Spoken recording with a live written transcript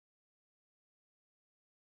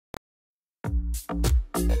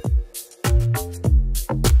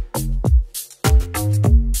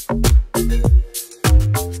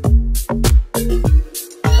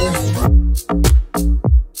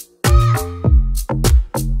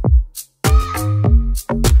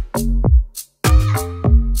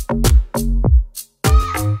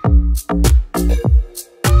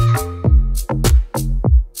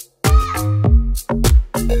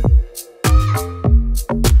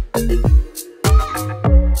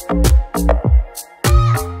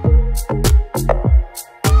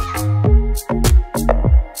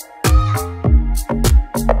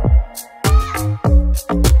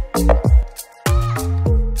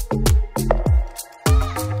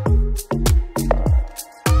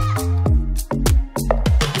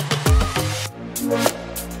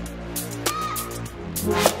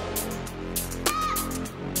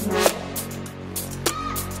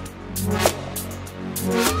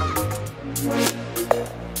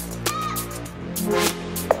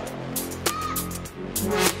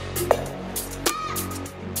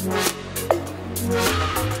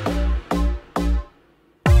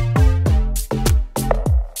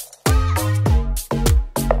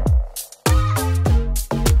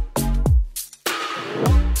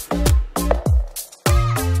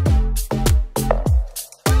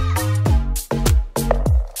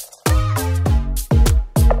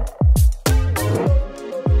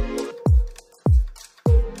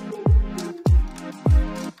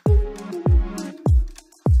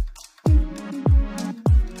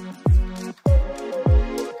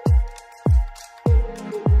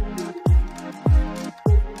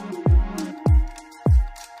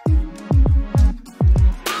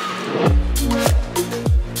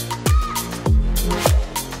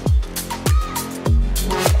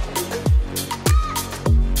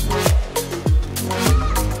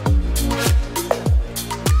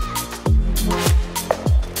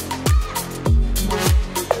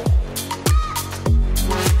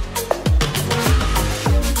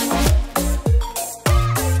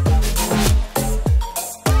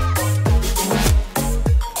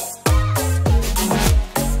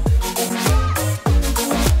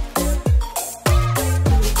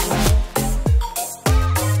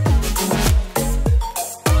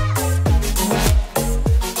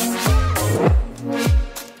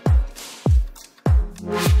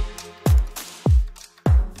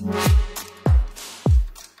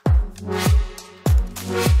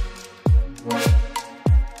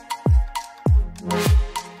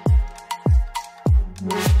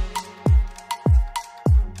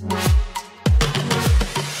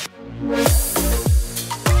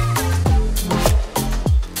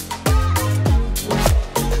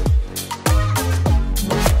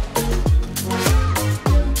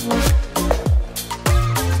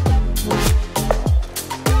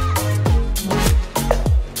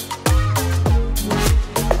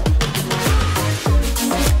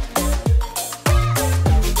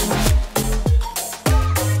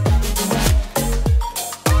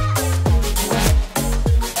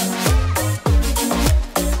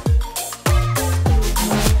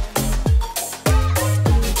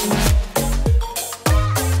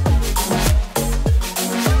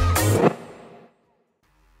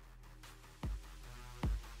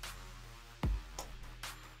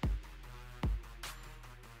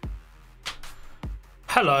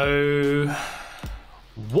Hello.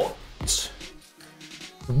 What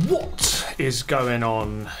is going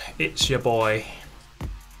on? It's your boy.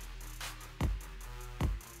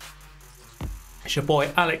 It's your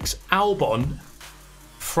boy Alex Albon,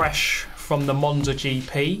 fresh from the Monza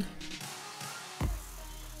GP.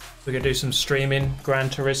 We're gonna do some streaming,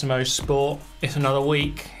 Gran Turismo Sport. It's another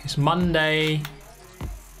week. It's Monday.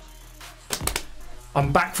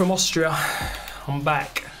 I'm back from Austria. I'm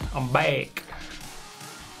back.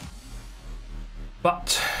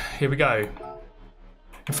 But here we go.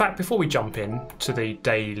 In fact, before we jump in to the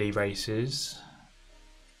daily races,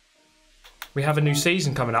 we have a new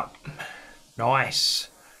season coming up. Nice.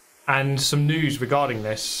 And some news regarding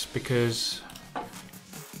this because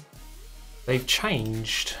they've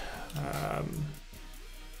changed.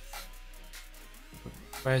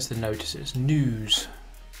 Where's the notices? News.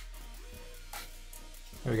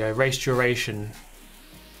 There we go. Race duration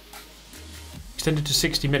extended to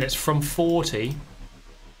 60 minutes from 40.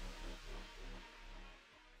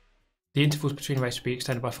 The intervals between races will be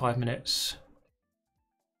extended by 5 minutes.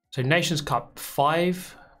 So Nations Cup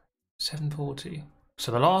 7:40.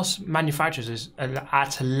 So the last manufacturers is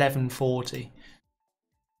at 11:40.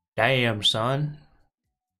 Damn, son.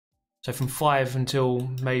 So from 5 until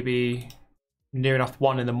maybe near enough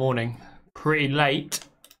 1 in the morning. Pretty late,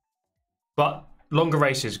 but longer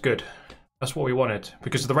races, good. That's what we wanted,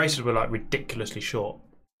 because the races were like ridiculously short.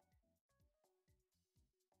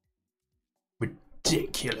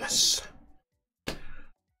 Ridiculous.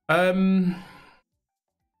 Yeah,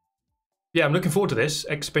 I'm looking forward to this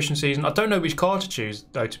exhibition season. I don't know which car to choose,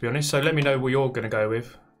 though, to be honest. So let me know what you're going to go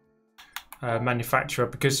with. Manufacturer,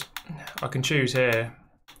 because I can choose here.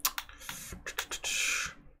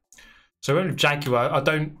 So I went with Jaguar. I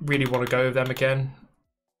don't really want to go with them again.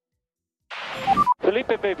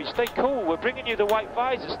 Felipe, baby, stay cool. We're bringing you the white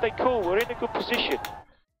visor. Stay cool. We're in a good position.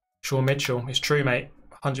 Sean Mitchell. It's true, mate.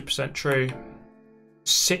 100% true.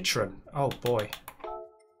 Citroen. Oh, boy.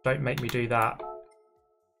 Don't make me do that.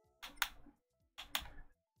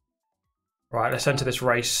 Right, let's enter this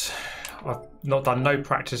race. I've not done no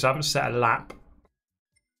practice. I haven't set a lap.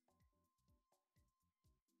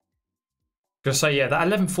 Gonna say, yeah, that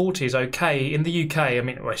 11:40 is okay. In the UK, I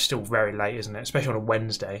mean, well, it's still very late, isn't it? Especially on a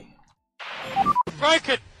Wednesday. It's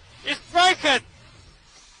broken! It's broken!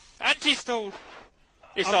 Anti-stall!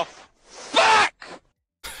 It's off. Fuck!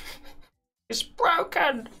 It's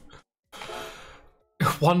broken!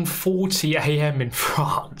 1:40 AM in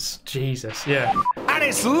France. Jesus, yeah. And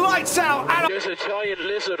it's lights out! And There's a giant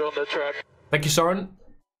lizard on the track. Thank you, Soren.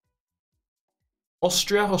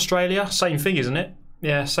 Australia, same thing, isn't it?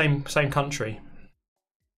 Yeah, same country.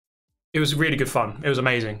 It was really good fun. It was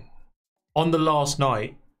amazing. On the last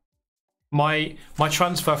night, my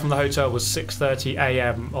transfer from the hotel was 6:30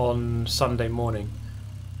 AM on Sunday morning,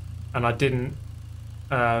 and I didn't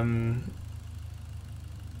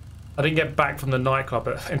get back from the nightclub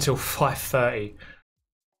until 5:30.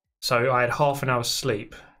 So I had half an hour's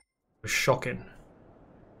sleep. It was shocking.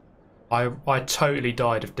 I totally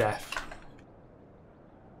died of death.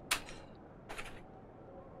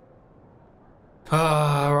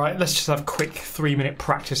 Right, let's just have a quick 3-minute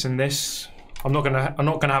practice in this. I'm not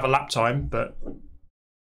gonna have a lap time, but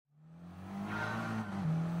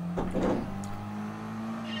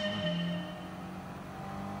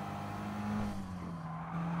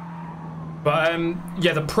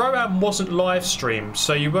yeah, the Pro-Am wasn't live streamed,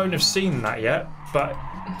 so you won't have seen that yet. But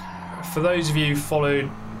for those of you who followed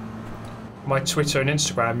my Twitter and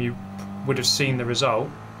Instagram, you would have seen the result,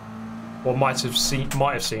 or might have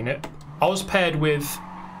seen it. I was paired with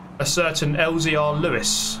a certain LZR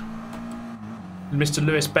Lewis, Mr.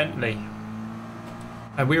 Lewis Bentley,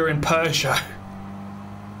 and we were in Peugeot.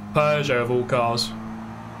 Peugeot of all cars.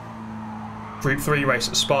 Group 3 race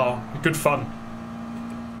at Spa. Good fun.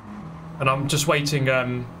 And I'm just waiting.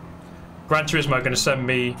 Gran Turismo are going to send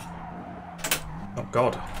me. Oh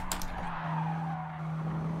God.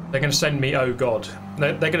 They're going to send me. Oh God.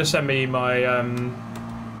 They're going to send me my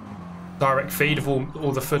direct feed of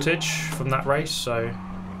all the footage from that race. So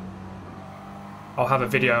I'll have a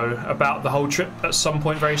video about the whole trip at some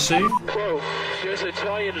point very soon. Whoa, there's a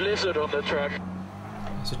giant lizard on the track.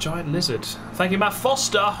 There's a giant lizard. Thank you, Matt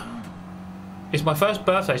Foster. It's my first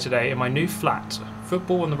birthday today in my new flat.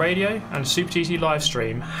 Football on the radio and Super TT live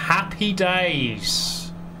stream. Happy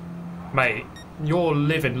days. Mate, you're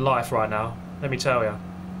living life right now, let me tell you.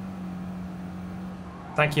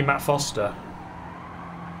 Thank you, Matt Foster.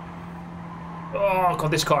 Oh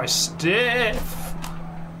God, this car is stiff.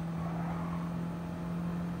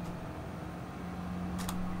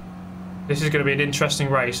 This is going to be an interesting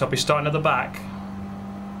race. I'll be starting at the back.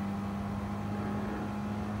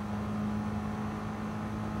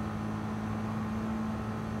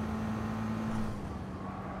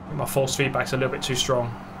 My force feedback's a little bit too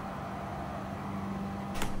strong.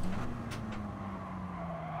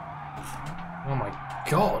 Oh my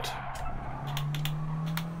God.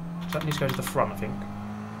 So that needs to go to the front, I think.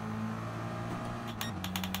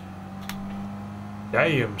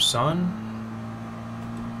 Damn, son.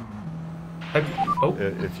 Oh.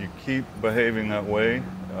 If you keep behaving that way,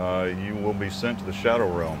 you will be sent to the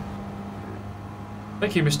Shadow Realm.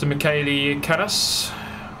 Thank you, Mr. Michele Caras.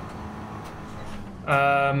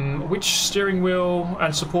 Which steering wheel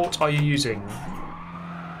and support are you using?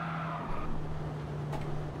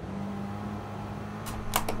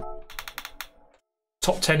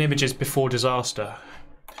 Top 10 images before disaster.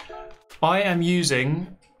 I am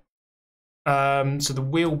using so the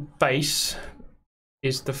wheel base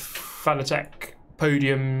is the Fanatec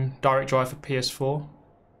Podium Direct Drive for PS4,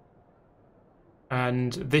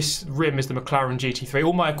 and this rim is the McLaren GT3.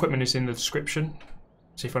 All my equipment is in the description.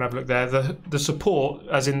 See if I have a look there. The support,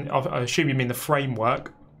 as in I assume you mean the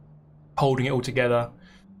framework, holding it all together,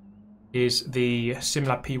 is the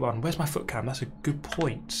SimLab P1. Where's my foot cam? That's a good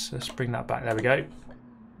point. Let's bring that back. There we go.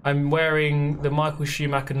 I'm wearing the Michael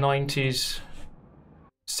Schumacher 90s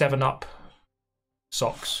 7-Up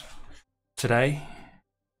socks today.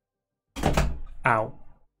 Ow.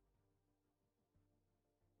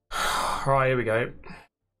 Right, here we go.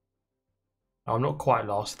 I'm not quite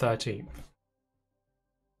last, 13th.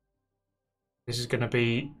 This is going to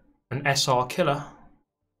be an SR killer.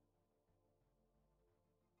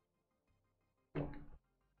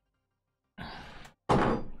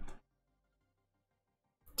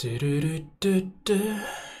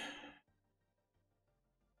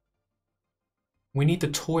 We need the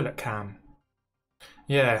toilet cam.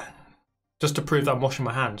 Yeah, just to prove that I'm washing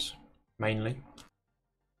my hands, mainly.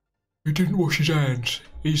 He didn't wash his hands.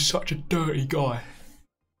 He's such a dirty guy.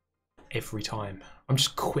 Every time. I'm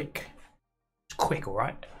just quick. Just quick,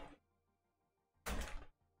 alright?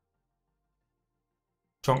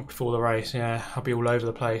 Drunk before the race, yeah. I'll be all over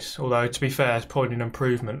the place. Although, to be fair, it's probably an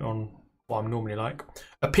improvement on what I'm normally like.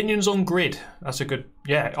 Opinions on grid. That's a good...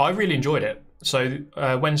 Yeah, I really enjoyed it. So,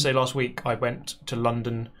 Wednesday last week, I went to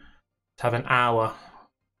London to have an hour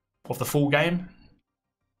of the full game.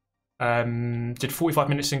 Did 45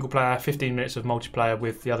 minutes single player, 15 minutes of multiplayer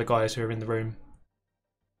with the other guys who are in the room.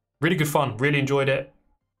 Really good fun. Really enjoyed it.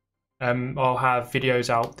 I'll have videos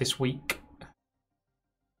out this week.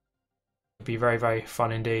 It'll be very, very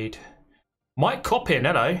fun indeed. Mike Coppin,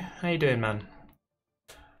 hello. How you doing, man?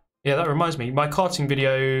 Yeah, that reminds me. My karting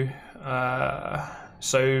video...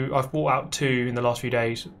 so I've brought out 2 in the last few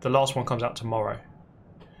days. The last one comes out tomorrow.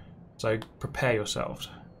 So prepare yourselves.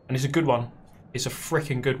 And it's a good one. It's a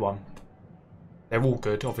freaking good one. They're all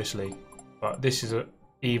good, obviously. But this is an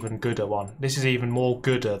even gooder one. This is even more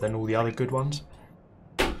gooder than all the other good ones.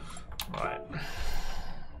 Right.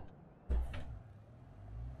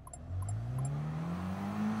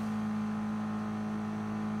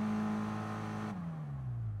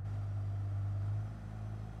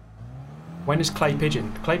 When is Clay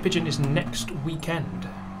Pigeon? Clay Pigeon is next weekend.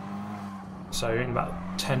 So in about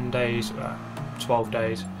 10 days, 12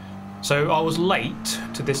 days. So I was late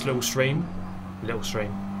to this little stream.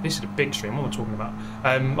 This is a big stream, what am I talking about?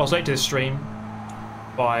 I was late to this stream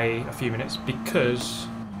by a few minutes because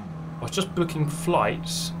I was just booking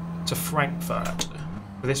flights to Frankfurt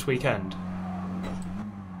for this weekend.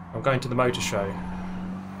 I'm going to the motor show.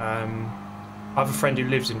 I have a friend who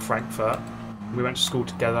lives in Frankfurt. We went to school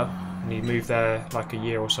together and he moved there like a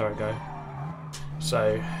year or so ago.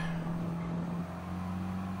 So,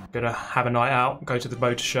 gonna have a night out, go to the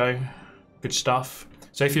motor show, good stuff.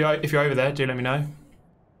 So if you're over there, do let me know.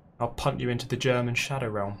 I'll punt you into the German Shadow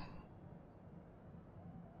Realm.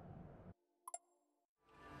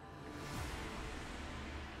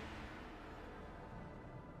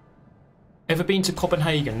 Ever been to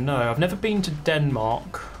Copenhagen? No, I've never been to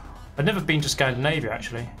Denmark. I've never been to Scandinavia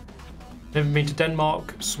actually. Never been to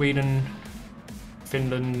Denmark, Sweden,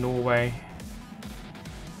 Finland, Norway,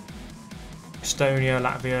 Estonia,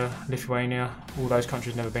 Latvia, Lithuania, all those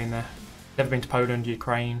countries, never been there. Never been to Poland,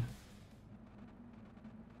 Ukraine.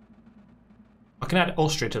 I can add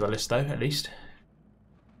Austria to the list though, at least.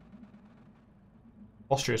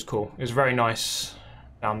 Austria's cool. It was very nice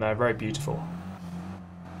down there, very beautiful.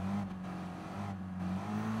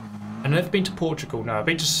 I've never been to Portugal, no.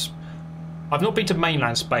 I've not been to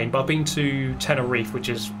mainland Spain, but I've been to Tenerife, which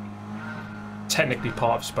is technically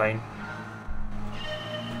part of Spain.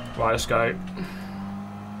 Right, let's go.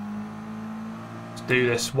 Let's do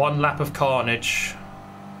this. One lap of carnage.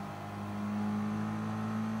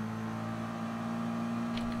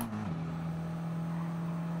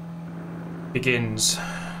 Begins.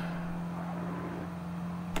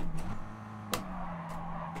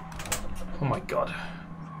 Oh my god.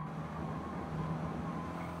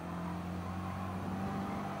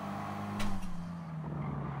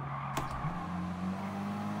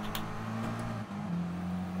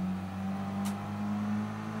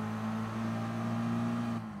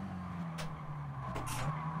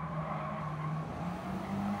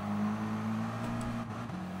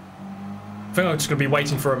 I think I'm just going to be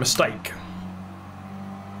waiting for a mistake.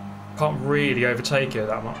 Can't really overtake it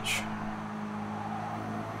that much.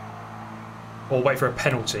 Or wait for a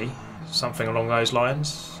penalty, something along those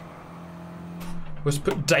lines. Let's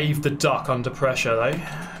put Dave the Duck under pressure though.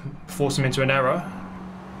 Force him into an error.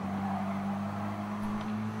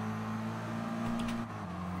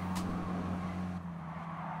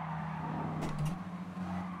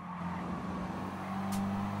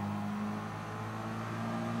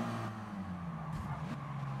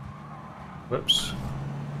 Whoops.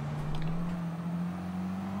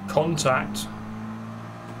 Contact.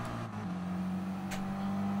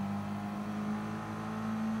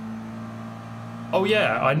 Oh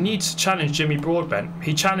yeah, I need to challenge Jimmy Broadbent.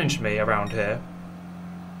 He challenged me around here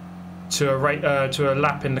to a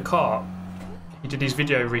lap in the car. He did his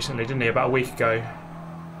video recently, didn't he? About a week ago.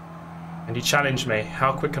 And he challenged me.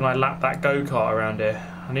 How quick can I lap that go-kart around here?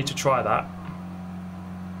 I need to try that.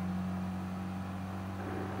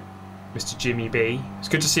 Mr. Jimmy B. It's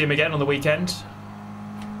good to see him again on the weekend.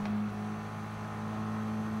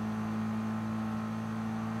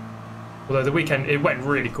 Although the weekend, it went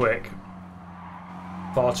really quick.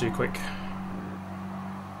 Far too quick.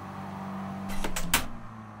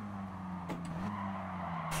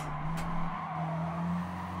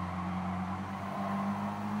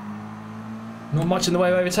 Not much in the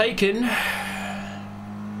way of overtaking.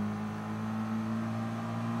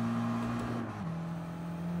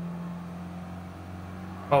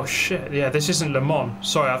 Oh shit, yeah, this isn't Le Mans.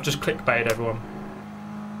 Sorry, I've just clickbaited everyone.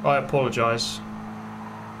 I apologise.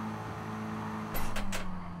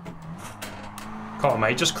 Come on,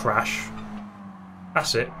 mate, just crash.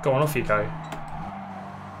 That's it. Go on, off you go.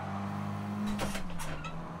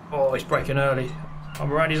 Oh, he's braking early.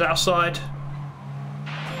 I'm around, he's outside.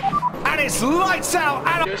 And it's lights out.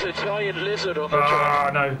 And There's a giant lizard off Ah,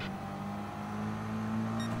 no.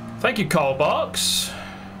 Thank you, Carl Barks.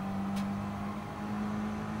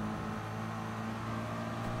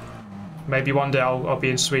 Maybe one day I'll be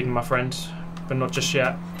in Sweden, my friend, but not just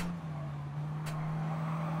yet.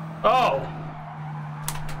 Oh!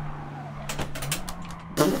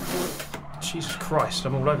 Jesus Christ,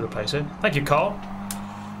 I'm all over the place here. Thank you, Carl,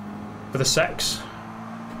 for the sex.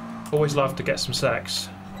 Always love to get some sex.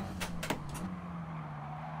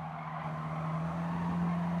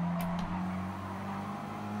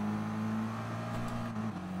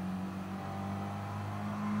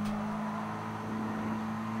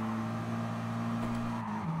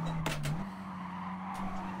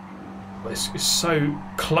 This is so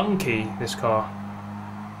clunky, this car.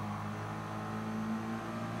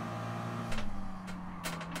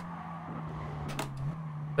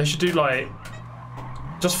 They should do like,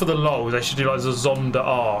 just for the lol, they should do like the Zonda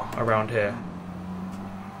R around here.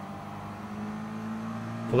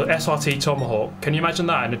 Or the SRT Tomahawk. Can you imagine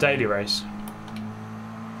that in a daily race?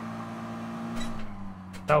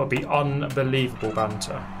 That would be unbelievable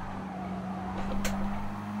banter.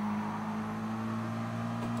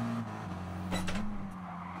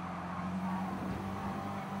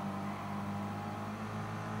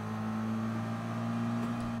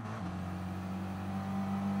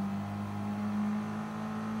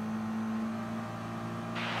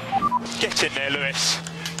 Get in there, Lewis.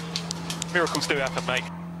 Miracles do happen, mate.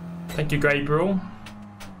 Thank you, Gabriel.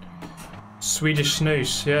 Swedish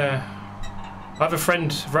snooze, yeah. I have a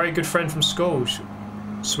friend, a very good friend from school,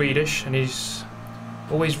 Swedish, and he's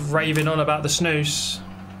always raving on about the snooze.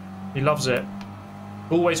 He loves it.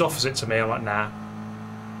 Always offers it to me. I'm like, nah.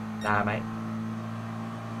 Nah, mate.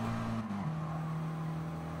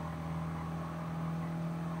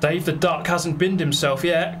 Dave the Duck hasn't binned himself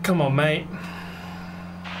yet. Come on, mate.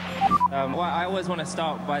 Well, I always want to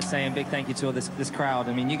start by saying big thank you to all this crowd.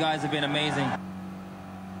 I mean, you guys have been amazing.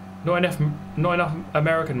 Not enough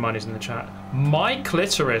American money's in the chat. My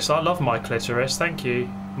clitoris. I love my clitoris. Thank you,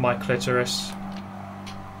 my clitoris.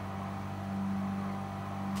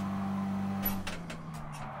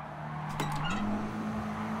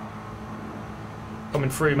 Coming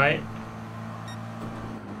through, mate.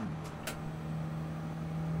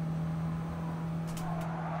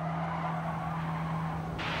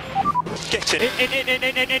 Get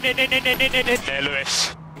in there,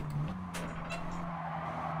 Lewis.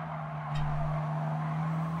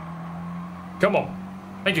 Come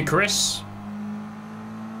on. Thank you, Chris.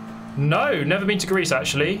 No, never been to Greece,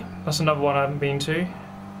 actually. That's another one I haven't been to.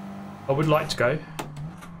 I would like to go.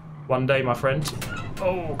 One day, my friend.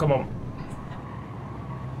 Oh, come on.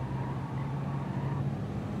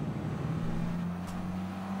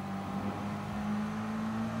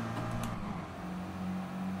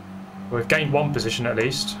 We've gained one position at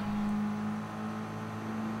least.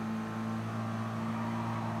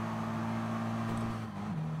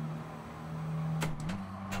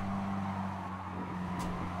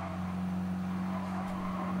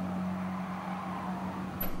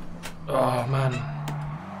 Oh man.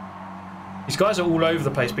 These guys are all over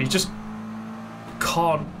the place, but you just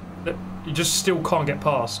can't, you just still can't get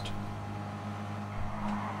past.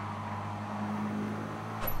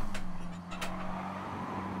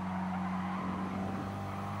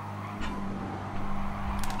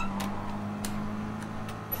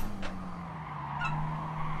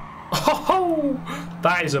 Oh,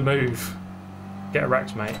 that is a move. Get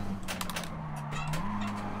wrecked, mate.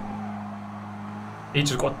 He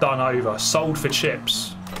just got done over. Sold for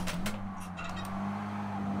chips.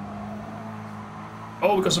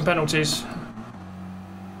 Oh, we've got some penalties.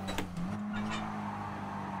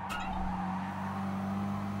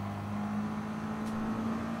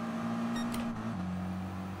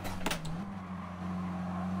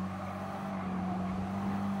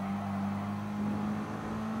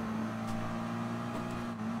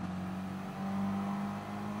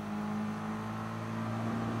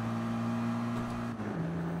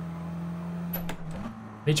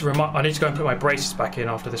 I need to go and put my braces back in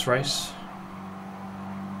after this race.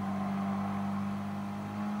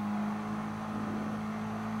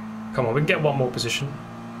 Come on, we can get one more position.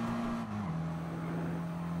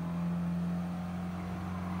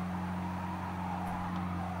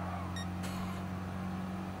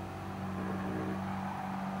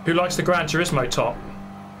 Who likes the Gran Turismo top?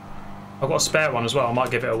 I've got a spare one as well, I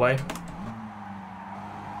might give it away.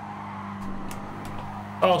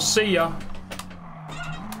 Oh, see ya.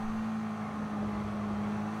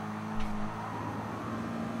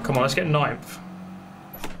 Come on, let's get 9th.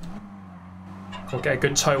 We'll get a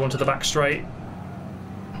good toe onto the back straight.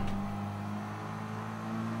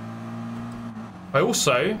 I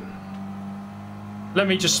also... Let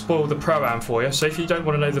me just spoil the Pro-Am for you. So if you don't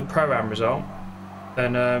want to know the Pro-Am result,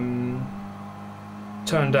 then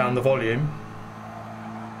turn down the volume.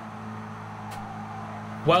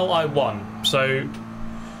 Well, I won. So...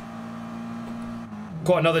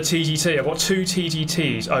 Got another TGT. I've got 2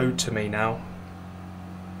 TGTs owed to me now.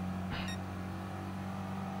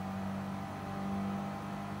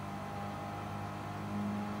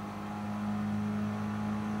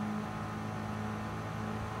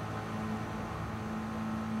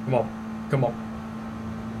 Come on, come on.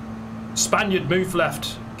 Spaniard, move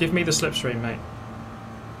left. Give me the slipstream, mate.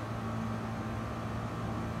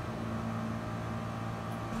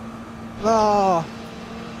 Ah.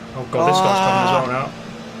 Oh god, this guy's coming as well now.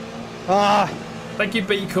 Ah. Thank you,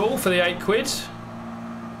 Be Cool, for the 8 quid.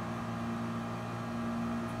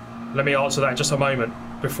 Let me answer that in just a moment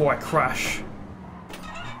before I crash.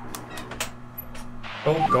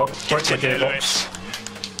 Oh god, break my gearbox.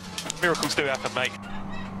 Miracles do happen, mate.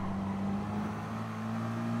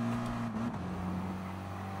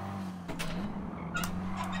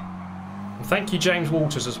 Thank you, James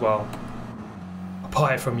Walters, as well. I'll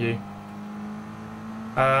buy it from you.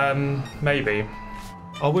 Maybe.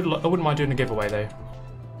 I wouldn't mind doing a giveaway though.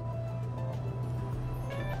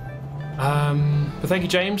 But thank you,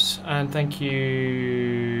 James, and thank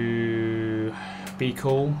you, Be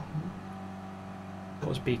Cool. What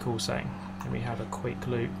was Be Cool saying? Let me have a quick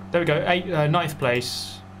loop. There we go. 9th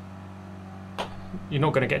place. You're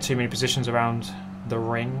not going to get too many positions around the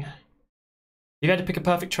ring. If you had to pick a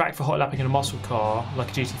perfect track for hot lapping in a muscle car, like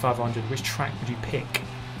a GT500, which track would you pick?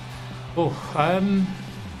 Oh,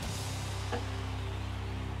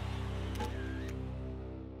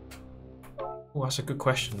 oh, that's a good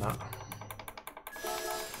question, that.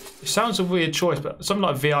 It sounds a weird choice, but something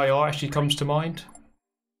like VIR actually comes to mind.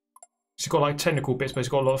 It's got like technical bits, but it's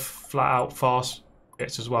got a lot of flat out fast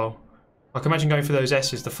bits as well. I can imagine going for those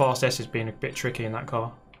S's, the fast S's being a bit tricky in that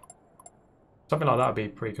car. Something like that would be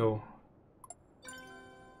pretty cool.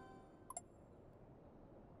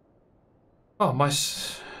 Oh, my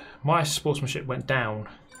sportsmanship went down.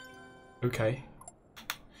 Okay.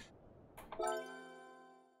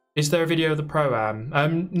 Is there a video of the Pro-Am?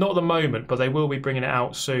 Not at the moment, but they will be bringing it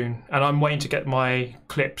out soon. And I'm waiting to get my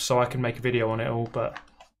clips so I can make a video on it all, but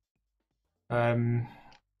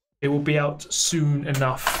it will be out soon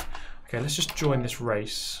enough. Okay, let's just join this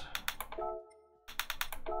race.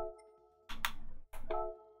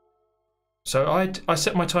 So I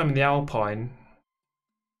set my time in the Alpine.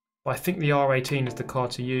 I think the R18 is the car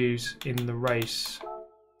to use in the race.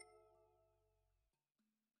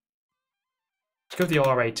 Let's go with the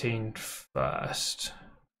R18 first.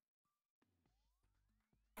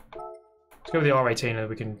 Let's go with the R18 and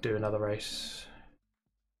we can do another race.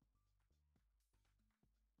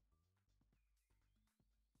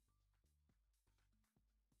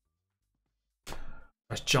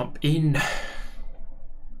 Let's jump in.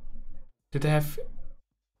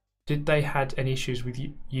 Did they had any issues with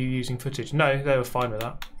you using footage? No, they were fine with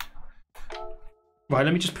that. Right,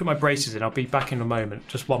 let me just put my braces in. I'll be back in a moment.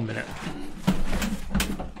 Just 1 minute.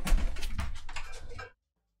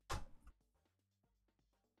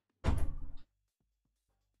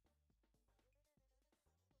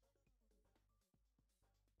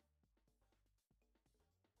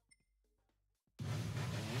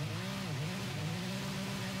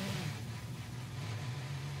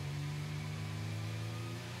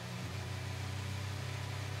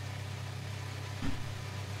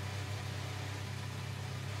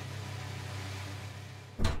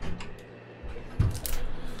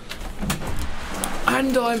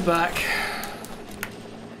 And I'm back.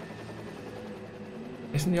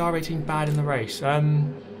 Isn't the R18 bad in the race? I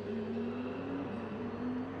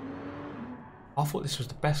thought this was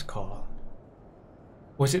the best car.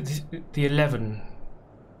 Was it the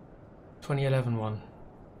 2011 one?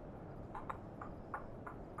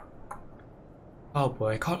 Oh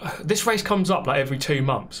boy, this race comes up like every 2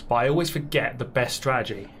 months, but I always forget the best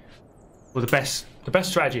strategy. Well, the best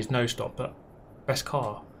strategy is no stop, but best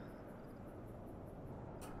car.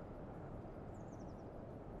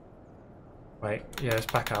 Wait, yeah, let's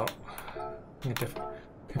back out. In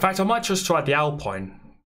fact, I might just try the Alpine,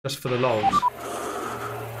 just for the logs.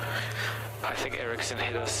 I think Ericsson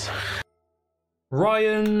hit us.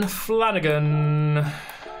 Ryan Flanagan.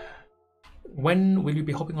 When will you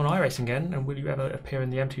be hopping on iRacing again? And will you ever appear in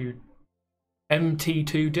the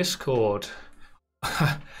MT2 Discord?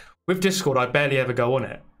 With Discord, I barely ever go on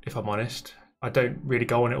it, if I'm honest. I don't really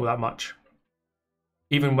go on it all that much.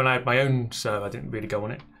 Even when I had my own server, I didn't really go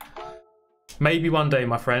on it. Maybe one day,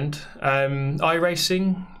 my friend.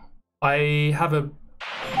 iRacing, I have a...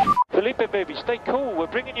 Felipe, baby, stay cool. We're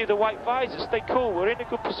bringing you the white visor. Stay cool. We're in a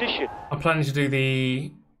good position. I'm planning to do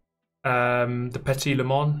the Petit Le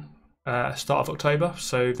Mans start of October,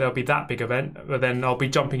 so there'll be that big event. But then I'll be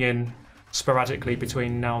jumping in sporadically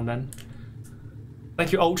between now and then.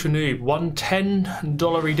 Thank you, Ultra Noob. Won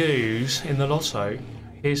 $10 dues in the lotto.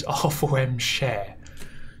 Here's R4M share.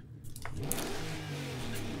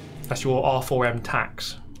 That's your R4M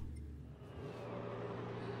tax.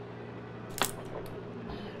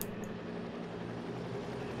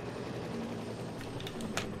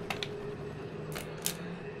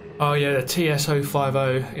 Oh yeah, the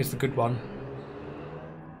TS050 is the good one.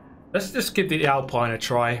 Let's just give the Alpine a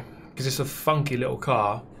try, because it's a funky little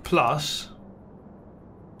car. Plus,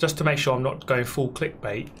 just to make sure I'm not going full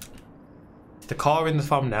clickbait, the car in the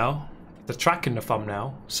thumbnail, the track in the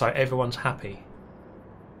thumbnail, so everyone's happy.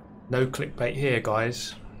 No clickbait here,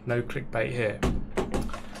 guys. No clickbait here.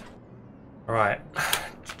 Alright,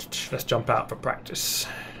 let's jump out for practice.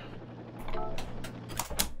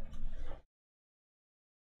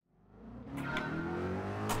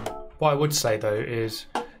 What I would say though is,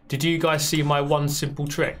 did you guys see my one simple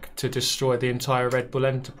trick to destroy the entire Red Bull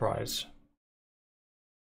enterprise?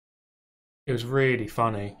 It was really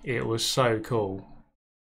funny. It was so cool.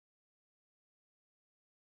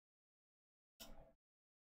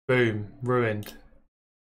 Boom, ruined.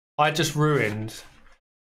 I just ruined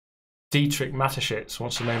Dietrich Mateschitz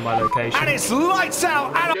wants to know my location. And it's lights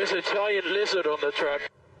out! And There's a giant lizard on the track.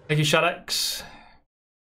 Thank you, Shadex.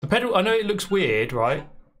 The pedal, I know it looks weird, right?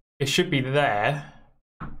 It should be there,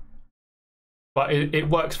 but it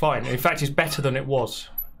works fine. In fact, it's better than it was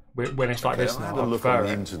when it's like this now. I had a look on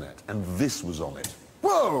the internet, and this was on it.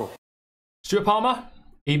 Whoa! Stuart Palmer,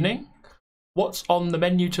 evening. What's on the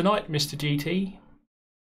menu tonight, Mr. GT?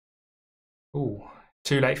 Ooh,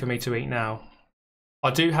 too late for me to eat now.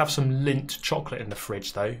 I do have some Lindt chocolate in the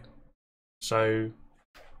fridge though, so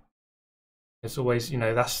it's always, you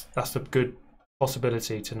know, that's a good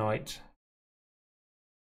possibility tonight.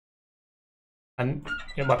 And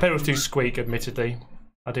yeah, my pedals do squeak, admittedly.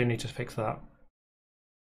 I do need to fix that.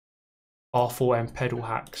 R4M pedal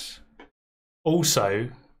hacks. Also,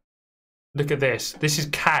 look at this. This is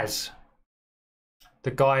Kaz, the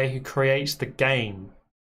guy who creates the game.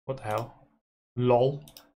 What the hell? LOL.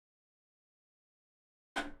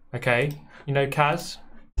 Okay, you know Kaz?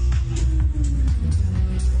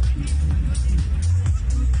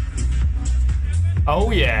 Oh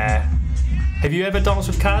yeah. Have you ever danced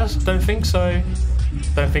with Kaz? Don't think so.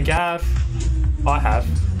 Don't think you have. I have.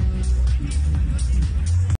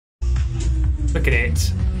 Look at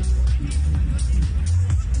it.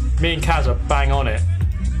 Me and Kaz are bang on it.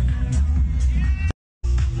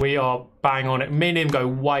 We are bang on it. Me and him go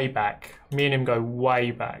way back. Me and him go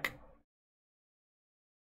way back.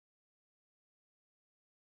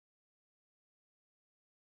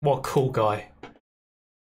 What a cool guy.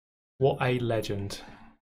 What a legend.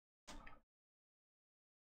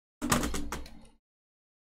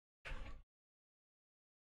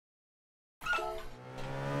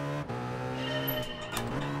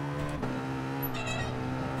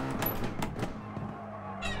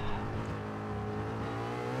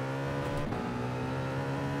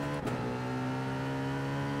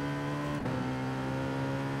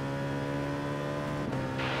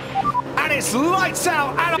 And it's lights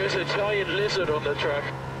out! And There's a giant lizard on the track.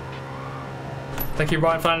 Thank you,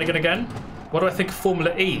 Ryan Flanagan again. What do I think of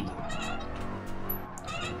Formula E?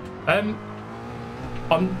 I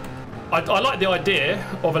like the idea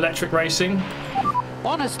of electric racing.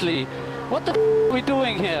 Honestly, what the f are we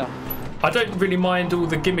doing here? I don't really mind all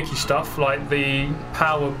the gimmicky stuff, like the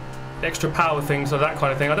power, extra power things, or that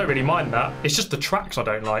kind of thing. I don't really mind that. It's just the tracks I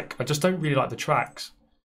don't like. I just don't really like the tracks.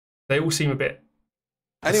 They all seem a bit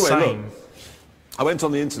Anyway, same. look, I went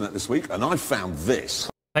on the internet this week and I found this.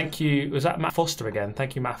 Thank you. Was that Matt Foster again?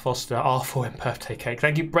 Thank you, Matt Foster. R4M birthday cake.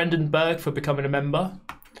 Thank you, Brendan Berg, for becoming a member.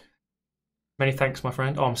 Many thanks, my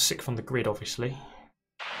friend. Oh, I'm sick from the grid, obviously.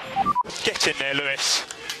 Get in there, Lewis.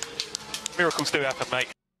 Miracles do happen, mate.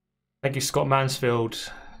 Thank you, Scott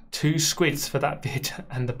Mansfield. 2 squids for that bid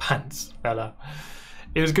and the pants, fella.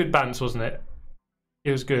 It was good bants, wasn't it?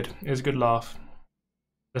 It was good. It was a good laugh.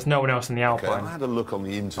 There's no one else in the Alpine. Okay, I had a look on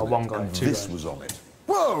the internet, one guy, and 2 this guys. was on it.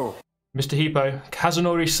 Whoa! Mr. Hippo,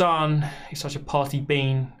 Kazunori-san, he's such a party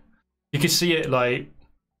bean. You can see it like,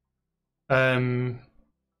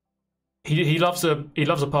 he loves a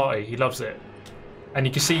party. He loves it, and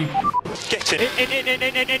you can see. Get in.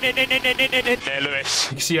 In there, Lewis. You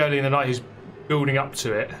can see early in the night he's building up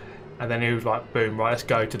to it, and then he was like, "Boom! Right, let's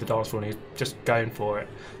go to the dance floor." And he's just going for it.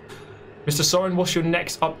 Mr. Soren, what's your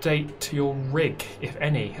next update to your rig, if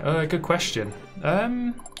any? Good question.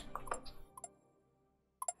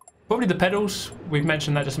 Probably the pedals. We've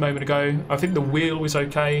mentioned that just a moment ago. I think the wheel is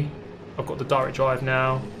okay. I've got the direct drive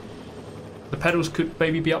now. The pedals could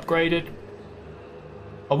maybe be upgraded.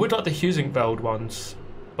 I would like the Husingveld ones,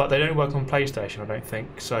 but they don't work on PlayStation, I don't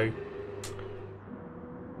think, so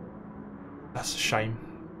that's a shame.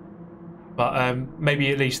 But maybe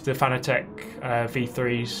at least the Fanatec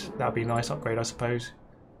V3s, that would be a nice upgrade, I suppose.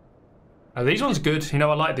 These ones are good, you know,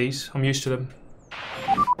 I like these, I'm used to them.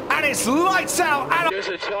 And it's lights out. And There's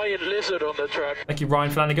a giant lizard on the track. Thank you,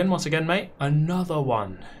 Ryan Flanagan, once again, mate. Another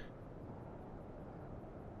one.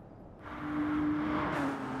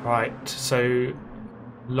 Right, so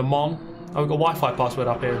Le Mans. Oh, we've got Wi-Fi password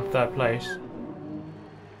up here in 3rd place.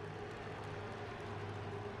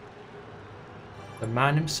 The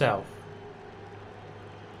man himself.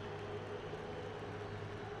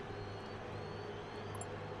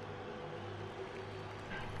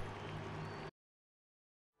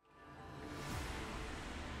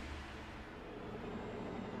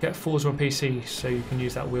 Get Forza on PC so you can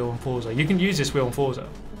use that wheel on Forza. You can use this wheel on Forza.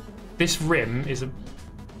 This rim is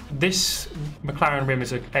this McLaren rim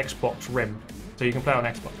is an Xbox rim, so you can play on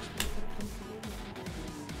Xbox.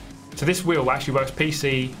 So this wheel actually works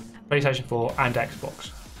PC, PlayStation 4 and Xbox,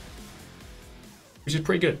 which is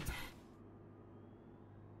pretty good.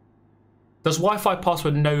 Does Wi-Fi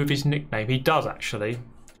password know of his nickname? He does actually.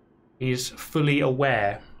 He's fully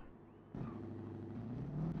aware.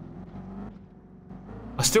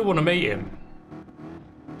 I still want to meet him.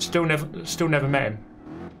 Still never met him.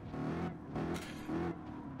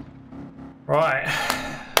 Right,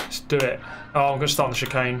 let's do it. Oh, I'm going to start on the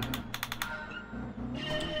chicane.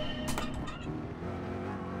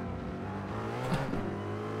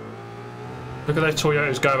 Look at those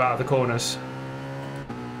Toyotas go out of the corners.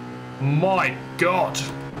 My God!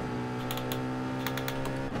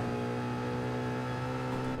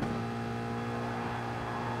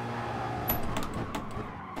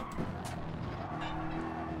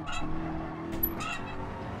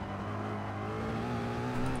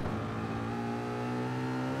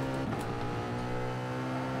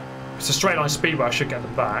 It's a straight line speedway, I should get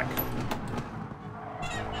them back.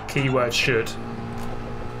 Keyword should.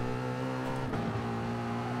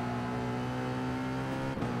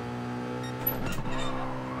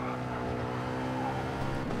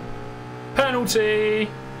 Penalty!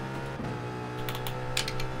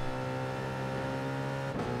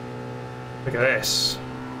 Look at this.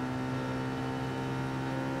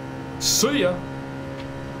 See ya!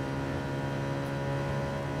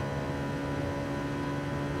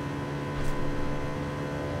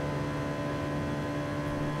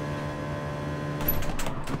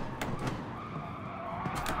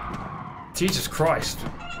 Jesus Christ.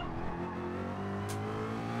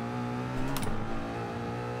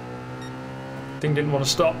 Thing didn't want to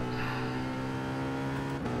stop.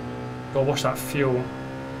 Gotta wash that fuel.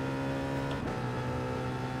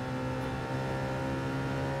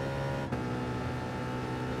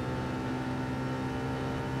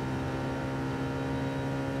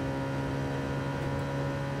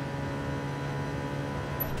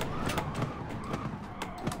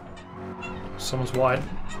 Someone's wide.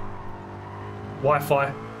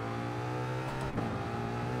 Wi-Fi.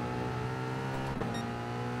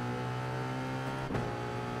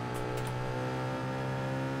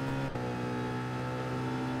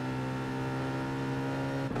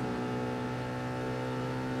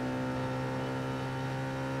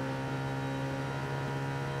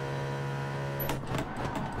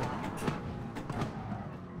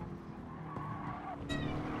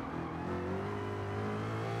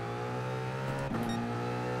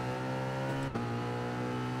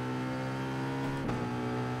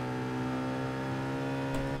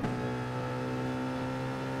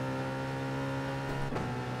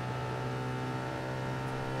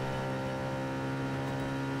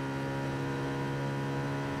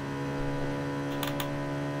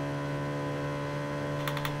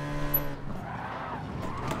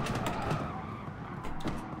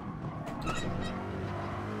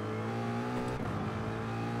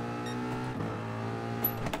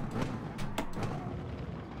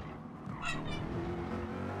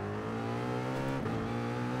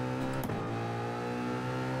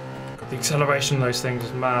 The acceleration of those things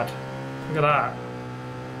is mad. Look at that.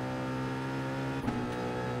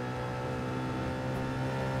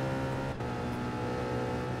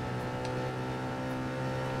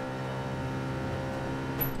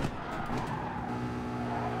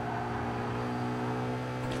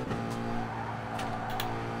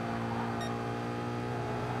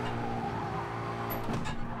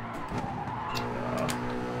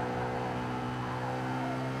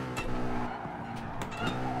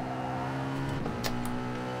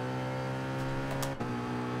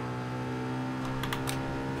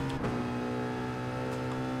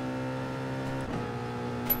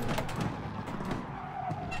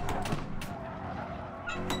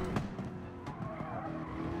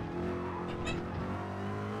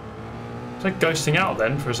 So ghosting out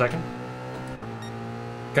then for a second.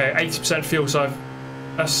 Okay, 80% fuel, so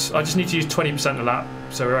I just need to use 20% of that,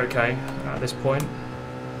 so we're okay at this point.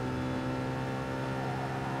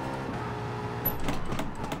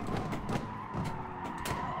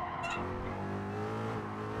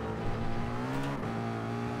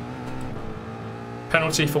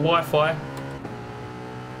 Penalty for Wi-Fi.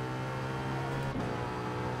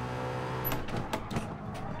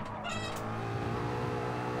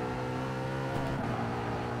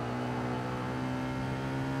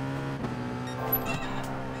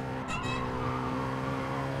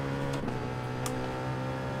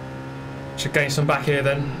 Should gain some back here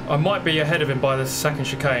then. I might be ahead of him by the second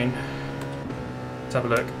chicane. Let's have a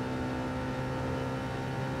look.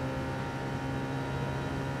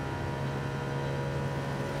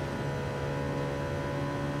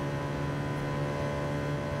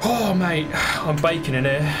 Oh mate, I'm baking in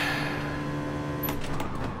here.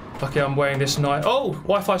 Lucky I'm wearing this night. Oh,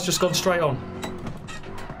 Wi-Fi's just gone straight on.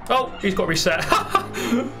 Oh, he's got reset.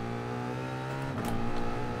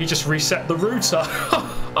 He just reset the router.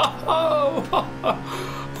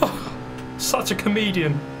 Such a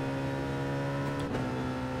comedian.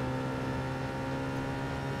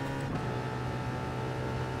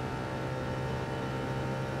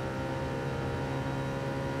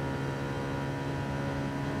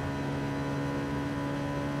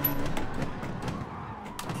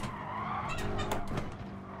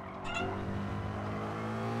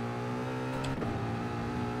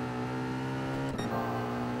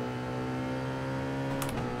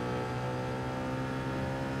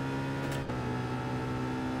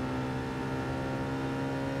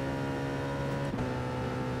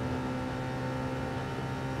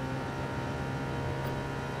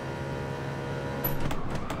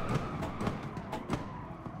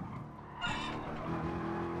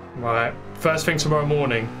 Right, first thing tomorrow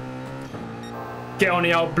morning, get on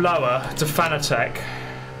the old blower to Fanatec.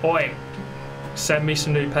 Oi, send me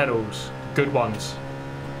some new pedals, good ones.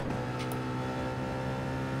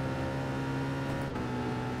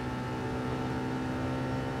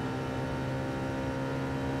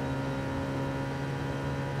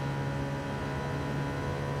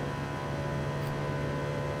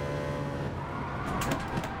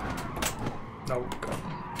 Oh God,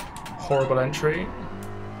 horrible entry.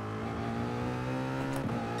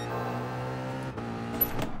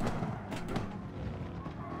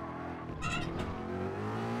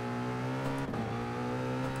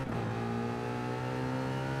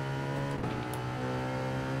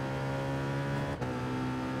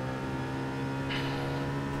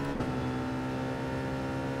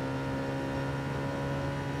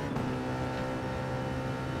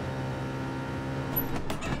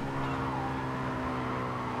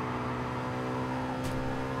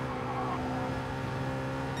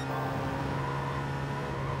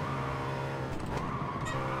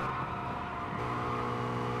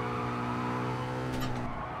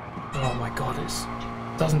 Oh my God,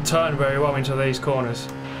 it doesn't turn very well into these corners.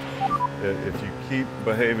 If you keep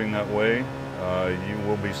behaving that way, you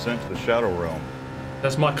will be sent to the Shadow Realm.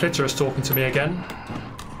 There's my clitoris talking to me again.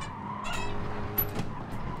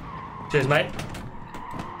 Cheers, mate.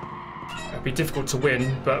 It'd be difficult to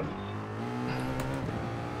win, but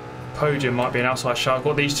podium might be an outside shot. I've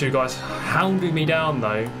got these two guys hounding me down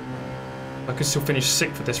though. I could still finish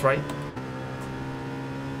 6th at this rate.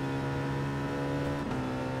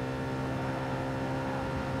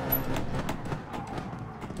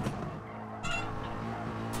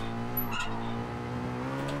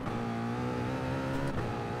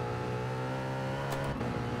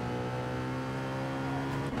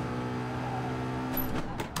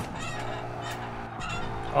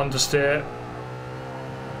 Understeer.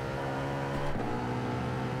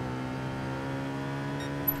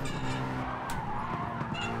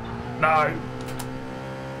 No.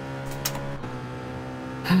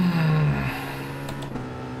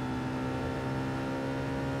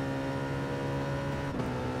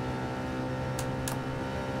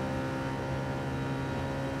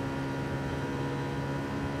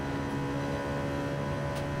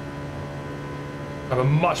 Have a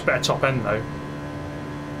much better top end though.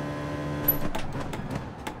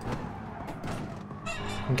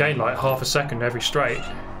 And gain like half a second every straight.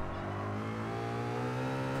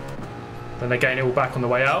 Then they gain it all back on the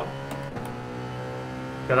way out.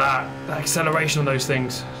 Look at that acceleration on those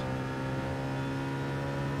things.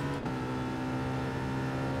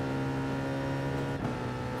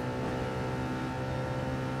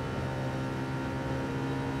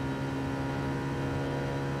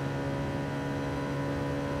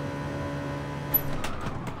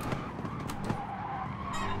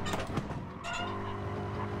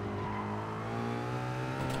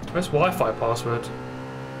 Where's Wi-Fi password?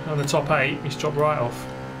 On the top 8, he's dropped right off.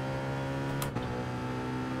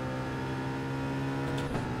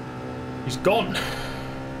 He's gone.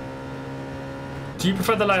 Do you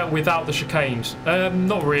prefer the layout without the chicanes?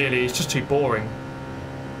 Not really, it's just too boring.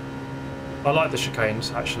 I like the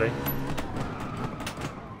chicanes, actually.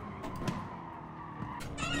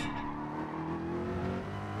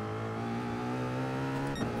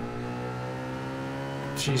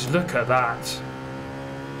 Jeez, look at that.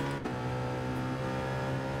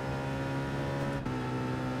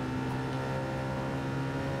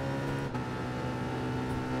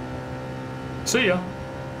 See ya.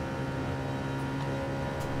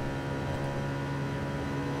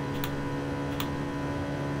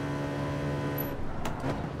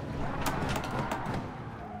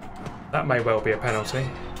 That may well be a penalty.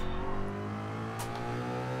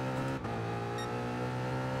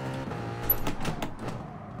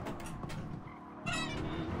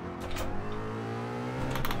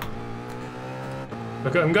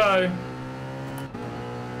 Look at him go.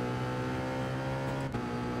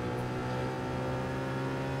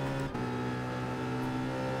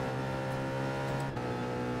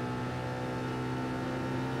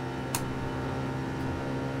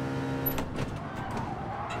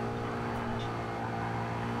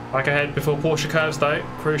 Back ahead before Porsche curves though,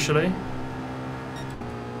 crucially.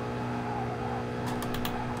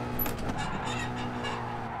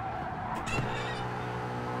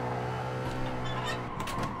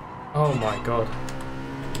 Oh my god.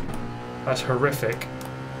 That's horrific.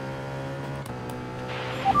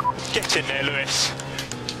 Get in there, Lewis.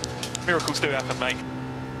 Miracles do happen, mate.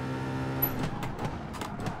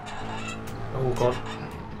 Oh god.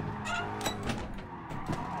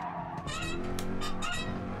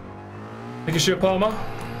 Thank you, Stuart Palmer.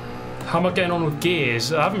 How am I getting on with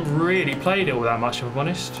Gears? I haven't really played it all that much, if I'm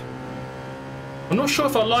honest. I'm not sure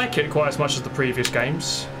if I like it quite as much as the previous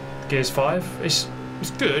games. Gears 5. It's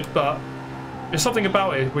good, but there's something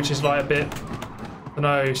about it which is like a bit... I don't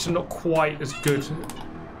know, it's not quite as good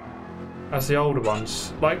as the older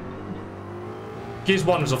ones. Like, Gears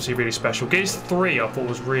 1 was obviously really special. Gears 3 I thought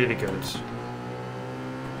was really good.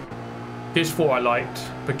 Gears 4 I liked,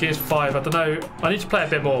 but Gears 5, I don't know. I need to play a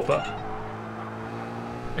bit more, but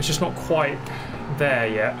it's just not quite there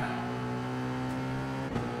yet.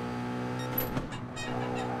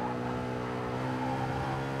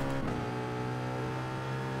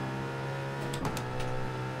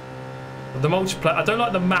 The multiplayer, I don't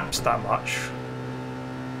like the maps that much.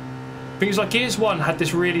 Things like Gears 1 had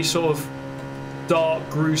this really sort of dark,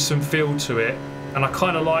 gruesome feel to it, and I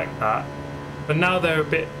kind of like that. But now they're a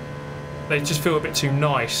bit, they just feel a bit too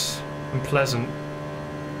nice and pleasant.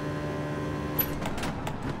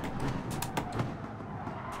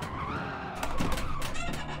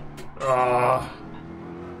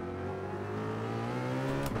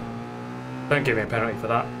 Don't give me a penalty for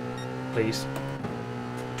that, please.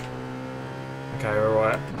 Okay, we're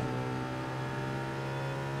alright.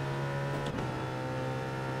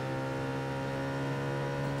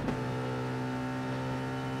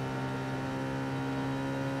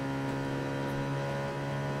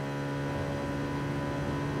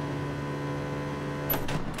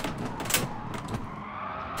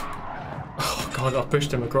 Oh god, I've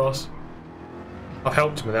pushed him across. I've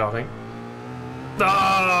helped him with that, I think.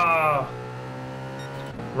 Ah!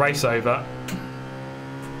 Race over.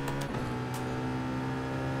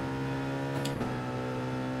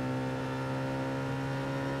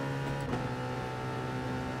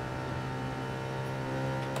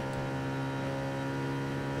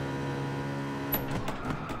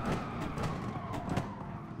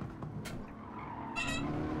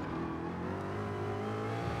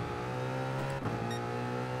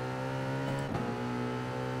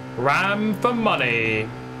 Ram for money.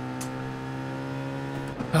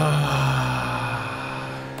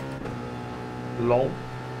 Lol.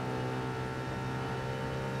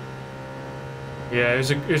 Yeah,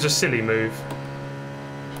 it was a silly move.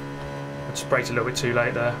 I just braked a little bit too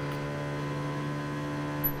late there.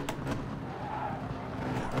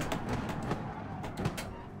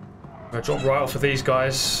 gonna drop right off of these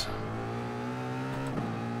guys.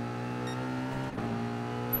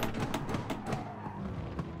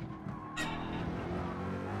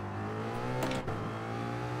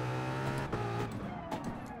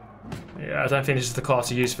 Yeah, I don't think this is the car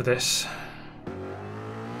to use for this.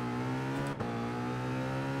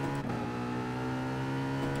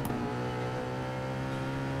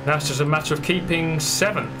 Now it's just a matter of keeping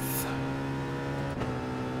 7th.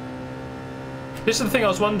 This is the thing I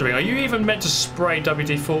was wondering, are you even meant to spray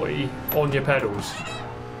WD-40 on your pedals?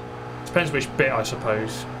 Depends which bit, I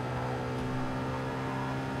suppose.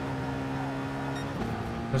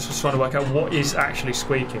 I was just trying to work out what is actually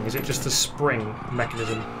squeaking. Is it just the spring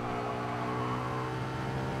mechanism?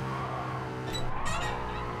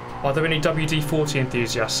 Are there any WD-40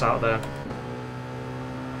 enthusiasts out there?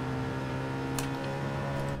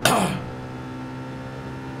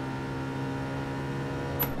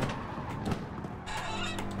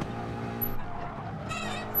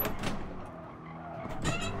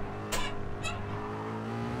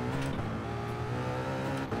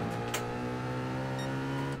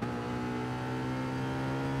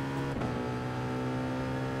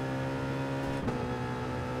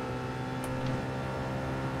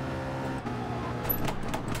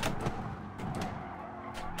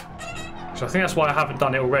 So I think that's why I haven't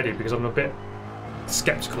done it already, because I'm a bit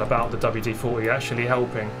skeptical about the WD-40 actually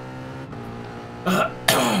helping.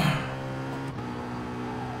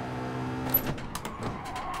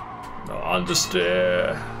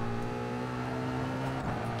 Understeer.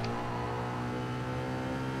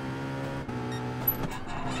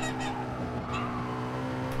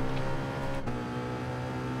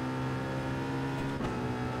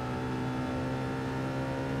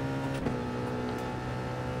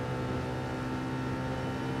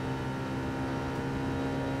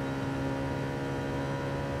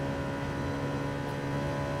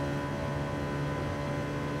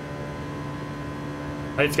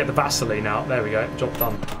 I need to get the Vaseline out. There we go. Job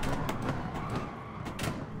done.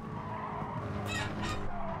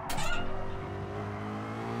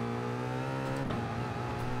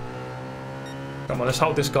 Come on, let's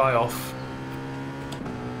hold this guy off.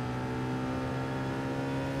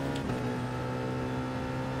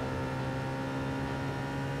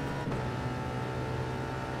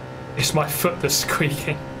 It's my foot that's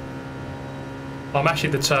squeaking. I'm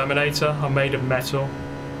actually the Terminator. I'm made of metal.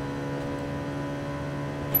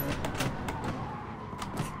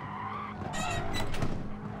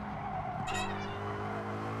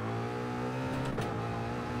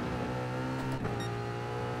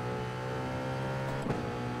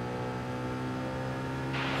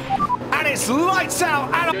 It's lights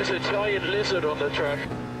out! And there's a giant lizard on the track.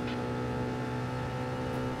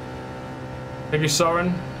 Thank you,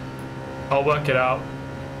 Soren. I'll work it out.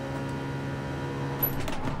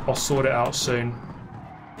 I'll sort it out soon.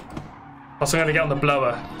 Also, I'm going to get on the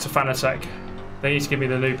blower to Fanatec. They need to give me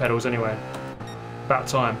the new pedals anyway. About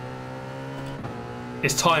time.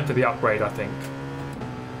 It's time for the upgrade, I think.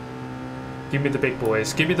 Give me the big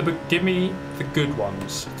boys. Give me the good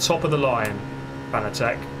ones. Top of the line,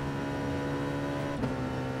 Fanatec.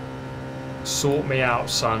 Sort me out,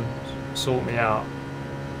 son. Sort me out.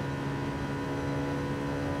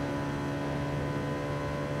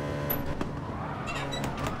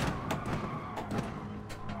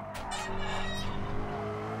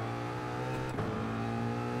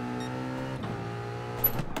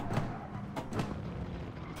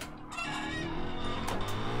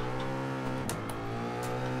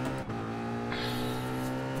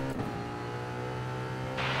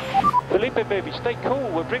 Felipe, baby, stay cool.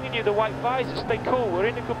 We're bringing you the white visor. Stay cool. We're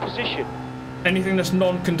in a good position. Anything that's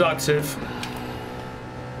non-conductive.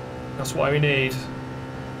 That's what we need.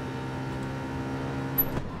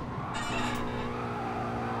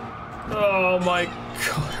 Oh my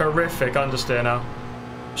god, horrific understeer now.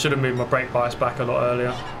 Should have moved my brake bias back a lot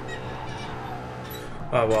earlier.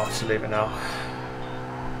 Oh well, just leave it now.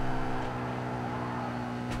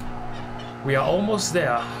 We are almost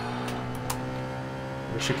there.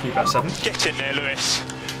 We should keep at 7. Get in there, Lewis.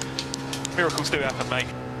 Miracles do happen, mate.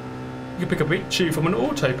 You can pick up a tube from an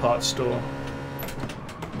auto parts store.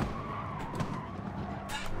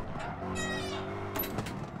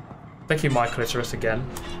 Thank you, my clitoris again.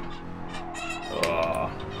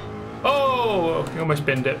 Oh, you almost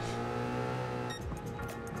binned it.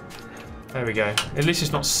 There we go. At least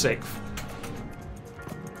it's not 6th.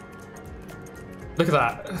 Look at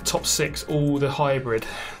that. Top 6, all the hybrid.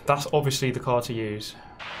 That's obviously the car to use.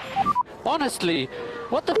 Honestly,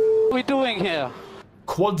 what the are we doing here?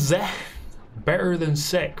 Quadze. Better than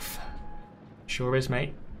 6th. Sure is,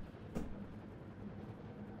 mate.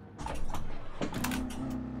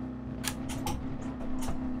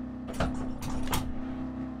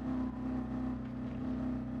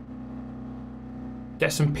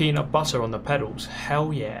 Get some peanut butter on the pedals.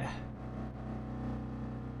 Hell yeah.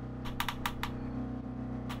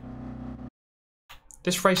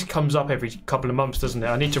 This race comes up every couple of months, doesn't it?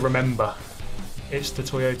 I need to remember. It's the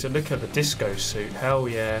Toyota. Look at the disco suit. Hell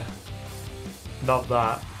yeah. Love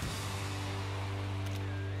that.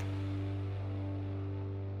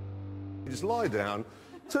 Just lie down,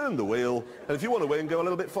 turn the wheel, and if you want to win, go a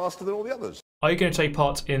little bit faster than all the others. Are you going to take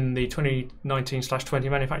part in the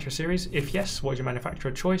 2019/20 manufacturer series? If yes, what is your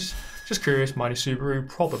manufacturer choice? Just curious, mine is Subaru,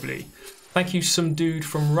 probably. Thank you, some dude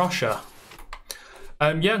from Russia. Yeah,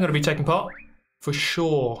 I'm going to be taking part. For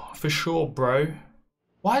sure, bro.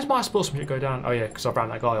 Why is my sportsmanship go down? Oh yeah, because I ran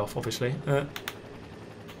that guy off, obviously.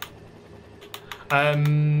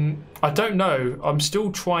 I don't know. I'm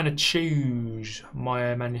still trying to choose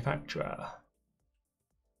my manufacturer.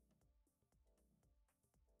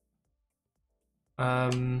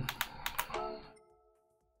 I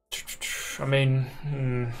mean,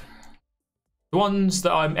 the ones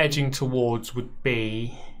that I'm edging towards would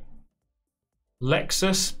be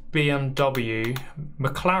Lexus, BMW,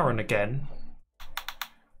 McLaren again.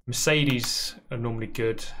 Mercedes are normally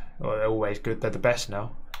good. Well, they're always good. They're the best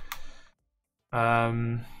now.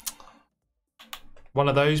 One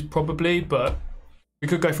of those probably, but we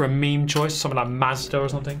could go for a meme choice, something like Mazda or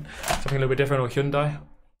something a little bit different, or Hyundai.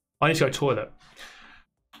 I need to go toilet,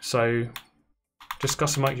 so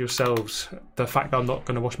discuss amongst yourselves the fact that I'm not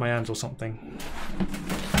going to wash my hands or something.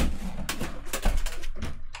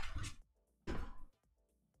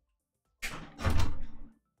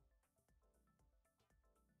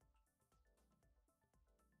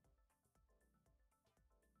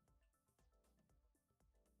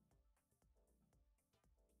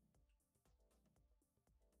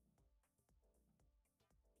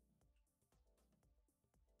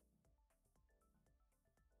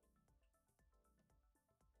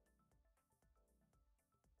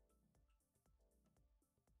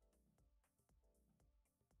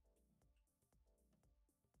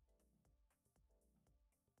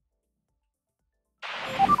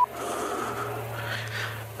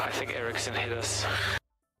 I think Ericsson hit us.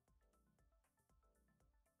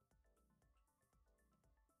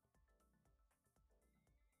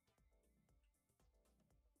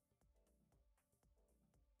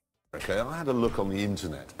 Okay, I had a look on the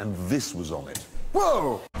internet, and this was on it.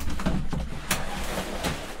 Whoa!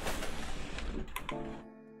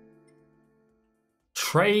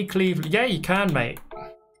 Trey Cleveland. Yeah, you can, mate.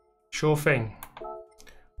 Sure thing.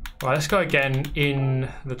 Right, let's go again in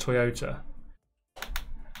the Toyota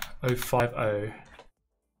 050.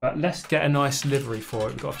 But let's get a nice livery for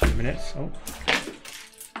it. We've got a few minutes.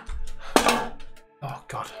 Oh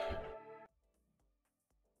God.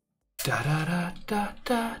 Da da da da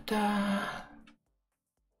da da.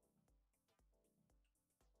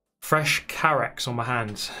 Fresh Carex on my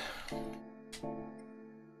hands.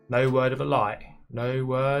 No word of a lie. No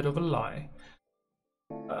word of a lie.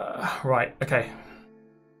 Right, okay.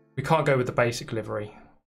 We can't go with the basic livery.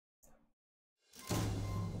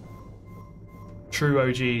 True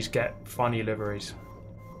OGs get funny liveries.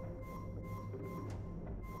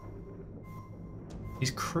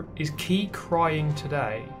 Is Key crying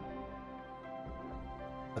today?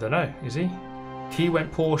 I don't know, is he? Key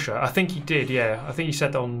went Porsche. I think he did, yeah. I think he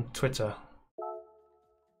said that on Twitter.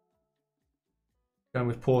 Going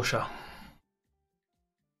with Porsche.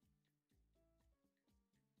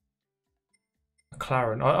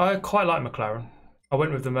 McLaren. I quite like McLaren. I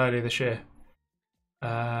went with them earlier this year.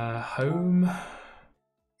 Home.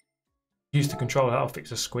 Use the controller, that'll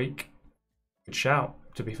fix a squeak. Good shout,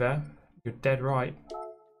 to be fair. You're dead right.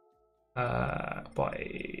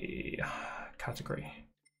 By category.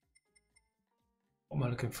 What am I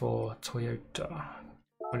looking for? Toyota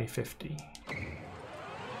 2050.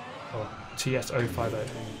 Or TS050.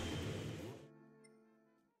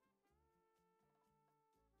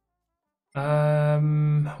 What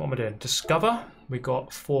am I doing? Discover? We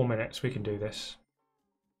got 4 minutes. We can do this.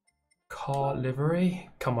 Car livery.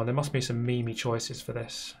 Come on, there must be some memey choices for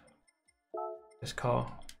this. This car.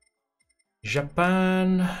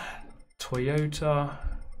 Japan. Toyota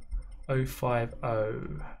 050.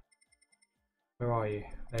 Where are you?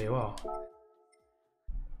 There you are.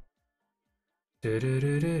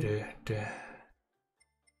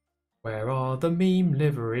 Where are the meme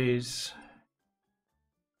liveries?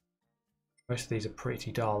 Most of these are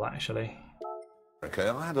pretty dull, actually. Okay,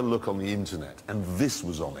 I had a look on the internet, and this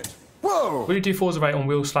was on it. Whoa! Will you do Forza 8 on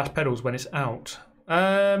wheels / pedals when it's out?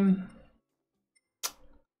 Might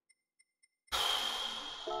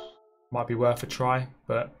be worth a try,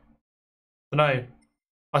 but I don't know.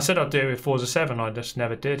 I said I'd do it with Forza 7, I just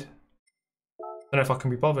never did. I don't know if I can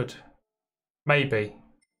be bothered. Maybe.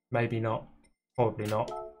 Maybe not. Probably not.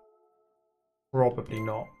 Probably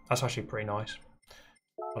not. That's actually pretty nice.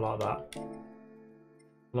 I like that.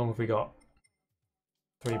 How long have we got?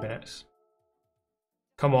 3 minutes.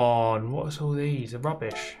 Come on, what's all these? They're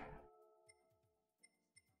rubbish.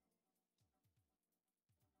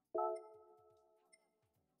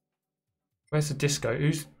 Where's the disco?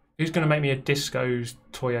 Who's gonna make me a disco's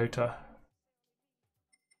Toyota?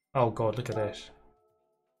 Oh god, look at this.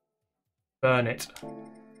 Burn it.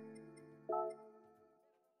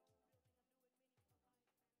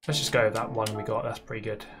 Let's just go with that one we got. That's pretty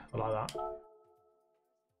good. I like that.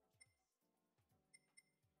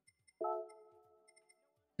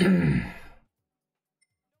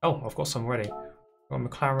 Oh, I've got some ready. Got a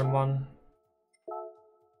McLaren one.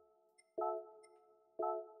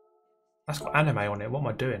 That's got anime on it. What am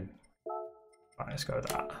I doing? Right, let's go with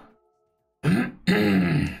that.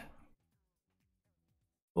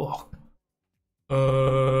 Oh.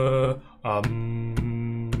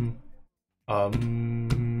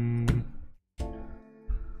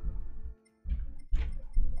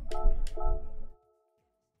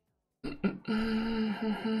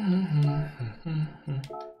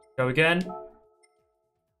 Go again.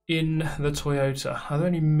 In the Toyota. The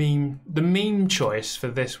only meme choice for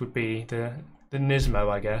this would be the Nismo,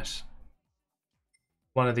 I guess.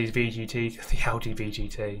 One of these VGT, the Audi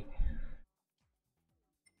VGT.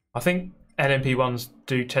 I think LMP ones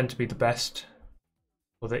do tend to be the best,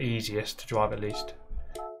 or the easiest to drive at least,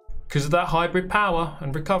 because of that hybrid power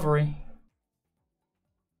and recovery.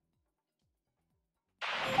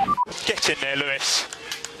 Get in there, Lewis.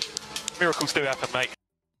 Miracles do happen, mate.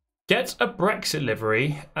 Get a Brexit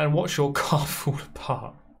livery and watch your car fall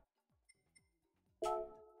apart.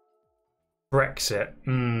 Brexit.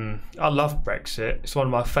 I love Brexit. It's one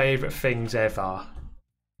of my favourite things ever.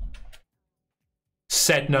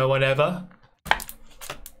 Said no one ever.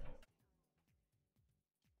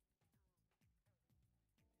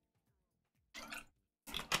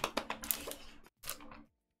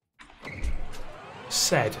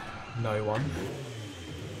 Said no one.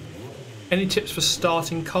 Any tips for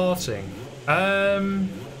starting karting? I'd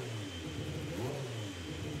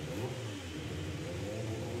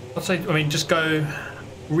say, I mean, just go,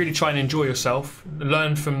 really try and enjoy yourself.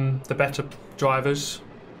 Learn from the better drivers,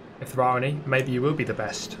 if there are any. Maybe you will be the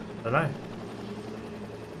best. I don't know.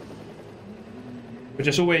 But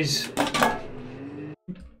just always,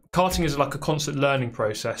 karting is like a constant learning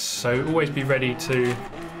process. So always be ready to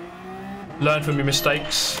learn from your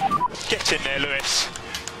mistakes. Get in there, Lewis.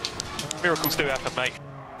 Miracles do happen, mate.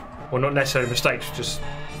 Well, not necessarily mistakes, just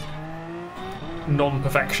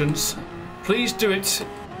non-perfections. Please do it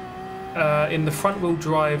in the front-wheel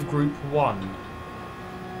drive Group 1.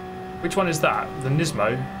 Which one is that? The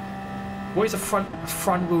Nismo? What is a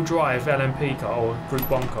front-wheel drive LMP car or Group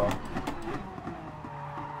 1 car?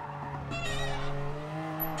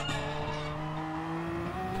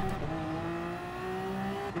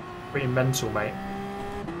 Pretty mental, mate.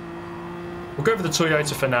 We'll go for the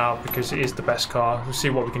Toyota for now because it is the best car. We'll see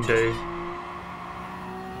what we can do.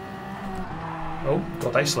 Oh,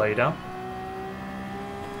 God, they slow you down.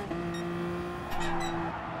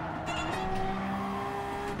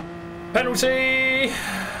 Penalty!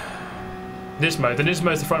 Nismo. The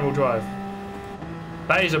Nismo is the front wheel drive.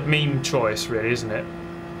 That is a meme choice, really, isn't it?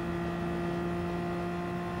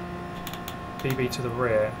 BB to the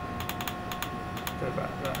rear. Go back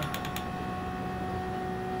there.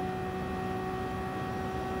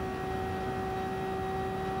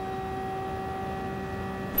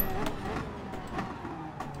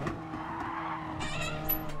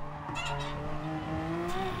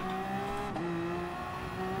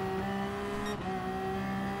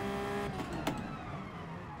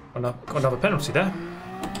 Got another penalty there.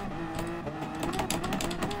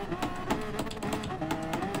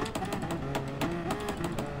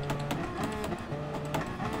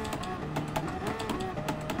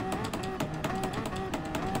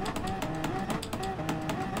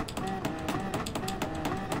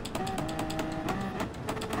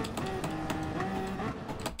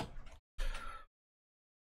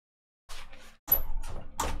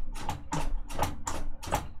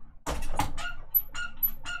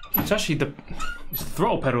 It's actually it's the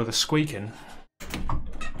throttle pedal that's squeaking.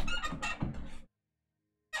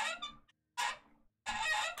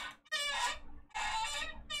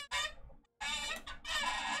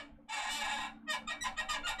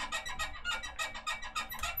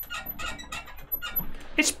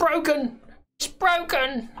 It's broken! It's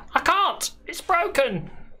broken! I can't! It's broken!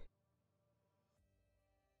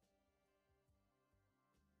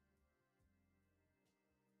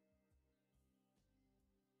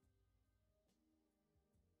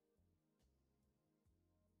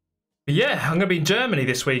 But yeah, I'm going to be in Germany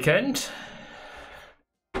this weekend.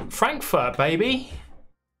 Frankfurt, baby.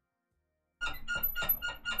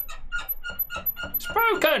 It's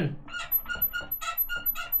broken.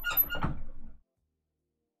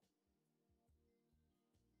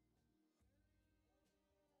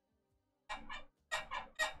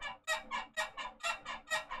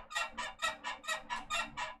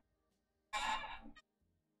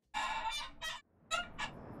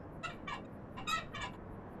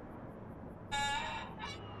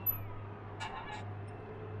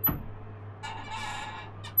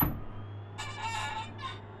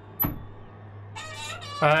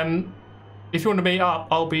 If you want to meet up,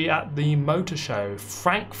 I'll be at the motor show,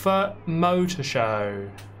 Frankfurt Motor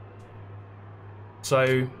Show.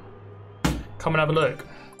 So come and have a look.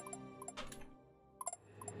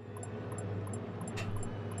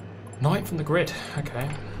 9th from the grid, okay.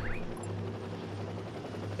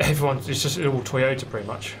 Everyone's, it's just all Toyota pretty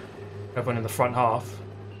much. Everyone in the front half.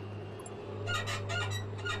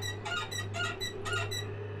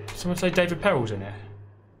 Someone say David Perrell's in here.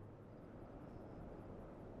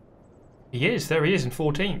 He is, there he is in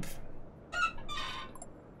 14th.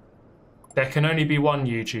 There can only be one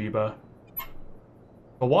YouTuber. The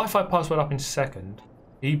Wi-Fi password up in 2nd.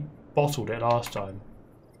 He bottled it last time.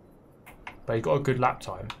 But he got a good lap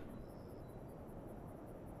time.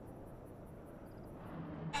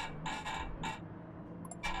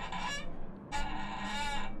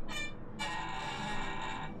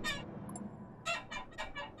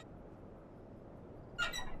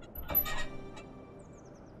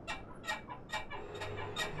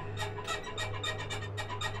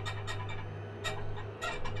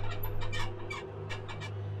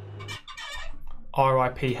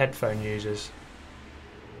 RIP headphone users.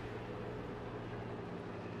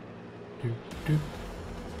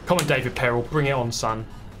 Come on, David Perrell, bring it on, son.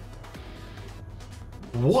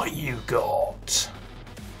 What you got?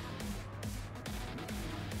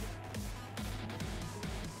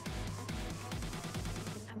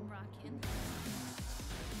 I'm rocking.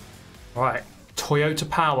 Right, Toyota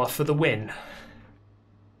power for the win.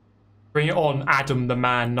 Bring it on, Adam the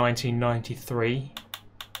Man 1993.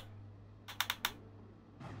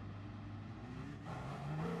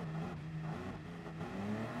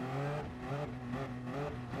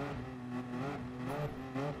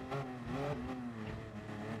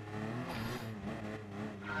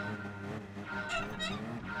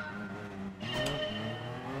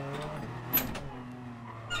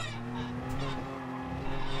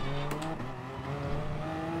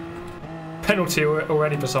 Penalty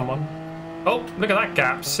already for someone. Oh, look at that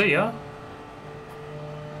gap. See ya.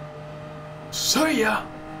 See ya.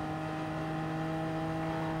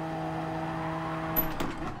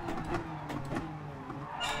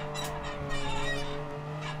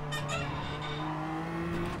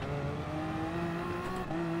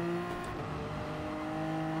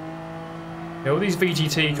 Yeah, all these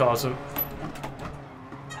VGT cars are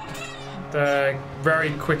they're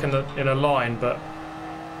very quick in a line, but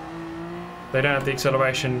they don't have the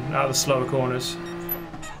acceleration out of the slower corners.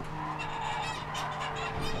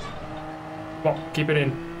 Come on, keep it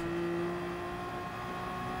in.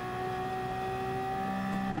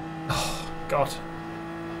 Oh, God.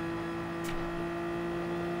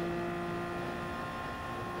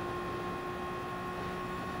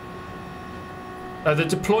 The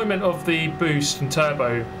deployment of the boost and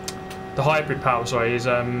turbo, the hybrid power, sorry, is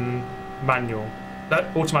manual.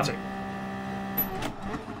 Automatic.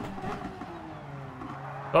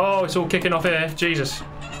 Oh, it's all kicking off here. Jesus. Is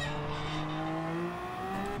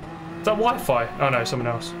that Wi-Fi? Oh no, someone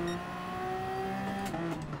else.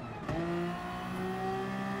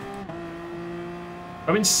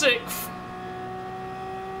 I'm in 6th.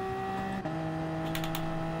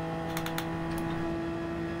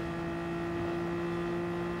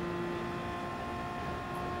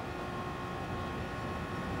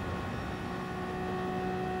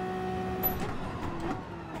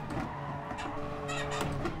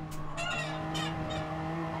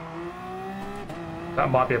 That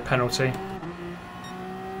might be a penalty.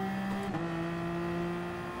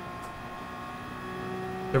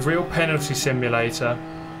 The real penalty simulator.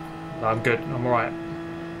 No, I'm good. I'm alright.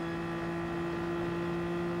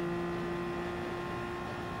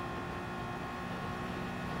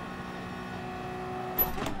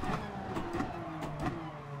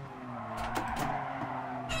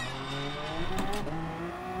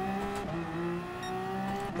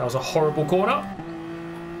 That was a horrible corner.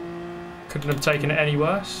 Couldn't have taken it any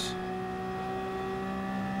worse.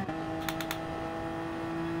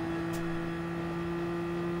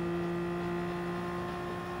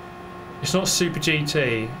 It's not Super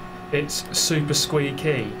GT, it's Super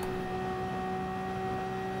Squeaky.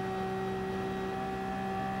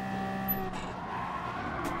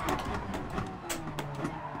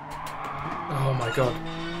 my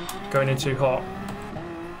god. Going in too hot.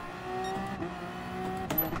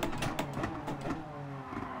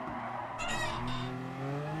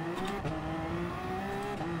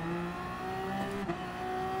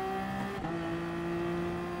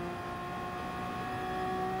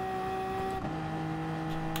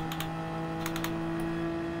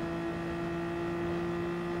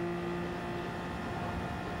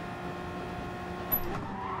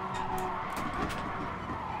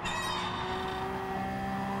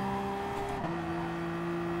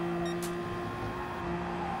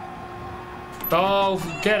 Oh,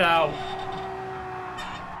 get out.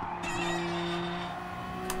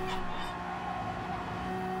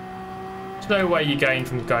 There's no way you gain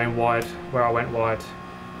from going wide where I went wide.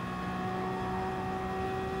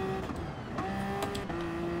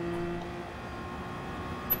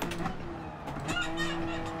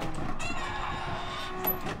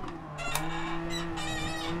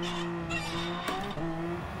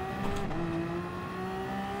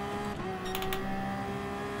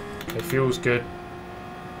 It feels good.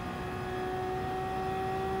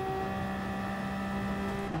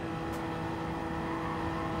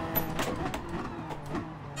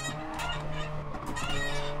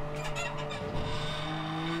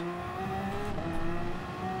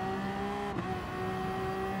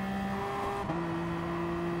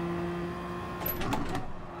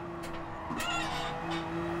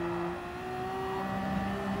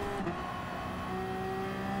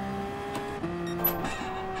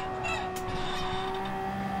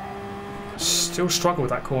 Still struggle with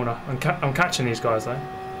that corner. I'm catching these guys though.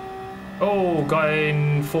 Oh, guy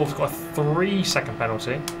in fourth got a 3-second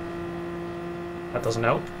penalty. That doesn't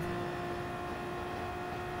help.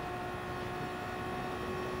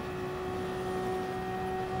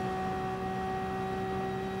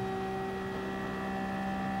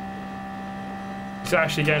 Is it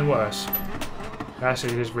actually getting worse?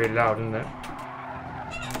 Actually, it is really loud, isn't it?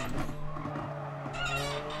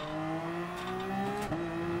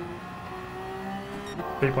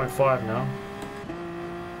 .5 now.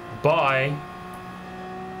 Bye.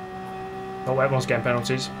 Oh, everyone's getting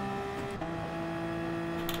penalties.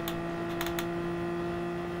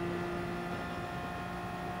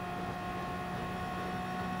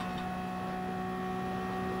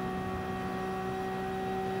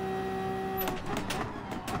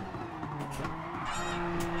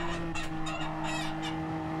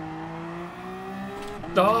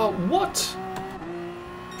 Oh, what?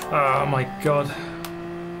 Oh my god.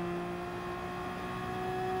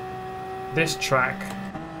 This track.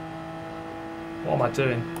 What am I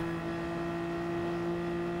doing?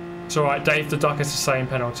 It's alright, Dave the Duck is the same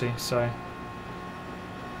penalty, so.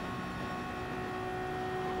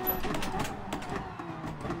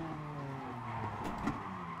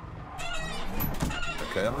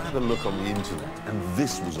 Okay, I had a look on the internet, and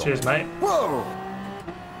this was on. Cheers, mate. Whoa!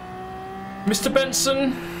 Mr.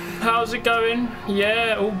 Benson, how's it going?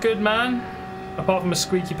 Yeah, all good, man. Apart from a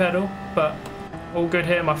squeaky pedal, but all good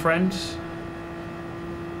here, my friend.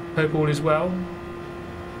 Hope all is well.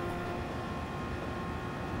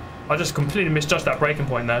 I just completely misjudged that braking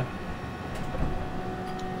point there.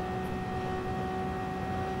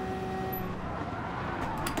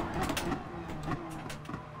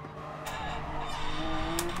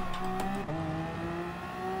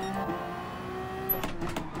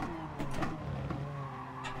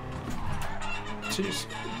 Jeez.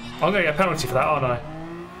 I'm gonna get a penalty for that, aren't I?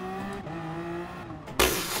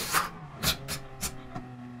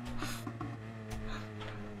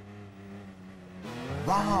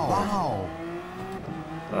 Wow.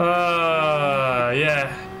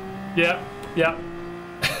 Yeah. Yep.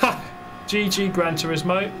 GG Gran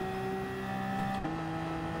Turismo.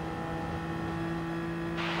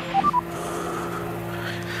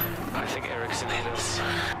 I think Eric's in Inniss.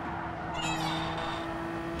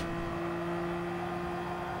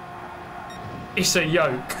 It's a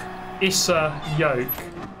yoke. It's a yoke.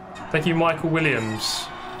 Thank you, Michael Williams.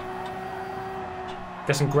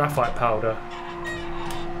 Get some graphite powder.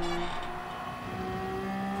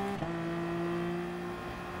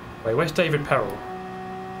 Wait, where's David Perrell?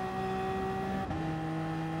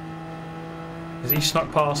 Has he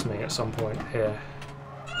snuck past me at some point here?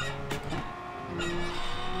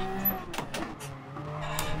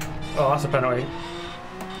 Oh, that's a penalty.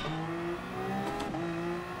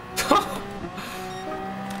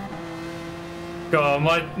 God,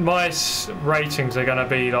 my ratings are gonna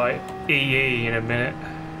be like EE in a minute.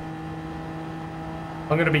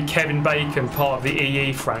 I'm gonna be Kevin Bacon, part of the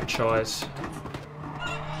EE franchise.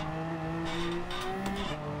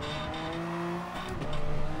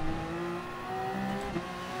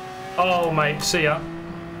 Oh, mate, see ya.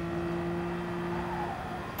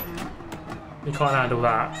 You can't handle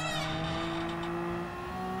that.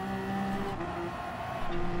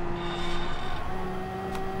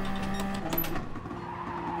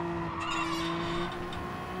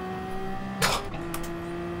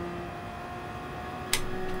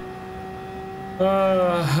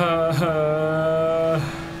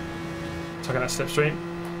 Taking that slipstream.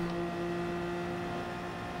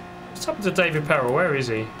 What's happened to David Perrell? Where is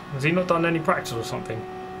he? Has he not done any practice or something?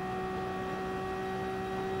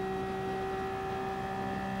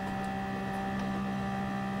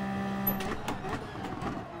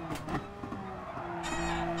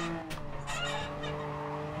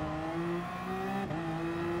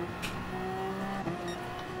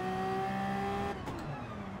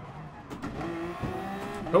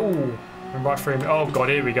 Oh, I'm right through him. Oh god,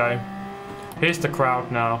 here we go. Here's the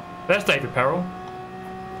crowd now. There's David Perrell.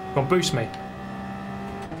 Go on, boost me.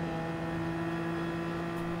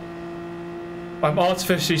 I'm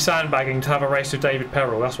artificially sandbagging to have a race with David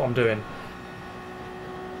Perrell. That's what I'm doing.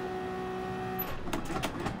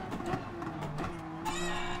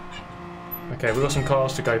 Okay, we've got some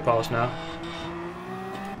cars to go past now.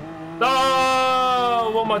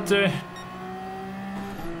 Oh, what am I doing?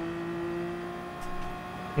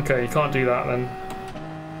 Okay, you can't do that then.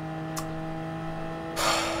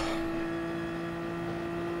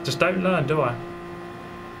 Just don't learn, do I?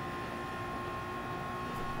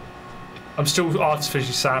 I'm still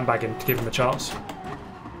artificially sandbagging to give him a chance.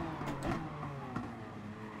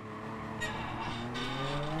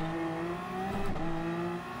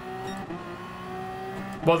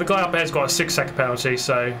 Well, the guy up there's got a 6-second penalty,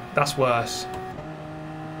 so that's worse.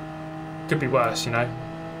 Could be worse, you know.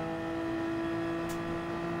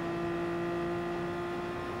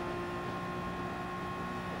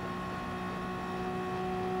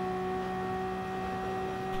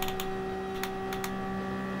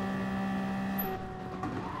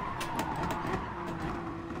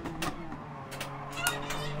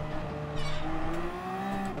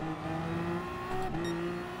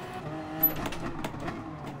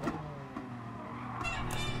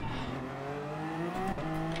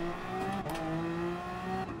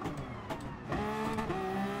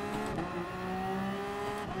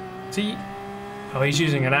 See? Oh, he's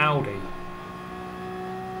using an Audi.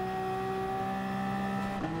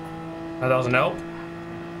 That doesn't help.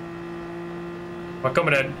 Right,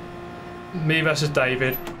 coming in. Me versus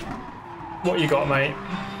David. What you got, mate?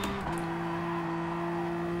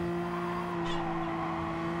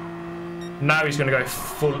 Now he's going to go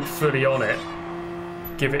fully on it.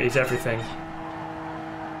 Give it his everything.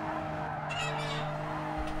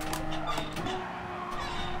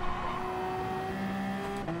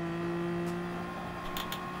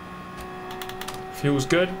 Fuel's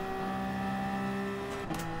good.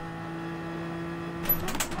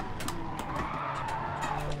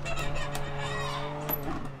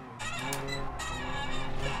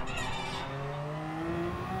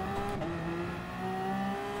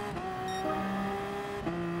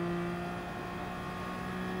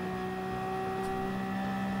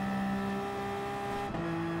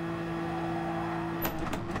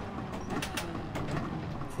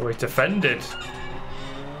 Oh, he defended.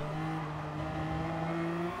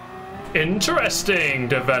 Interesting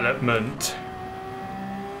development.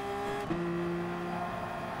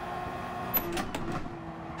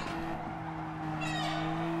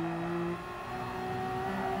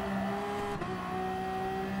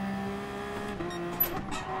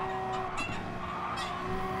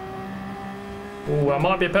 Oh, that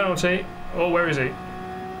might be a penalty. Oh, where is he?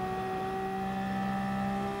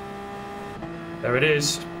 There it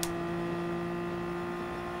is.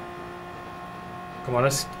 Come on,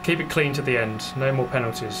 let's keep it clean to the end. No more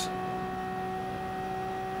penalties.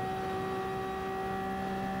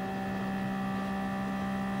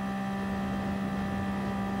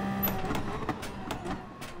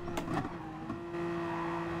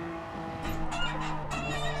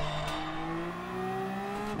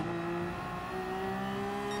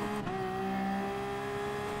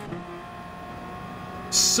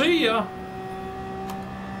 See ya!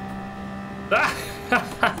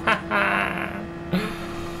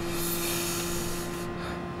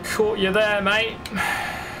 Caught you there, mate.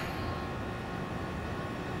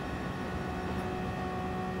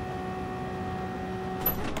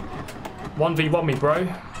 One v one me, bro.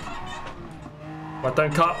 Right,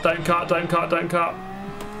 don't cut, don't cut, don't cut, don't cut.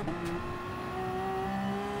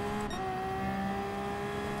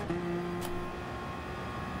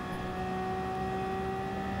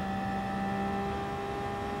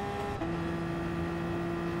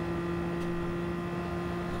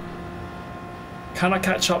 Can I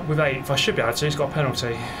catch up with 8th? I should be able to. He's got a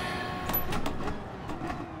penalty.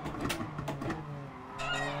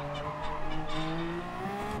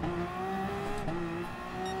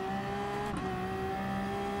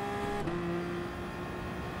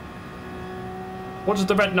 What does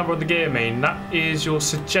the red number on the gear mean? That is your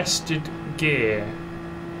suggested gear.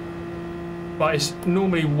 But it's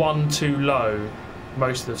normally 1 too low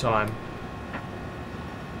most of the time.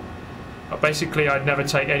 But basically, I'd never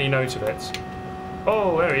take any note of it.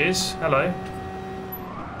 Oh, there he is. Hello.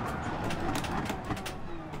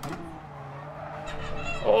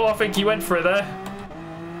 Oh, I think he went for it there.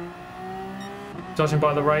 Judging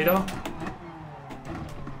by the radar.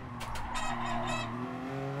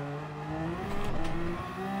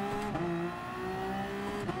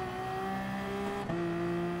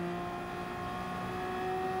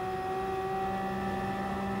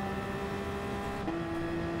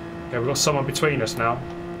 Okay, we've got someone between us now.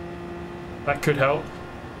 That could help.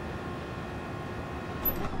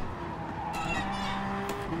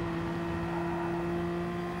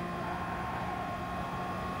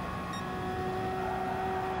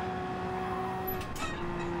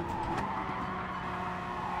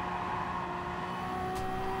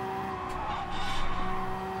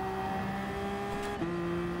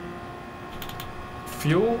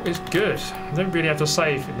 Fuel is good. I don't really have to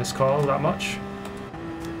save in this car all that much.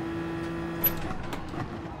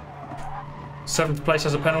 7th place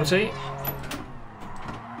has a penalty.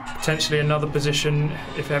 Potentially another position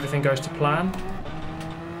if everything goes to plan.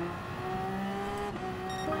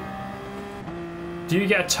 Do you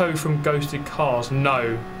get a tow from ghosted cars?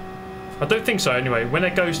 No. I don't think so anyway. When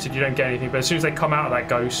they're ghosted you don't get anything, but as soon as they come out of that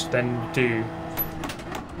ghost then you do.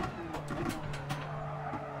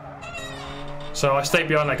 So I stayed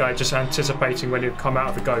behind that guy just anticipating when he'd come out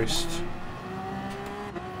of the ghost.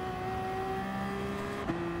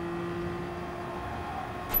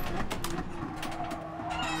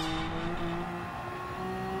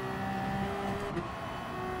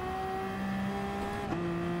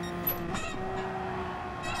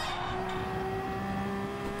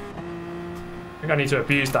 I think I need to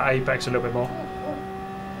abuse that apex a little bit more.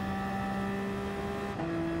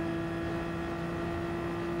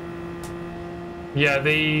 Yeah,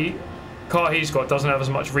 the car he's got doesn't have as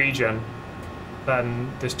much regen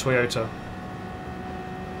than this Toyota.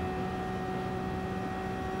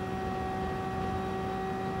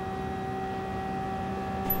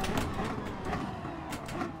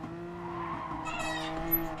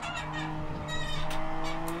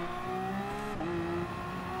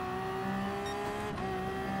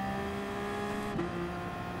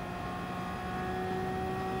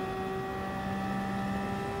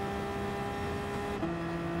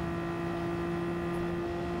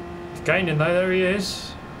 Gaining though, there he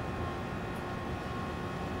is.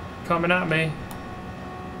 Coming at me.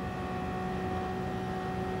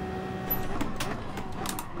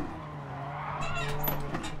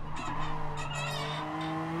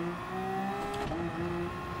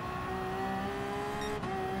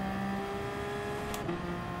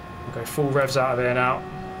 Okay, full revs out of here now.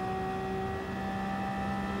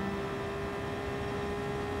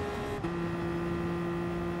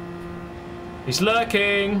 He's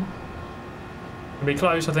lurking. Be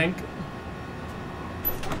close, I think.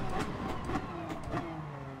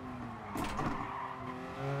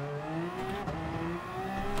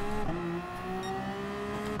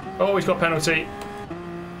 Oh, he's got penalty.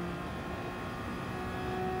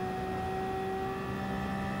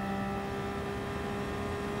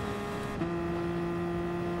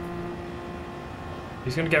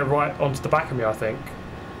 He's going to get right onto the back of me, I think.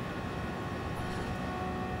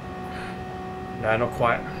 No, not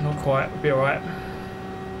quite. Not quite. It'll be alright.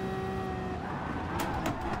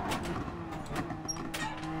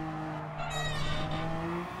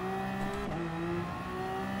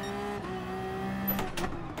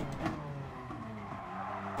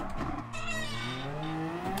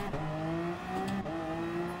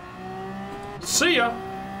 See ya!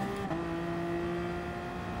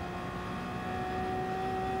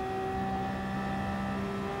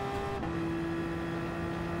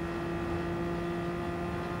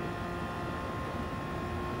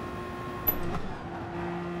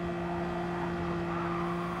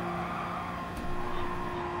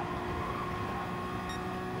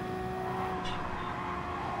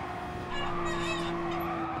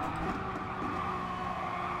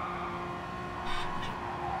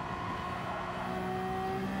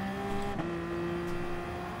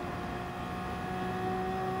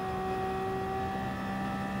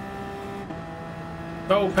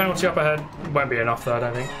 Oh, penalty up ahead. Won't be enough though, I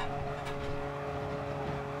don't think.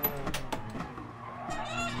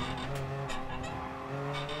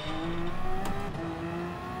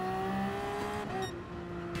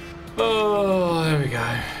 Oh, there we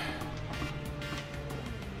go.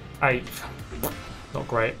 8th. Not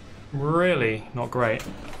great. Really not great.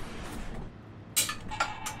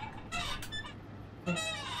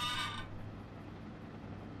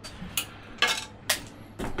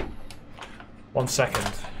 1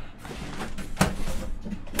 second.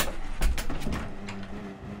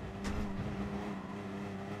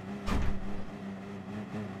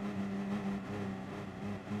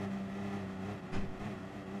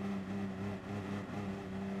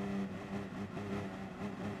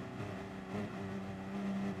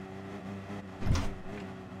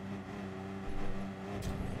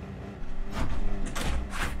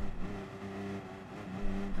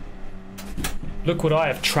 Look what I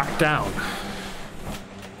have tracked down.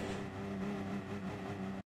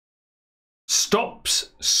 Stops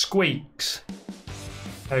squeaks.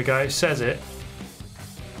 There we go, says it.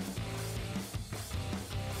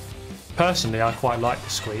 Personally, I quite like the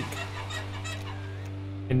squeak.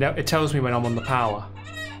 It tells me when I'm on the power.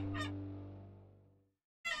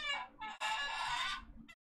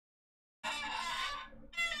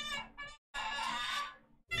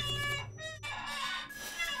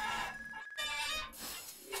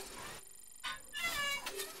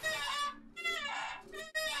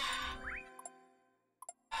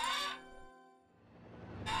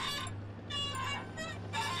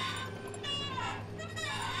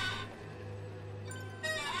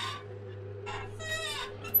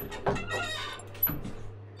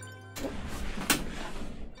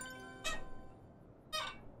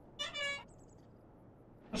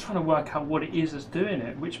 Trying to work out what it is that's doing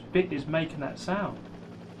it, which bit is making that sound.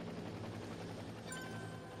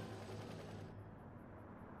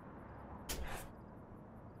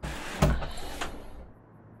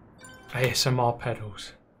 ASMR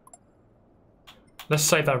pedals. Let's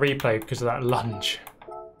save that replay because of that lunge.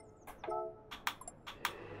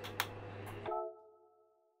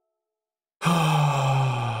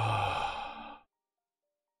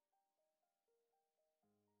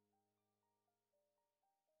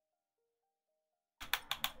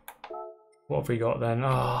 What have we got then?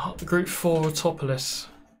 Ah, oh, Group 4 Autopolis.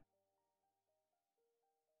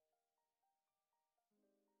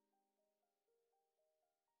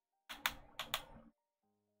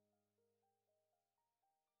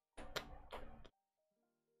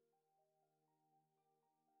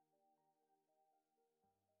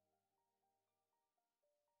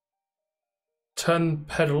 Turn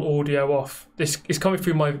pedal audio off. This is coming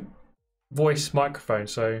through my voice microphone,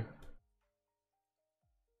 so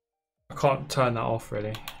I can't turn that off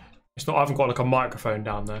really. It's not. I haven't got like a microphone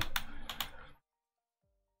down there.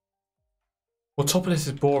 Well, Autopolis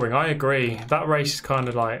is boring. I agree. That race is kind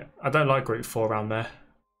of like, I don't like Group 4 around there,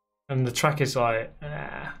 and the track is like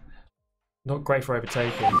not great for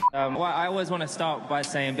overtaking. Well, I always want to start by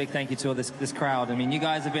saying big thank you to all this crowd. I mean, you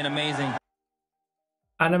guys have been amazing.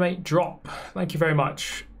 Animate drop. Thank you very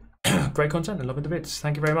much. Great content and loving the vids.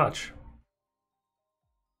 Thank you very much.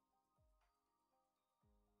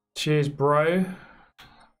 Cheers, bro.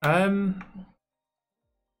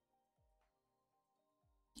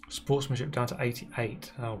 Sportsmanship down to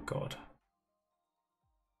 88. Oh god.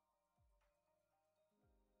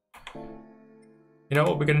 You know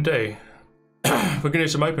what we're gonna do? We're gonna do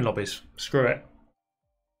some open lobbies. Screw it.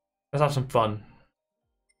 Let's have some fun.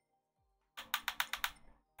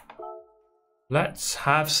 Let's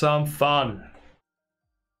have some fun.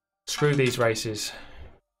 Screw these races.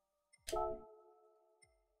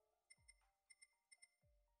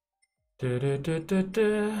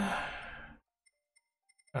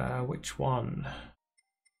 Which one?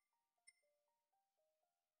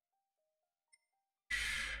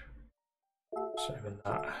 Saving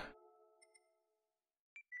that.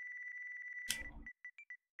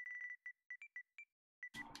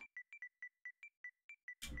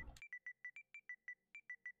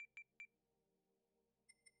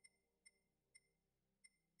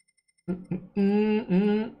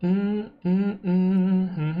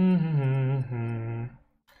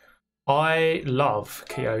 I love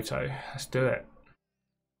Kyoto. Let's do it.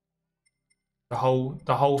 The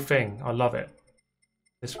whole thing. I love it.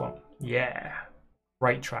 This one. Yeah.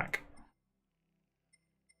 Great track.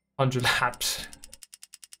 100 laps.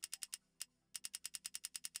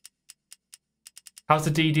 How's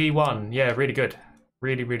the DD1? Yeah, really good.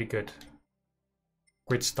 Really, really good.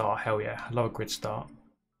 Grid start, hell yeah. I love a grid start.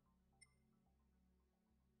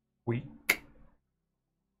 Weak.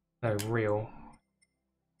 No, real.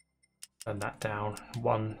 Turn that down.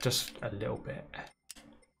 One, just a little bit.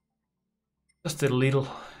 Just a little.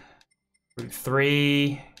 Route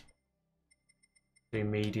 3. 2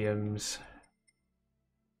 mediums.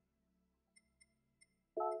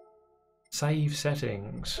 Save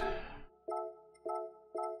settings.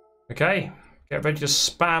 Okay, get ready to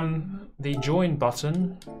spam the join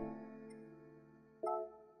button.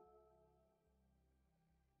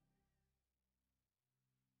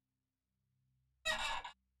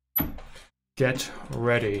 Get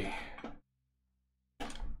ready.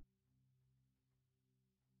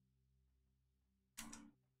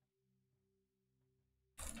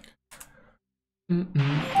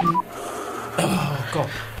 Oh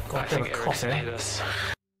God! I think Eric's need us.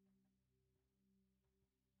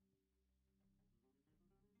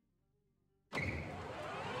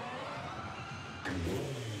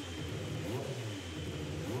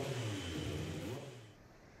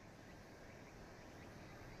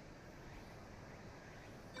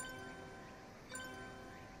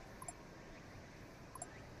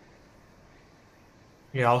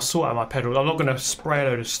 Yeah, I'll sort out my pedals. I'm not going to spray a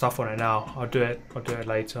load of stuff on it now. I'll do it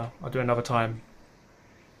later. I'll do it another time.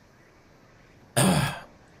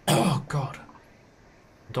 Oh God.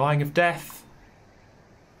 Dying of death.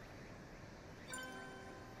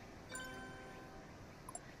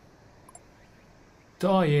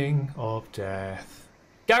 Dying of death.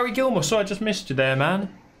 Gary Gilmore, sorry I just missed you there,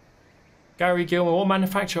 man. Gary Gilmore, what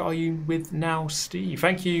manufacturer are you with now, Steve?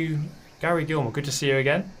 Thank you, Gary Gilmore. Good to see you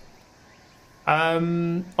again.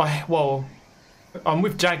 Well, I'm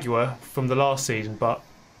with Jaguar from the last season, but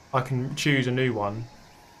I can choose a new one.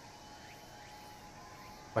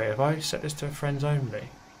 Wait, have I set this to friends only? I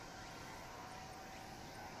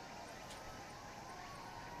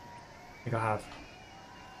think I have.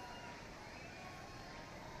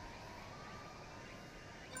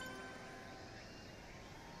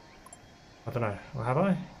 I don't know. Well, have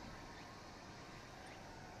I?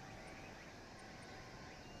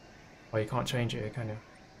 Oh, you can't change it here, can you?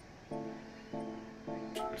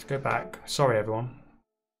 Let's go back. Sorry, everyone.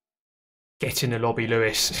 Get in the lobby,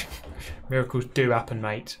 Lewis. Miracles do happen,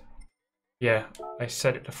 mate. Yeah, I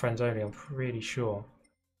set it to friends only, I'm pretty sure.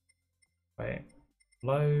 Wait.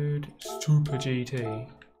 Load Super GT.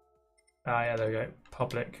 Ah, yeah, there we go.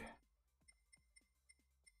 Public.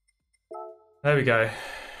 There we go.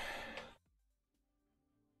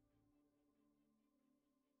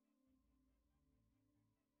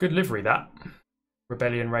 Good livery, that.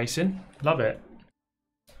 Rebellion Racing. Love it.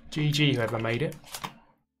 GG, whoever made it.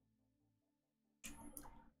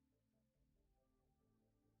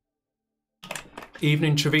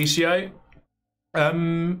 Evening, Treviso. What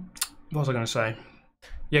was I going to say?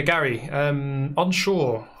 Yeah, Gary,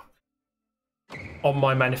 unsure on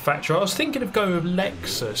my manufacturer. I was thinking of going with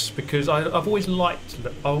Lexus because I've always liked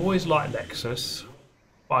Lexus,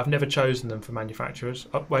 but I've never chosen them for manufacturers.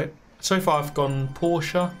 Wait. So far I've gone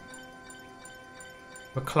Porsche,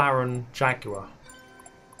 McLaren, Jaguar.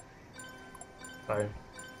 So,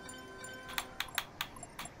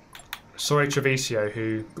 sorry Treviso,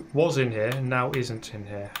 who was in here and now isn't in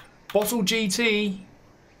here. Bottle GT,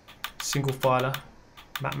 single filer,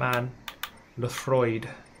 Matman, Lefroid.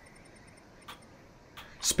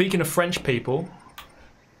 Speaking of French people,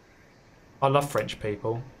 I love French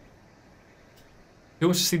people. Who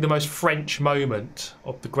wants to see the most French moment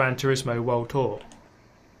of the Gran Turismo World Tour?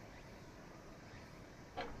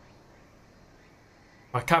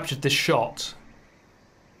 I captured this shot,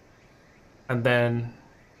 and then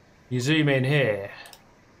you zoom in here.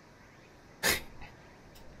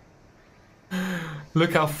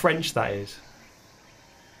 Look how French that is.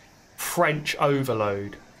 French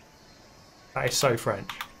overload. That is so French.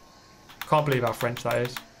 Can't believe how French that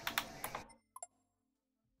is.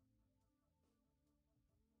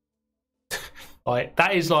 Like,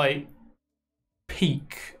 that is like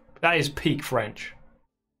peak. That is peak French.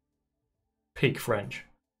 Peak French.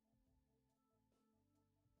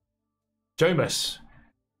 Jomas.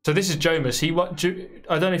 So this is Jomas.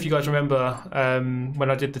 I don't know if you guys remember when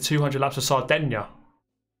I did the 200 laps of Sardinia.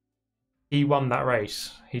 He won that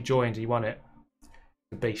race. He joined. He won it.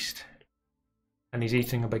 The beast. And he's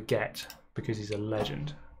eating a baguette because he's a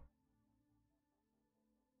legend.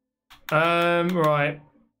 Right.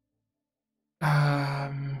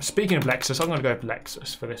 Speaking of Lexus, I'm going to go with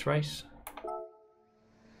Lexus for this race.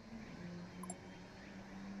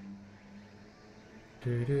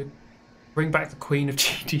 Bring back the Queen of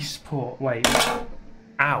GT Sport. Wait.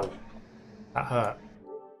 Ow. That hurt.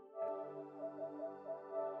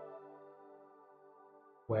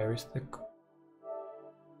 Where is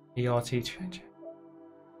the ERT change?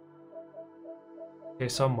 Here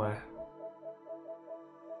somewhere.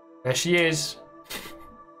 There she is.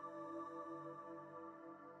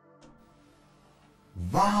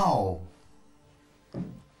 Wow. The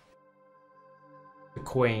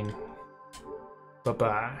Queen.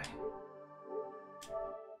 Bye-bye.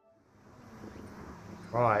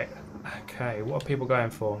 Right. Okay, what are people going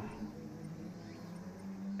for?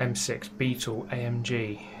 M6, Beetle,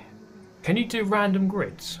 AMG. Can you do random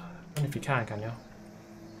grids? I don't know if you can you?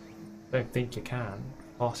 I don't think you can.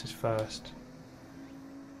 Fastest first.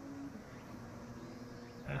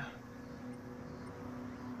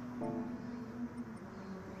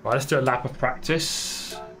 Right, let's do a lap of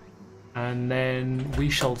practice. And then we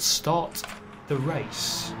shall start the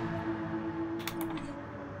race.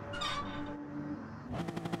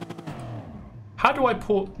 How do I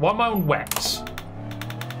pour... Why am I on wets?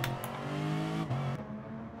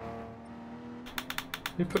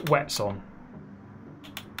 Let me put wets on.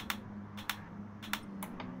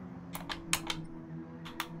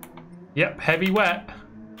 Yep, heavy wet.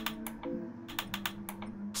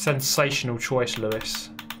 Sensational choice, Lewis.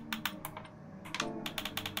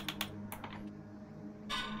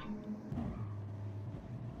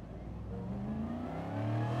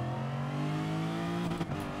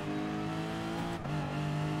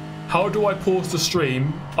 How do I pause the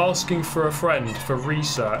stream? Asking for a friend for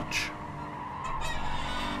research.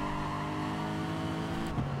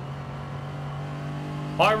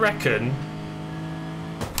 I reckon...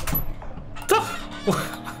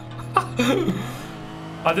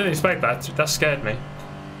 I didn't expect that. That scared me.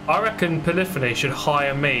 I reckon Polyphony should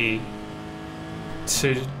hire me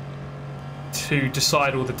to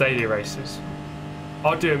decide all the daily races.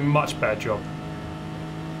 I'll do a much better job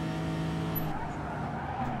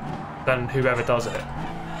than whoever does it.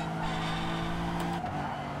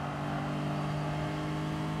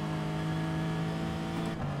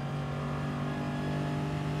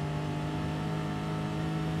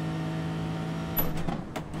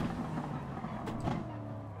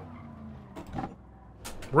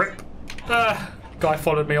 Rip. Guy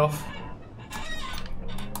followed me off.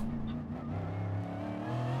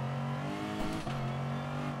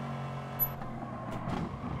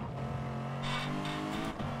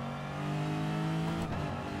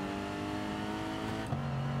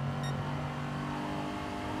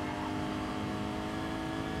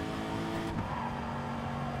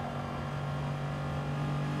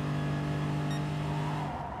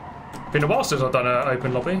 Been a while since I've done an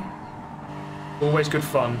open lobby. Always good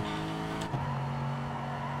fun.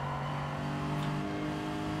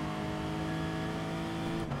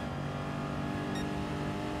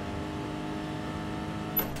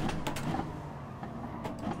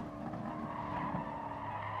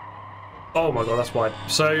 Oh my god, that's wide.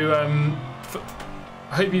 So,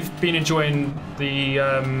 I hope you've been enjoying the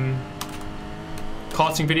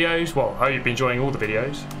karting videos. Well, I hope you've been enjoying all the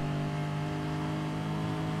videos.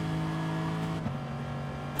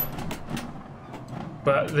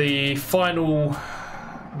 But the final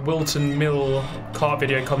Wilton Mill kart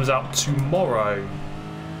video comes out tomorrow.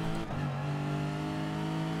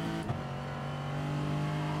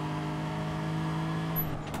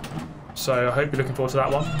 So I hope you're looking forward to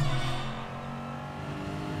that one.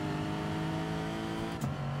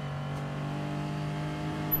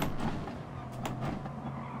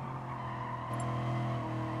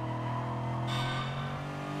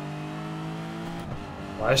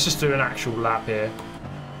 Right, let's just do an actual lap here.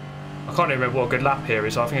 I can't even remember what a good lap here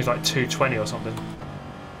is. I think it's like 2:20 or something.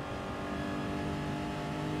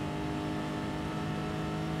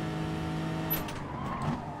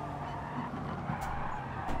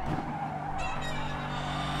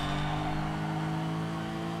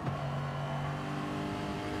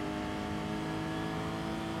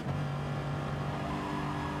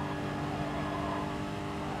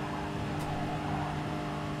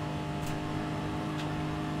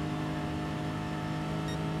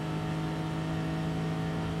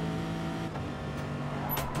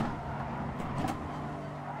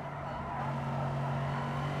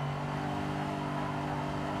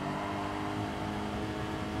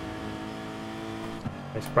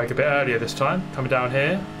 Let's brake a bit earlier this time, coming down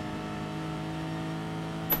here.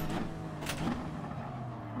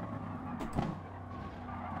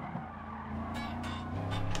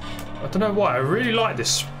 I don't know why, I really like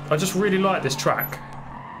this. I just really like this track.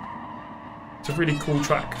 It's a really cool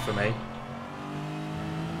track for me.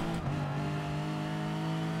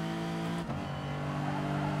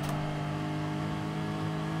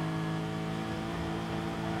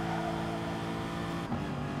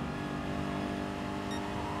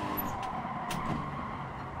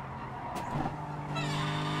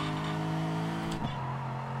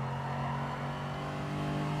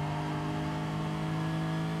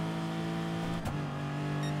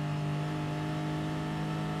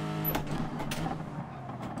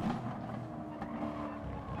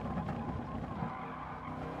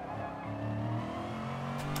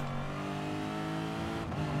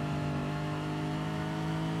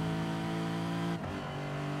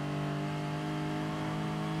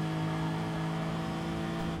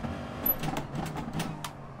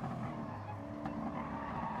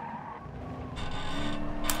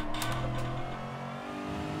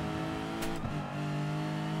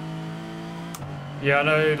 Yeah, I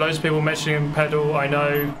know loads of people mentioning pedal. I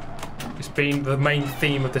know it's been the main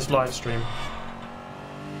theme of this live stream.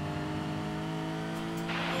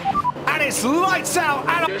 And it's lights out.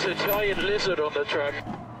 And There's a giant lizard on the track.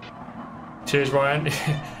 Cheers, Ryan.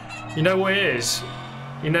 You know what it is?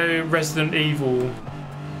 You know Resident Evil,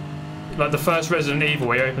 like the first Resident Evil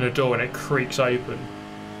where you open a door and it creaks open.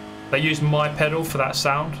 They use my pedal for that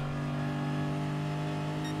sound.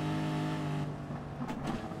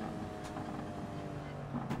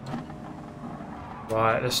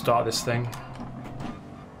 Right, let's start this thing.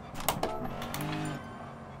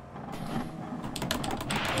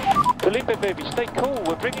 Felipe, baby, stay cool.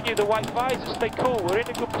 We're bringing you the white visor. Stay cool. We're in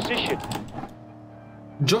a good position.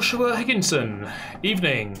 Joshua Higginson,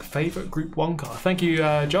 evening. Favourite Group 1 car? Thank you,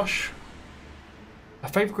 Josh. A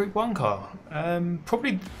favourite Group 1 car?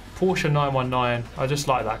 Probably Porsche 919. I just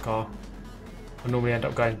like that car. I normally end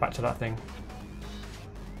up going back to that thing.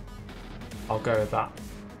 I'll go with that.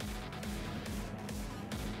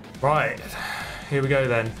 Right, here we go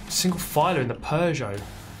then. Single filer in the Peugeot.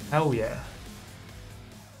 Hell yeah.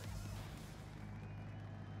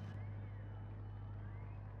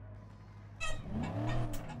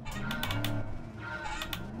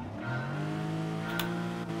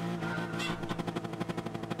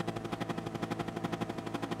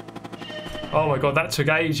 Oh my god, that took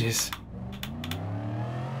ages.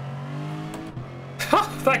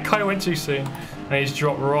 That guy went too soon. And he's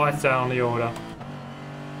dropped right down the order.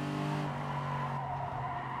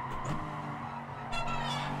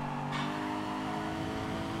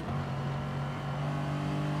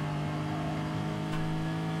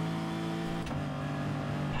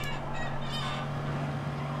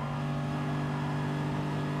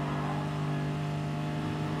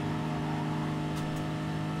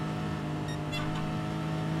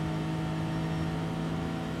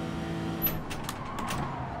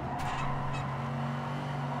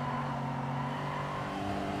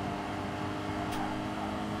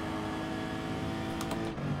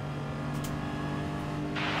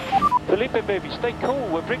 Felipe, baby, stay cool.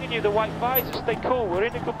 We're bringing you the white visor. Stay cool. We're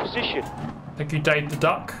in a good position. Thank you, Dave the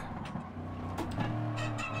Duck.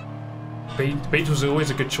 Beatles are always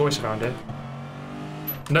a good choice around here.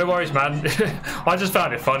 No worries, man. I just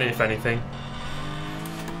found it funny, if anything.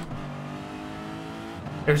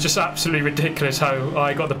 It was just absolutely ridiculous how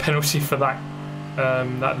I got the penalty for that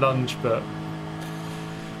that lunge, but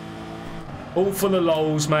all for the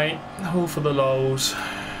lols, mate. All for the lols.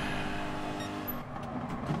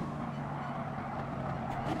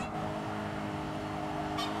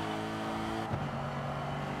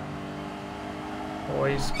 Oh,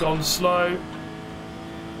 he's gone slow.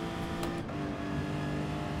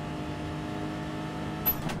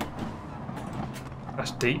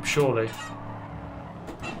 That's deep, surely.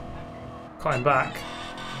 Cutting back.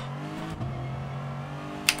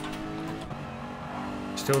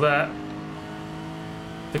 Still there.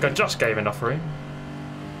 I think I just gave enough for him.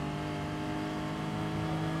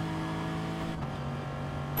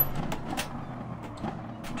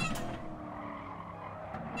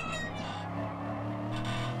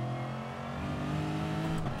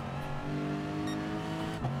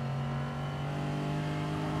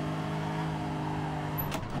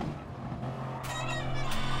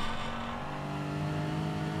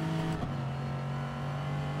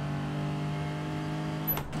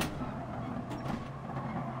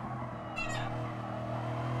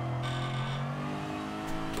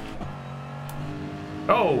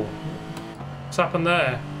 Oh, what's happened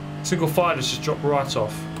there? Single file has just dropped right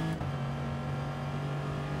off.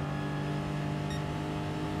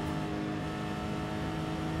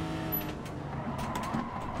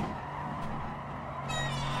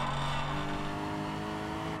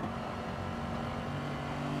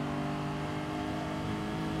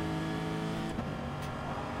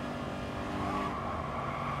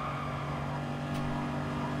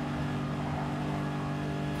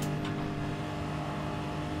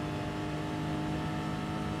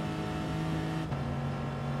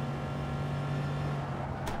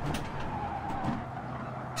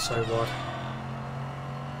 So wide.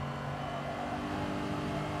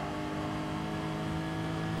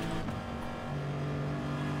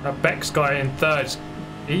 That Beck's guy in third.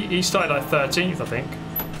 He started like 13th, I think.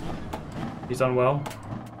 He's done well.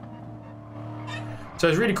 So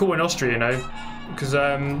it's really cool in Austria, you know, because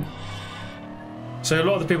so a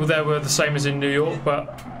lot of the people there were the same as in New York,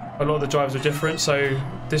 but a lot of the drivers were different. So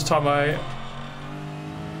this time I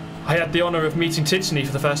had the honour of meeting Tidgney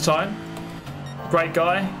for the first time. Great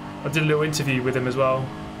guy. I did a little interview with him as well.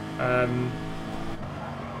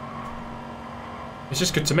 It's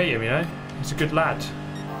just good to meet him, you know. He's a good lad.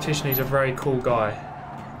 Tidgney's a very cool guy.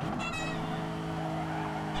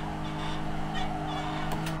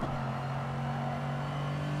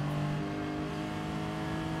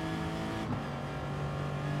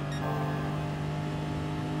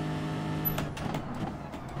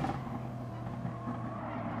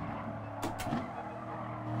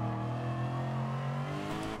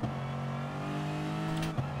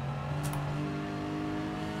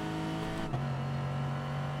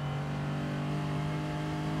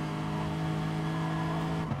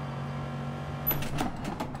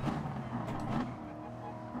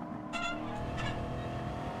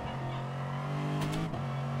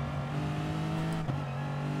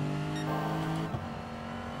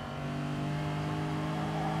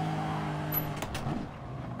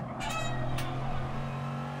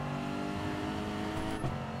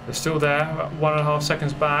 They're still there, about 1.5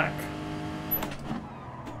 seconds back.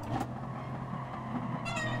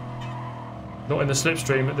 Not in the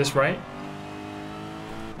slipstream at this rate.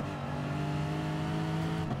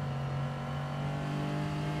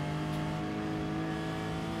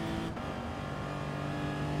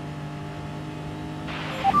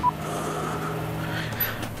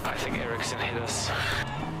 I think Ericsson hit us.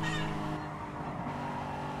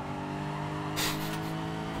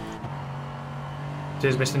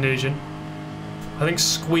 Cheers, Mr. Nugent. I think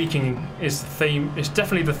squeaking is the theme. It's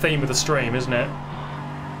definitely the theme of the stream, isn't it?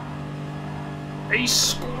 He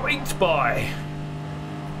squeaked by.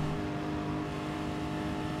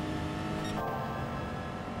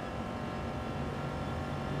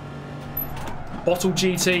 Bottle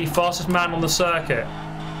GT, fastest man on the circuit.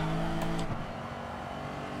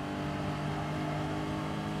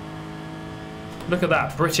 Look at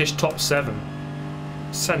that, British top 7.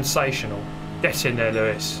 Sensational. Get in there,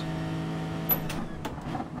 Lewis.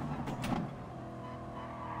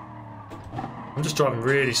 I'm just driving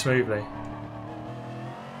really smoothly.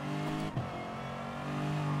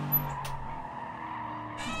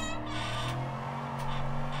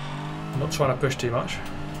 I'm not trying to push too much.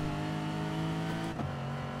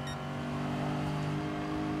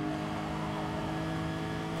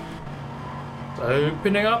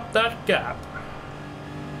 Opening up that gap.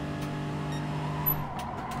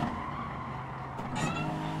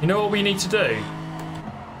 You know what we need to do?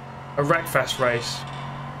 A Wreckfest race.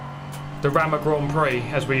 The Rama Grand Prix,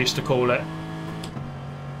 as we used to call it.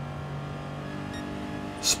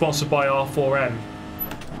 Sponsored by R4M.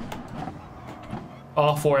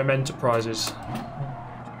 R4M Enterprises.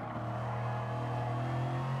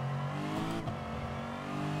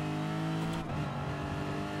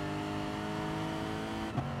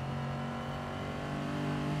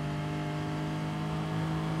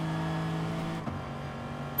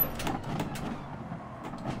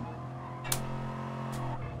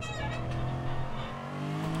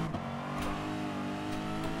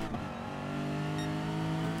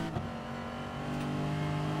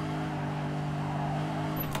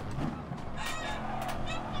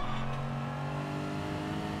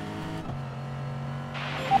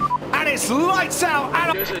 It's lights out.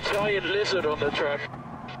 And There's a giant lizard on the track.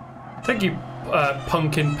 Thank you,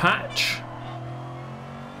 Pumpkin Patch.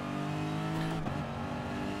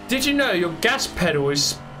 Did you know your gas pedal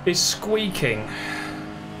is squeaking?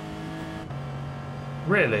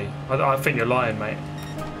 Really? I think you're lying, mate.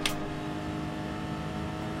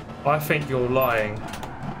 I think you're lying.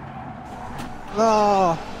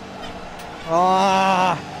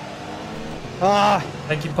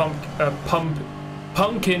 Thank you,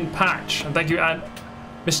 Pumpkin Patch, and thank you,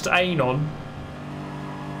 Mr. Anon.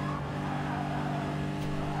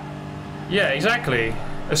 Yeah, exactly.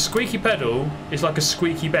 A squeaky pedal is like a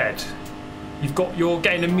squeaky bed. You're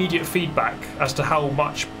getting immediate feedback as to how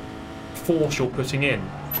much force you're putting in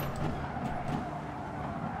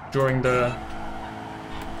during the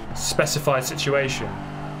specified situation.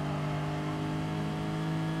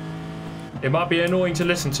 It might be annoying to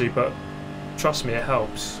listen to, but trust me, it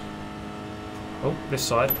helps. Oh, this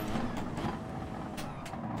side.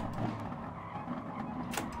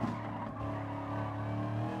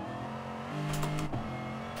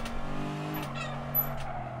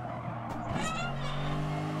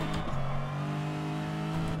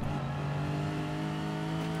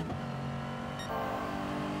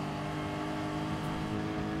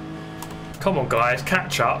 Come on, guys,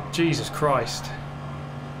 catch up. Jesus Christ.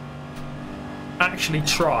 Actually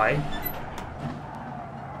try.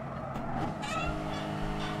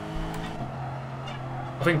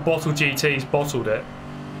 I think Bottle GT's bottled it.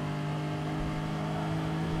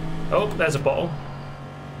 Oh, there's a bottle.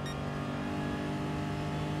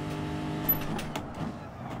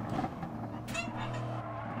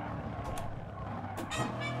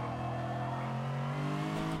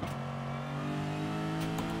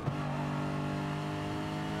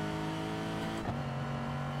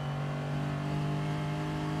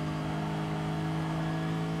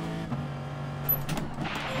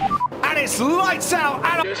 it's lights out.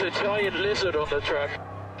 And there's a giant lizard on the track.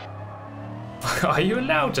 Are you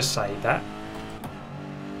allowed to say that?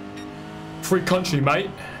 Free country, mate.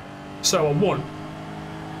 So I want.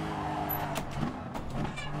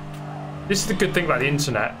 This is the good thing about the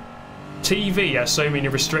internet. TV has so many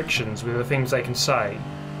restrictions with the things they can say.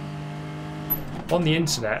 On the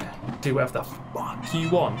internet, do whatever the fuck you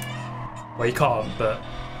want. Well, you can't, but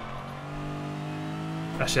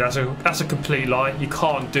actually, that's a complete lie. You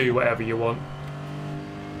can't do whatever you want.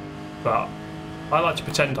 But I like to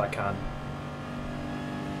pretend I can.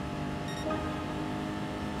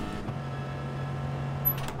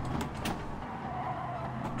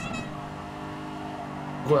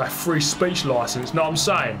 got that free speech license. Know what I'm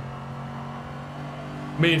saying?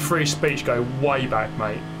 Me and free speech go way back,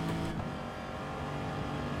 mate.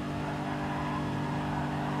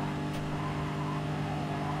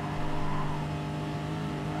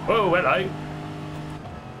 Oh, hello.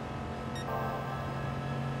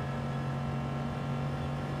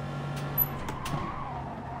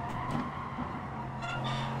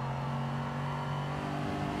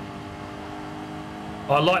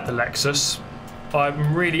 I like the Lexus.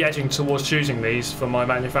 I'm really edging towards choosing these for my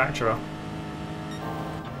manufacturer.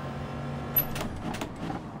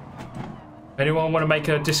 Anyone want to make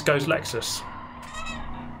a Disco's Lexus?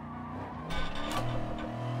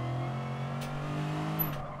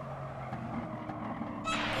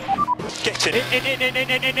 Get in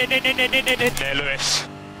there, Lewis.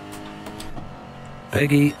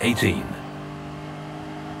 Peggy 18.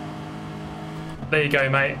 There you go,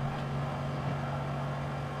 mate.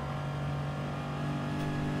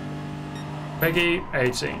 Peggy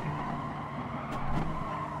 18.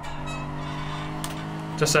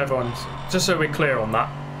 Just so we're clear on that.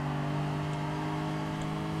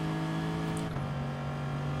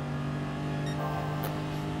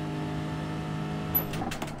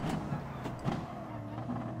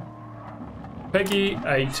 Peggy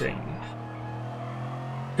 18.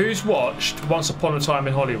 Who's watched Once Upon a Time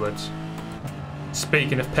in Hollywood?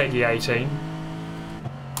 Speaking of Peggy 18,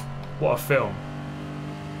 what a film.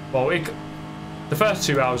 Well, the first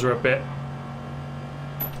 2 hours were a bit...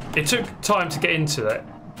 It took time to get into it.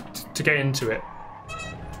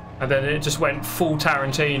 And then it just went full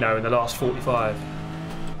Tarantino in the last 45.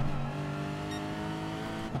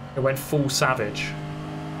 It went full Savage.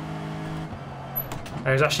 And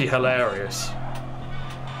it was actually hilarious.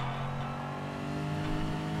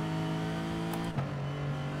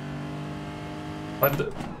 Like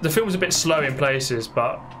the film's a bit slow in places,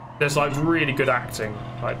 but there's like really good acting.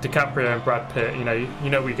 Like DiCaprio and Brad Pitt, you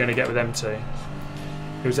know what you're going to get with them two.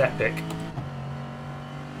 It was epic.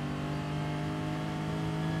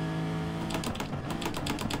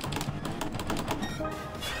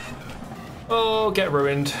 Oh, get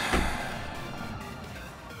ruined.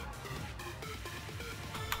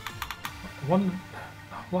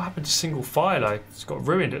 What happened to single file? It's got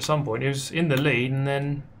ruined at some point. He was in the lead and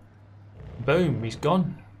then boom, he's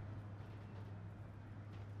gone.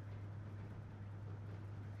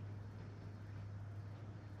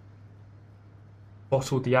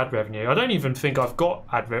 Bottled the ad revenue. I don't even think I've got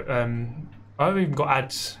I haven't even got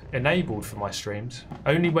ads enabled for my streams.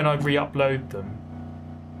 Only when I re-upload them.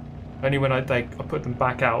 Only when I put them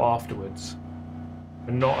back out afterwards.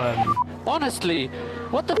 And not Honestly,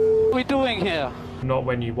 what the f are we doing here? Not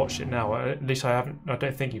when you watch it now. At least I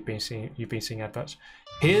don't think you've been seeing adverts.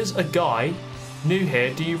 Here's a guy new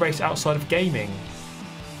here. Do you race outside of gaming?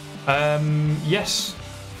 Yes.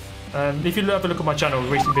 If you have a look at my channel,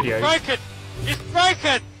 recent videos. Broken! It's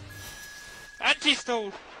broken!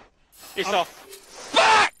 Anti-stall! It's off.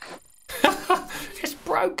 Fuck! It's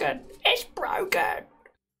broken! It's broken!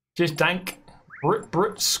 Just dank. Brit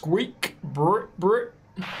brit squeak. Brit brit.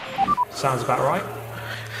 Sounds about right.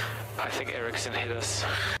 I think Ericsson hit us.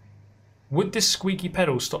 Would this squeaky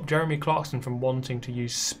pedal stop Jeremy Clarkson from wanting to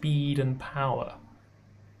use speed and power?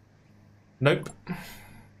 Nope.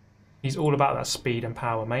 He's all about that speed and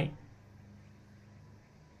power, mate.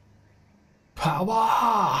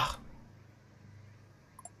 Power!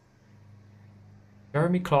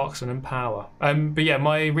 Jeremy Clarkson and power. But yeah,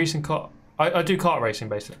 my recent I do kart racing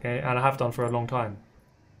basically, and I have done for a long time.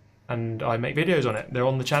 And I make videos on it. They're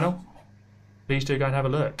on the channel. Please do go and have a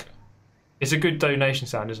look. It's a good donation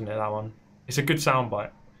sound, isn't it, that one? It's a good soundbite.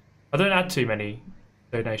 I don't add too many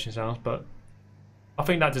donation sounds, but I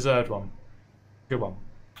think that deserved one. Good one.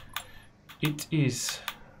 It is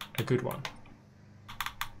a good one.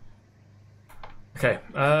 Okay,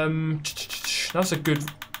 that's a good.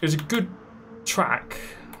 It was a good track,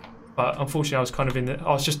 but unfortunately, I was kind of in the.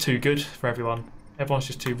 I was just too good for everyone. Everyone's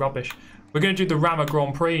just too rubbish. We're going to do the Rama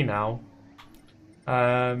Grand Prix now.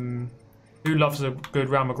 Who loves a good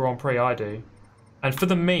Rama Grand Prix? I do. And for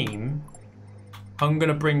the meme, I'm going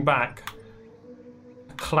to bring back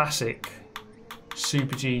a classic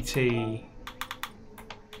Super GT.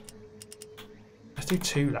 Let's do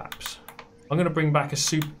 2 laps. I'm going to bring back a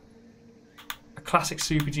classic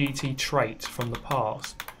Super GT trait from the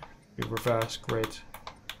past. With reverse grid.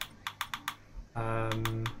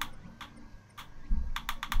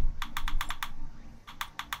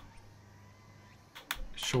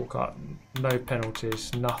 Shortcut, no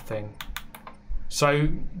penalties, nothing. So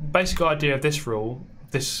basic idea of this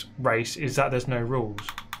race is that there's no rules.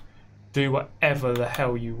 Do whatever the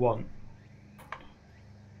hell you want.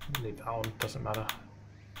 Leave that on, doesn't matter.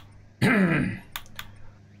 And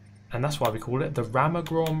that's why we call it the Rama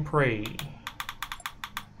Grand Prix.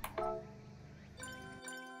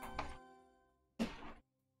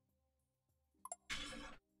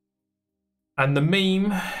 And the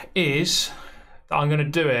meme is that I'm going to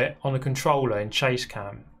do it on a controller in chase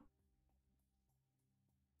cam.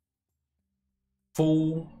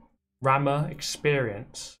 Full Rama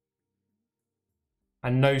experience.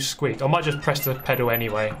 And no squeak. I might just press the pedal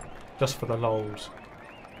anyway, just for the lols.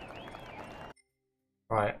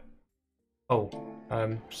 Right. Oh,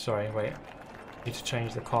 sorry, wait. Need to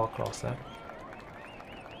change the car class there.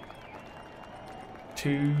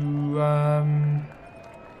 To,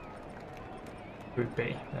 Group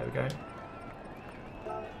B. There we go.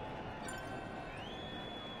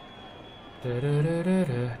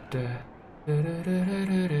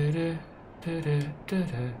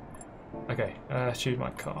 Okay, choose my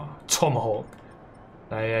car. Tomahawk.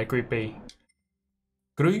 Yeah, Group B.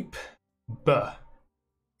 Group B.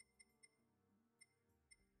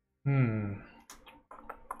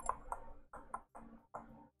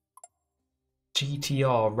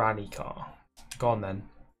 GTR rally car. Go on then.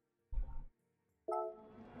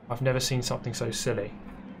 I've never seen something so silly.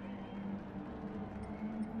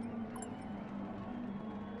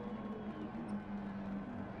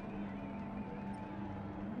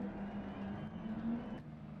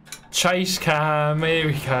 Chase cam, here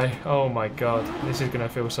we go. Oh my god, this is gonna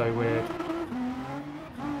feel so weird.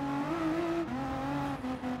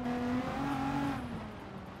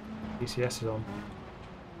 DCS is on.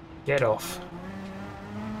 Get off.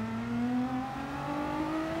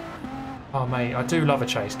 Oh mate, I do love a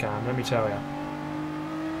chase cam, let me tell you.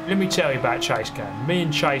 Let me tell you about chase cam. Me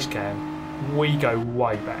and chase cam, we go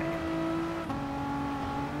way back.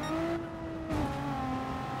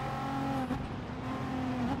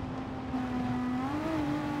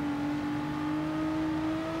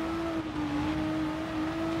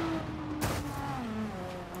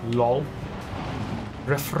 Lol.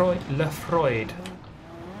 Lefroid.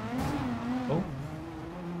 Oh.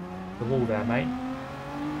 The wall there, mate.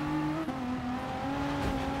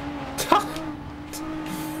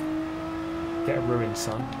 Get ruined,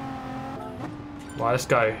 son. Right, let's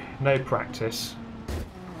go. No practice.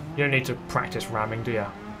 You don't need to practice ramming, do you?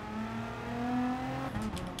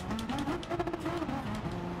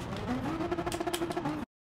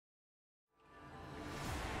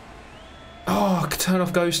 Oh, turn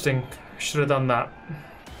off ghosting. Should have done that.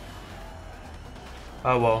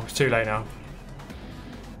 Oh well, it's too late now.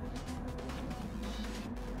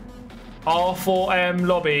 R4M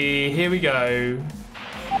lobby, here we go.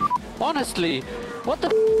 Honestly, what the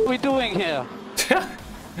f are we doing here?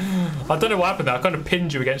 I don't know what happened there. I kind of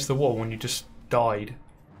pinned you against the wall when you just died.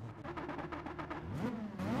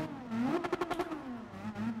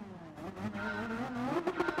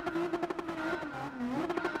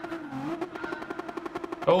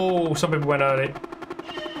 Oh, some people went early.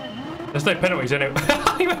 There's no penalties in it.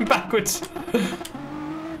 He went backwards.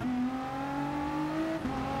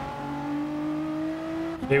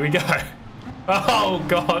 Here we go. Oh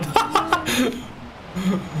god.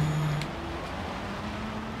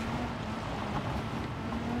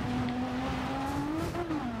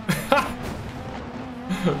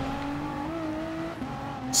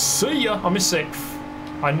 See ya. I'm in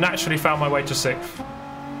 6th. I naturally found my way to 6th.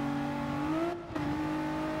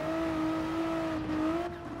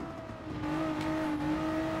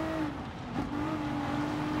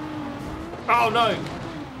 Oh no!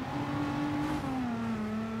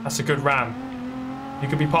 That's a good ram. You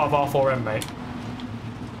could be part of R4M, mate.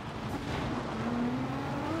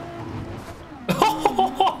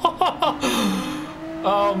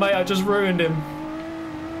 Oh mate, I just ruined him.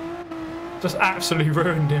 Just absolutely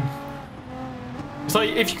ruined him. It's like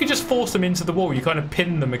if you could just force them into the wall, you kind of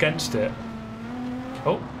pin them against it.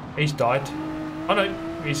 Oh, he's died. Oh no,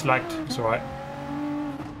 he's lagged. It's alright.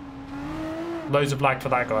 Loads of lag for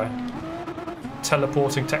that guy.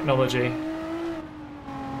 Teleporting technology.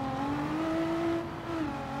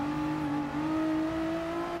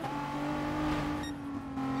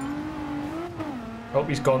 Oh,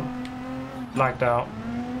 he's gone. Lagged out.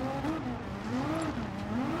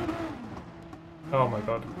 Oh my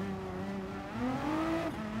god.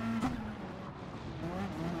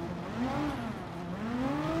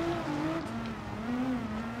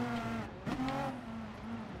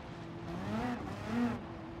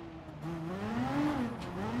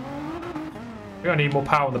 We're gonna need more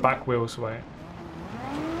power on the back wheels, wait.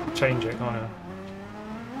 Change it, can't I?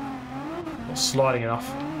 Not sliding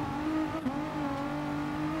enough.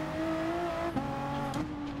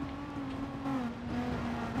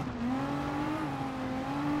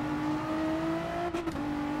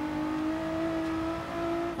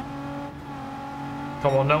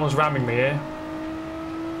 Come on, no one's ramming me here.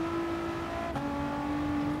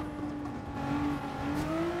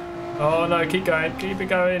 Oh no, keep going, keep it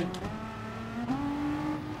going.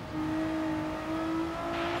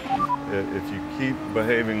 If you keep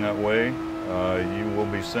behaving that way, you will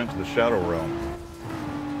be sent to the Shadow Realm.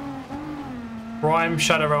 Prime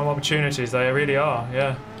Shadow Realm opportunities, they really are,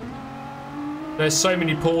 yeah. There's so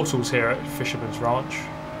many portals here at Fisherman's Ranch.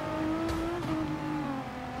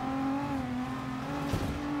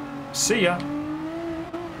 See ya.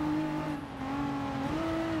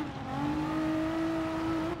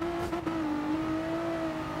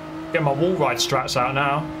 Get my wall ride strats out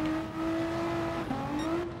now.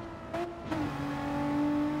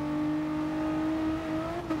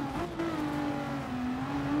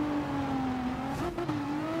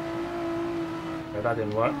 Okay, that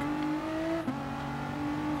didn't work.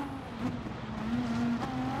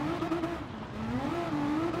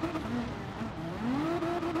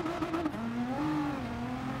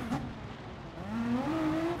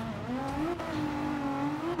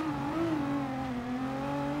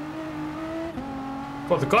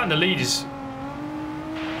 God, the guy in the lead is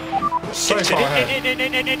so far ahead.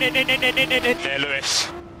 There,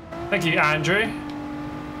 Lewis. Thank you, Andrew.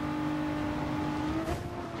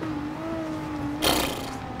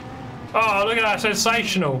 Oh, look at that,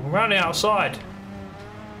 sensational. Around the outside.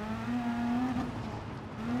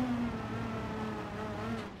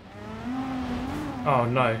 Oh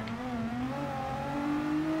no.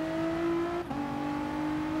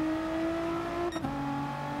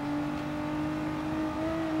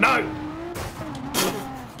 No!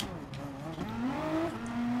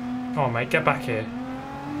 Come on, mate, get back here.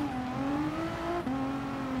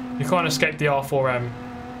 You can't escape the R4M.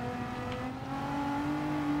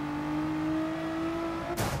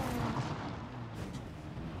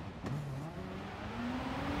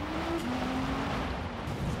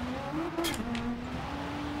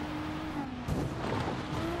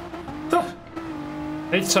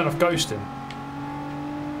 I need to turn off ghosting.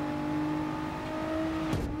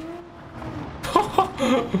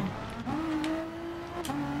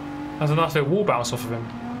 That's a nice little wall bounce off of him.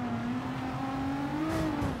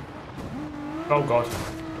 Oh god.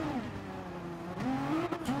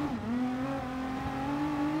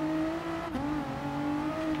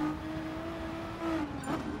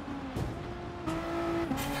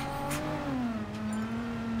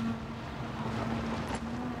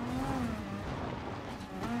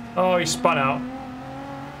 Oh, he spun out.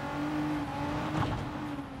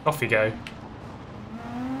 Off you go.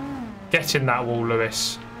 Get in that wall,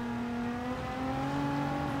 Lewis.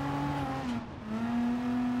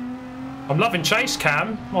 I'm loving chase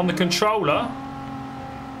cam on the controller.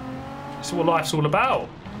 That's what life's all about.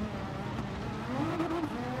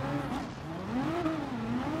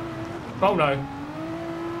 Oh no.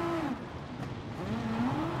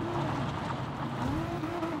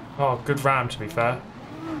 Oh, good ram to be fair.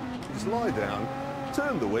 Just lie down,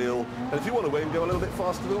 turn the wheel, and if you want to win, go a little bit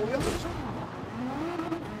faster than all the others.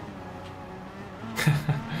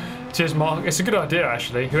 Cheers, Mark. It's a good idea,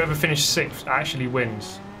 actually. Whoever finished 6th actually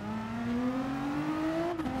wins.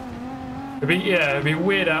 It'd be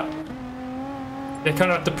weird out. They kind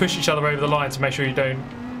of have to push each other over the line to make sure you don't.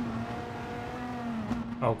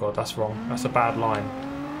 Oh god, that's wrong. That's a bad line.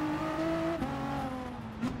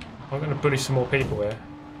 I'm going to bully some more people here.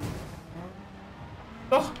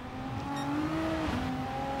 Oh!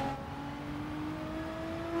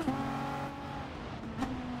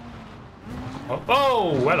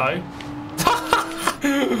 Oh, hello.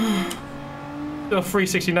 A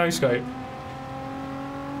 360 no scope.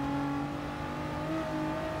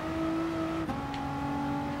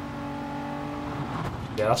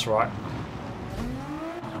 Yeah, that's right.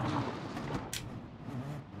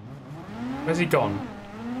 Where's he gone?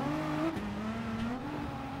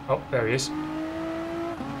 Oh, there he is.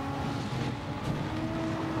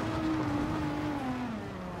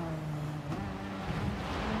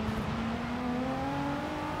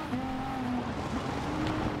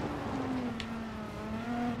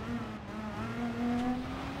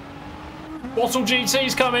 Bottle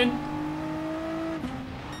GT's coming.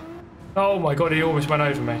 Oh my god, he almost went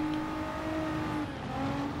over me.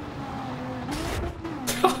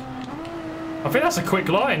 I think that's a quick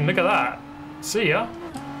line. Look at that. See ya.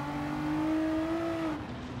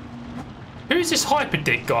 Who is this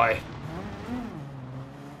HyperJrive guy?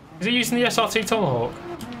 Is he using the SRT Tomahawk?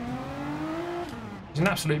 He's an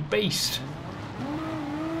absolute beast.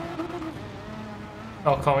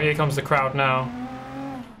 Oh, come on, here comes the crowd now.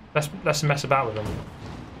 Let's mess about with them.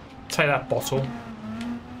 Take that bottle.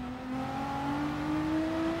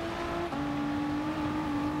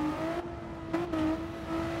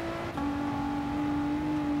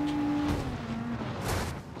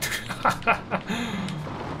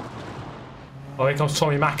 Oh, here comes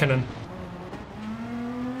Tommy Mackinnon.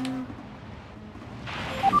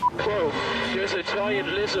 Whoa, there's a giant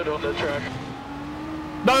lizard on the track.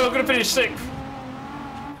 No, I'm going to finish 6th.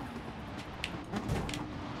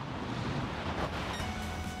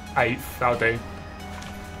 Eighth, that'll do.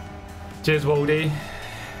 Cheers, Waldy.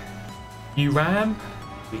 You ram,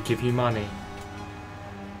 we give you money.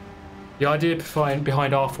 The idea behind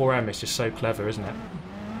R4M is just so clever, isn't it?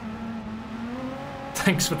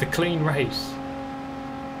 Thanks for the clean race.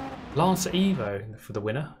 Lancer Evo for the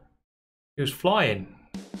winner. He was flying.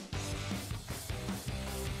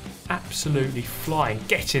 Absolutely flying.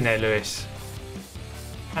 Get in there, Lewis.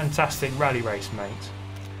 Fantastic rally race, mate.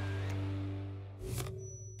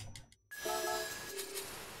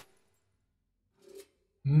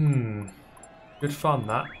 Good fun,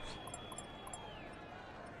 that.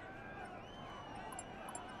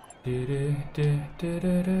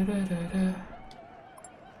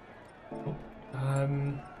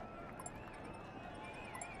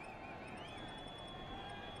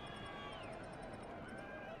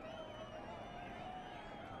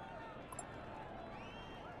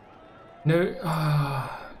 No,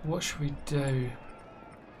 what should we do?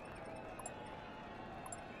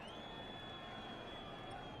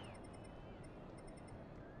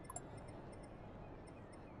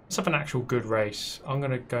 Let's have an actual good race. I'm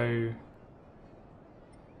gonna go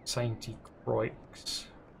Sainty Croix.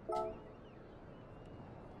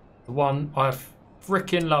 The one I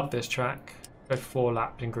freaking love this track. Go 4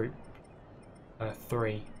 laps in group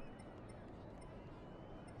 3.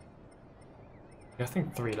 Yeah, I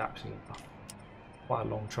think 3 laps is enough. Quite a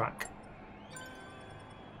long track.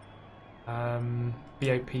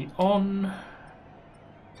 BOP on.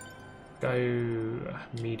 Go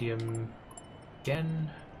medium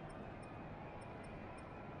again.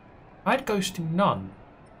 I had ghosting none.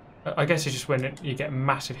 I guess it's just when you get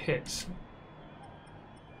massive hits.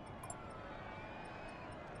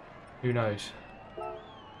 Who knows?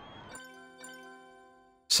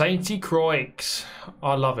 Sainty Croix.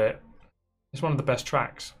 I love it. It's one of the best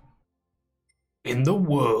tracks in the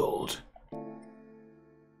world.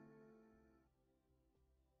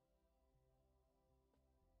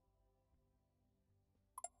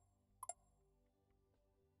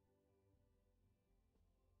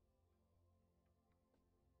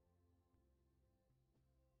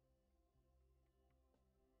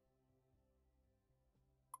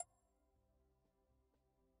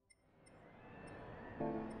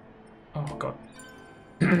 Oh god.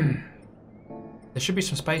 There should be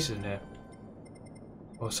some spaces in here.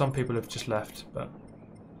 Well, some people have just left, but...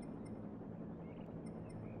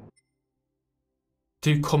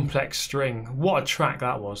 Do complex string. What a track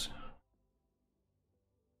that was.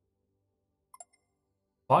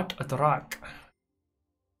 What a track.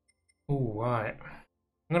 All right.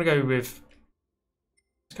 I'm gonna go with...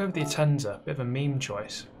 Let's go with the Atenza. Bit of a meme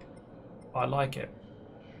choice. I like it.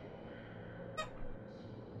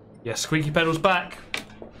 Yeah, Squeaky Pedal's back.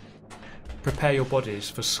 Prepare your bodies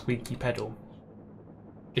for Squeaky Pedal.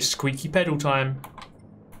 It's Squeaky Pedal time,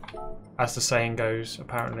 as the saying goes,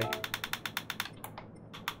 apparently.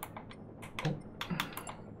 Oh.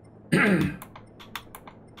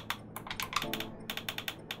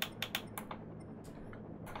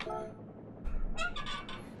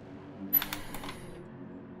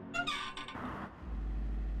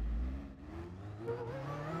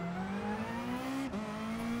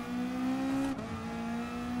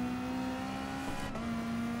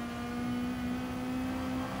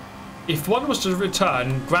 If one was to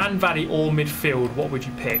return, Grand Valley or midfield, what would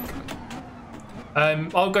you pick?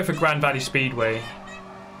 I'll go for Grand Valley Speedway.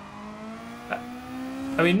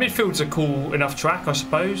 I mean, midfield's a cool enough track, I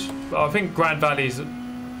suppose. But I think Grand Valley's...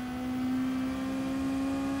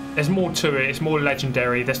 There's more to it. It's more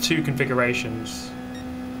legendary. There's 2 configurations.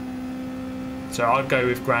 So I'd go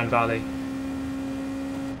with Grand Valley.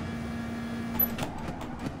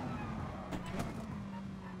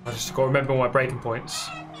 I just got to remember all my braking points.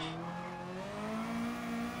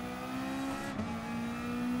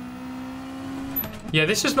 Yeah,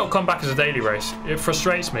 this has not come back as a daily race. It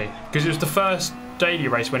frustrates me because it was the first daily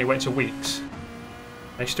race when it went to weeks.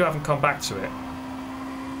 They still haven't come back to it.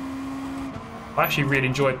 I actually really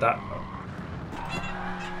enjoyed that.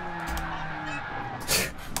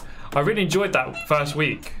 I really enjoyed that first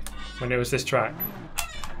week when it was this track.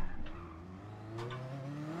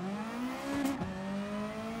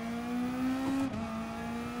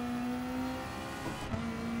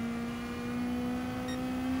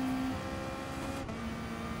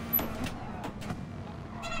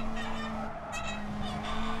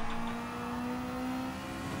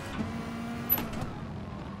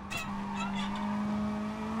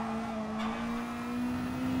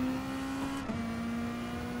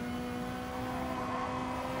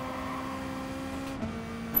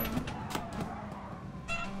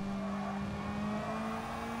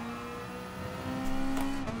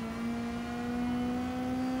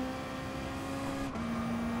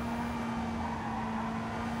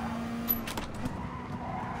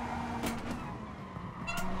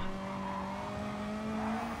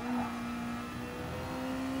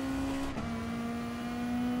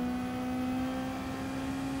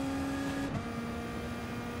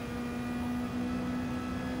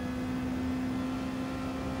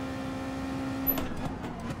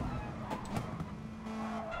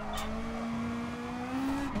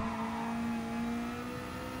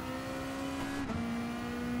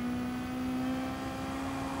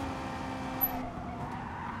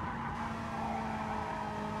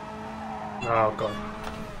 Oh god.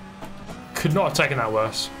 Could not have taken that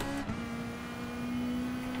worse.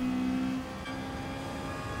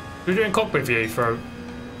 We're doing cockpit view for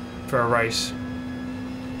a race.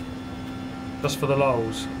 Just for the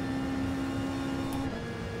lols.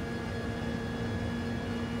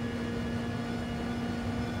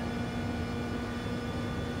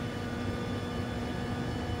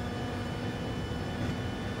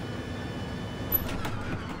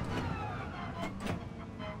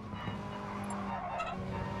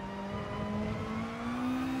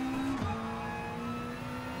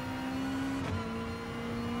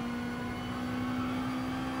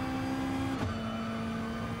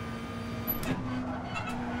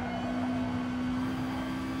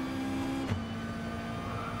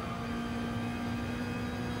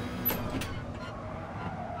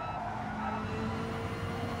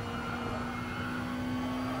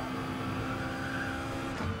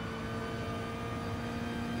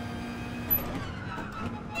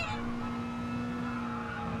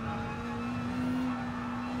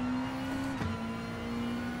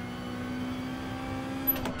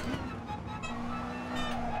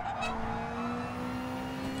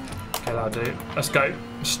 Okay, that'll do. Let's go.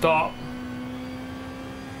 Start.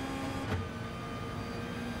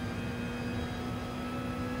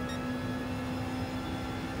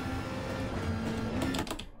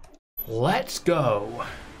 Let's go.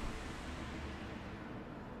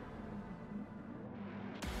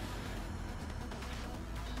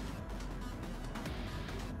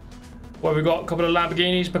 What have we got? A couple of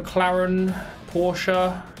Lamborghinis, McLaren,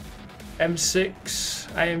 Porsche,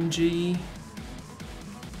 M6, AMG,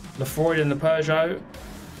 the Freud and the Peugeot.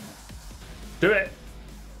 Do it.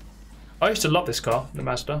 I used to love this car, the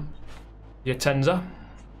Mazda. The Atenza.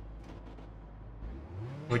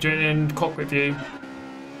 We're doing it in cockpit view.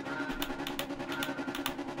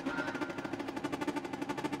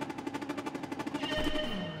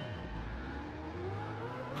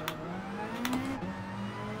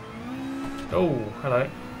 Oh, hello.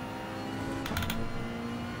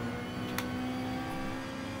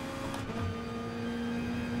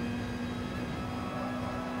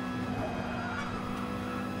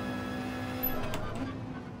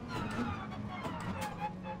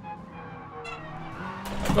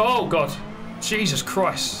 Oh god, Jesus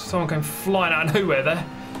Christ, someone came flying out of nowhere there.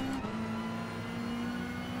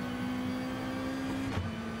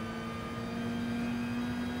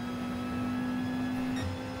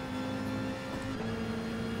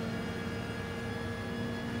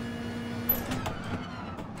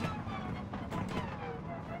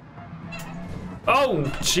 Oh,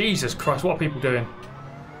 Jesus Christ, what are people doing?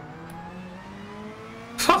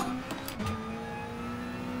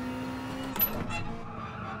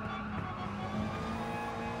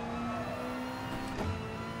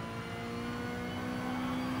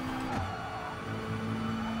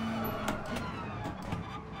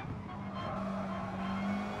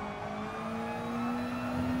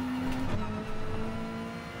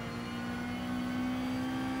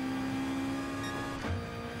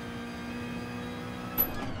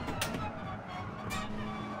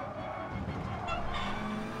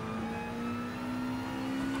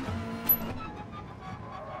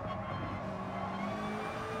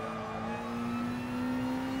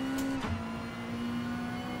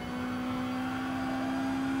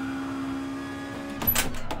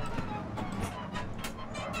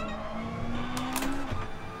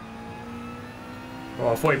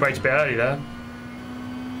 Oh, I thought he braked a bit early there.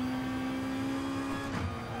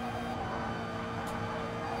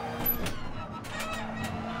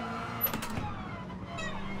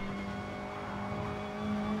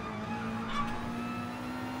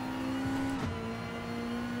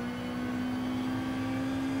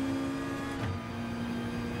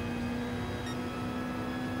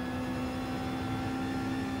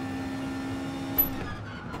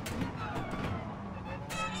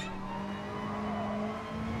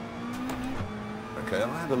 Okay,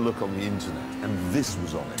 I had a look on the internet, and this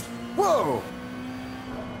was on it. Whoa!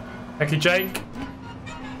 Thank you, Jake.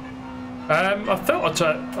 I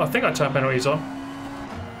think I turned penalties on.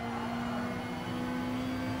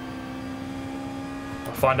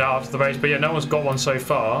 I'll find out after the race, but yeah, no one's got one so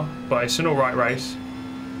far. But it's an alright race.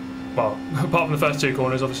 Well, apart from the first two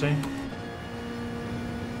corners, obviously.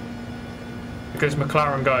 Because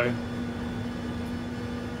McLaren go.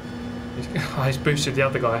 He's boosted the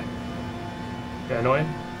other guy. Get annoying.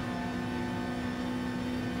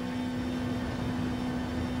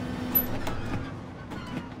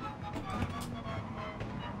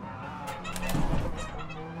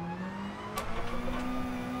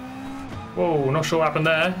 Whoa, not sure what happened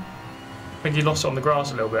there. I think he lost it on the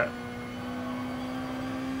grass a little bit.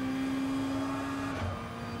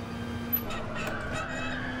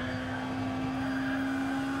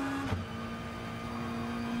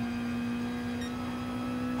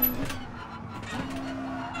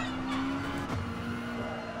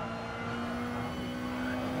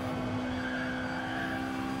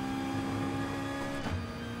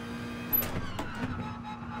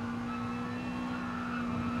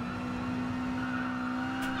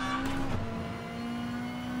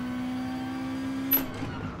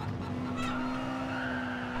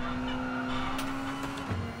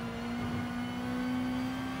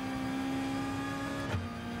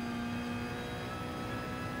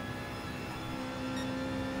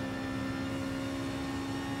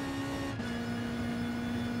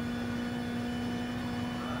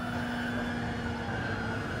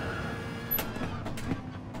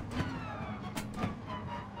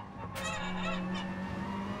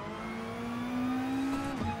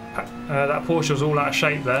 That Porsche was all out of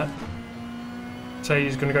shape there. So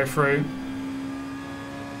he's going to go through.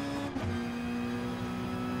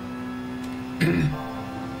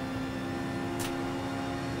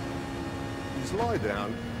 Just lie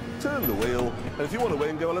down, turn the wheel, and if you want to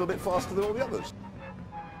win, go a little bit faster than all the others.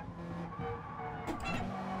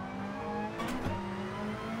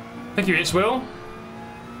 Thank you, It's Will.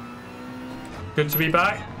 Good to be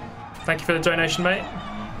back. Thank you for the donation, mate.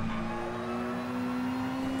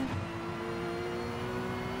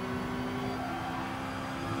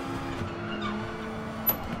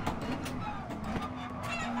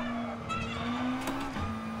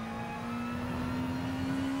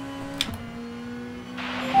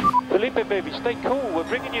 Felipe, baby, stay cool. We're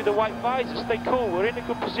bringing you the white visor. Stay cool. We're in a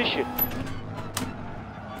good position.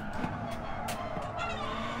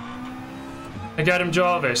 Thank you, Adam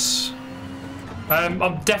Jarvis.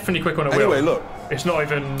 I'm definitely quick on a wheel. Anyway, look. It's not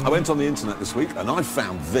even... I went on the internet this week and I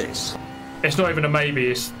found this. It's not even a maybe.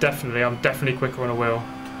 It's definitely... I'm definitely quicker on a wheel.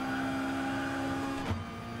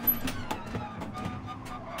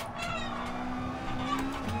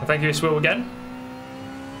 Thank you, It's Will again.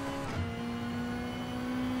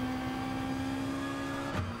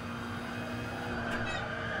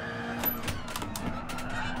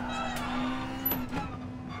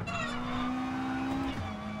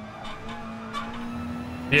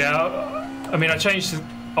 Yeah, I mean, I changed.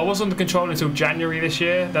 I was on the controller until January this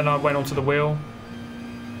year. Then I went onto the wheel.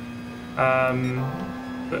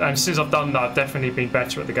 And since I've done that, I've definitely been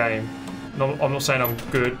better at the game. I'm not saying I'm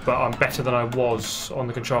good, but I'm better than I was on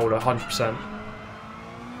the controller, 100%.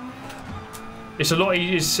 It's a lot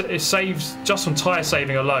easier. It saves just on tyre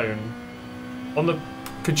saving alone. On the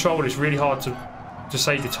controller, it's really hard to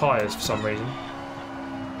save your tyres for some reason.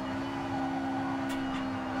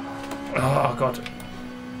 Oh god.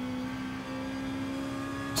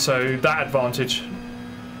 So that advantage,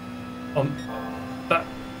 that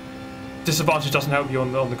disadvantage doesn't help you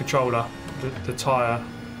on the controller, the tyre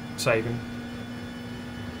saving.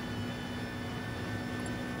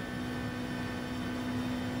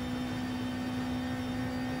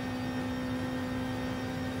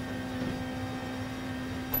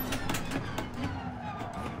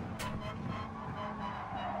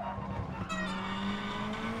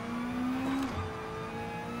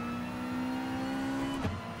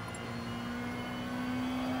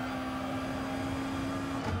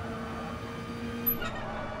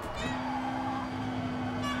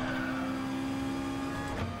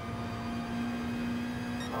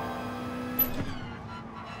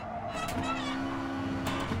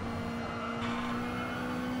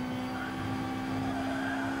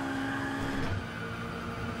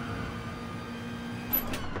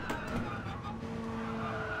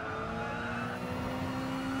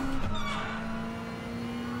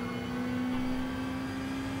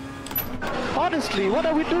 Honestly, what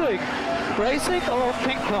are we doing? Racing or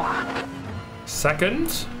ping pong? Second.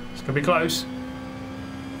 It's gonna be close.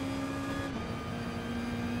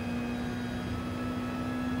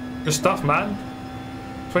 Good stuff, man.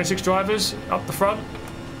 26 drivers up the front.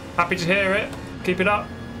 Happy to hear it. Keep it up.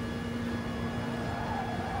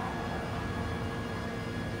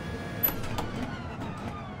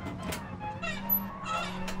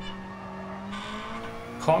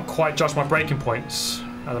 Can't quite judge my braking points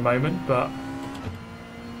at the moment, but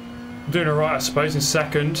I'm doing alright, I suppose, in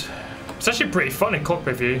second. It's actually pretty fun in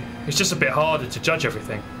cockpit view. It's just a bit harder to judge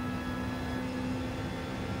everything.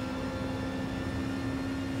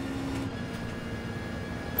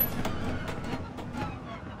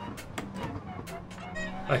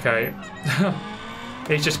 Okay.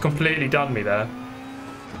 He's just completely done me there.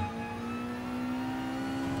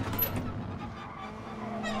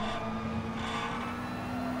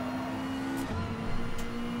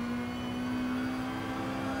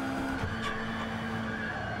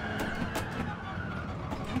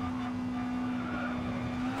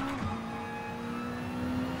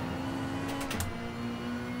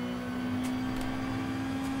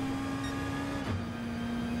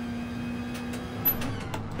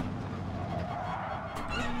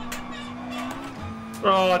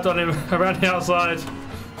 Oh, I done him around the outside.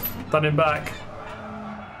 Done him back.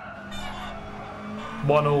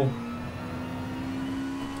 1-1.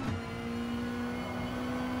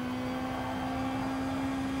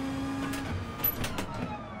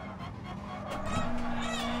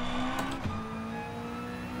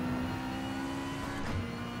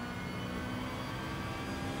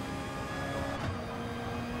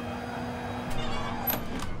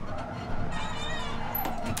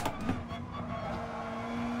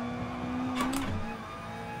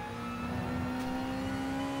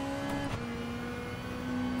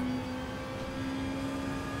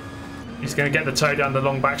 He's going to get the toe down the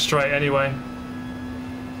long back straight anyway.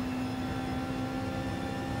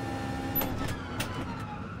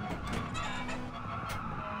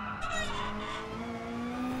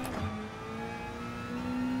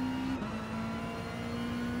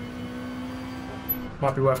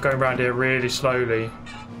 Might be worth going around here really slowly,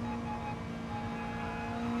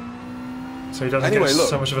 so he doesn't get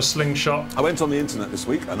so much of a slingshot. I went on the internet this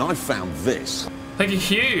week and I found this. Thank you,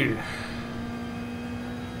 Hugh.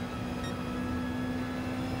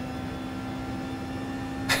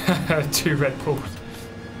 Two Red Bulls.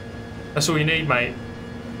 That's all you need, mate.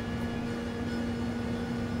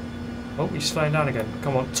 Oh, he's slowing down again.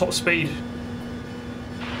 Come on, top speed.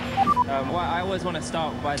 Well, I always want to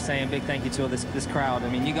start by saying a big thank you to all this crowd. I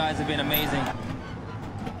mean, you guys have been amazing.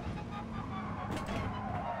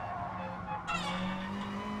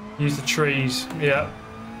 Use the trees, yeah.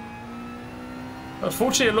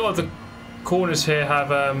 Unfortunately, a lot of the corners here have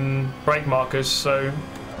brake markers, so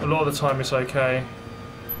a lot of the time it's okay.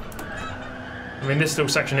 I mean, this little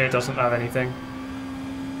section here doesn't have anything.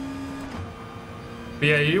 But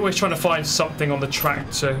yeah, you're always trying to find something on the track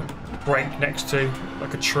to brake next to,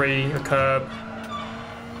 like a tree, a curb.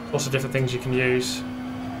 Lots of different things you can use.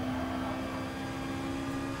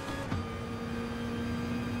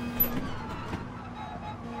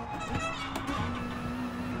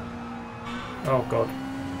 Oh god.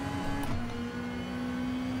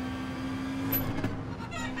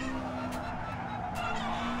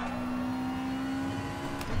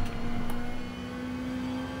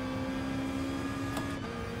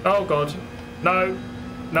 Oh god. No.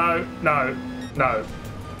 No. No. No.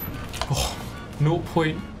 Oh, 0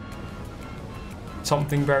 point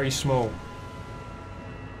something very small.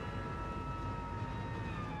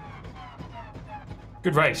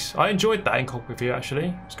 Good race. I enjoyed that in cockpit with you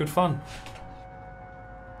actually. It's good fun.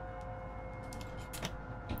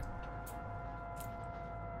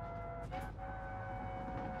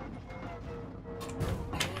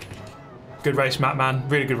 Good race, Matt, man.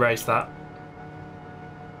 Really good race, that.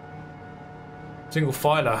 Single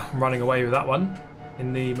filer running away with that one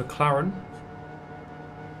in the McLaren.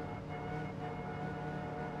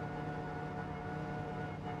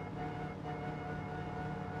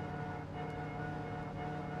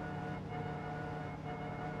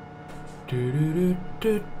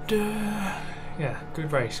 Yeah,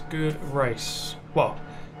 good race, good race. Well,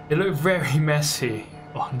 it looked very messy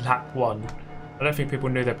on lap 1. I don't think people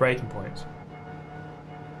knew their braking points.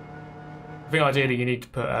 I think ideally you need to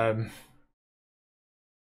put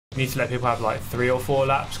you need to let people have like 3 or 4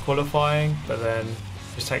 laps qualifying, but then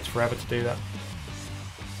it just takes forever to do that.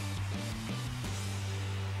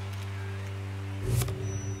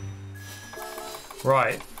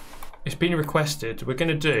 Right, it's been requested. We're going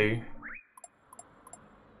to do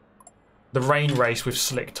the rain race with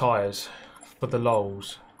slick tyres for the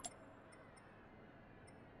lols.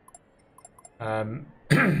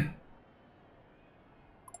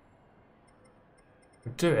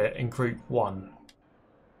 Do it in group 1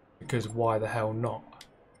 because why the hell not?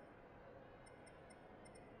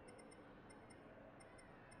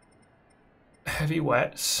 Heavy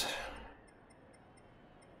wets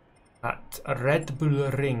at Red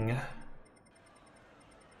Bull Ring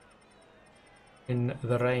in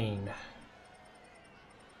the rain.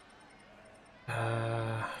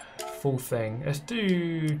 Full thing. Let's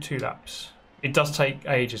do 2 laps. It does take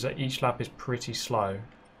ages. Each lap is pretty slow.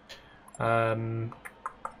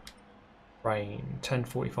 Rain.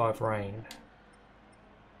 10:45 rain.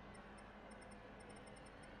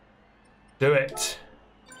 Do it.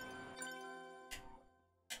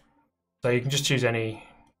 So you can just choose any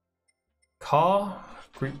car.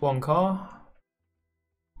 Group 1 car.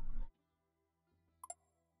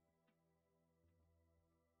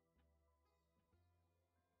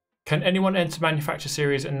 Can anyone enter Manufacturer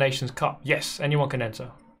Series and Nations Cup? Yes, anyone can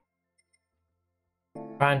enter.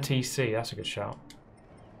 Ban TC, that's a good shout.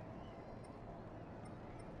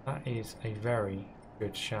 That is a very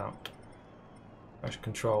good shout. Motion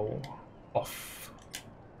control off.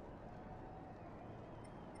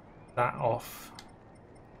 That off.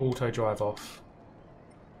 Auto drive off.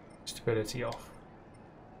 Stability off.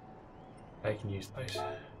 They can use those.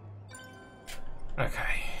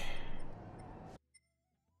 Okay.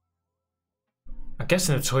 I'm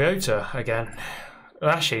guessing a Toyota again.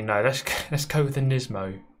 Actually, no. Let's go with the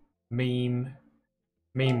Nismo. Meme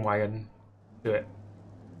wagon. Do it.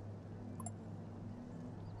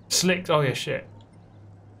 Slicks. Oh yeah, shit.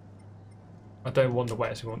 I don't want the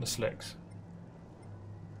wets. We want the slicks.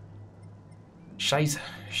 Scheiße.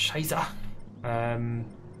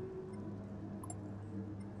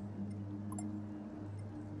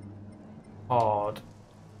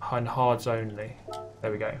 and hards only.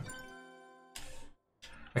 There we go.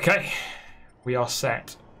 Okay, we are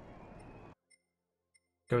set.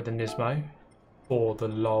 Go with the Nismo for the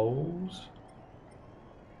lols.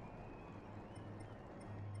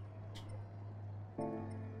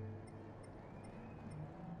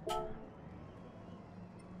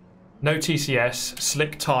 No TCS,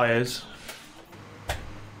 slick tyres.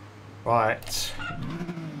 Right,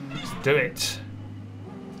 let's do it.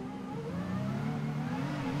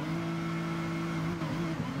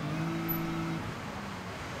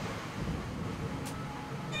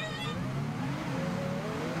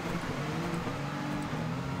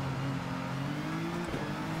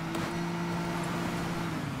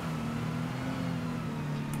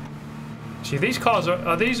 See, these cars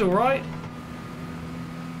are these all right?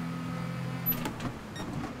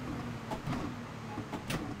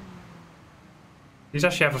 These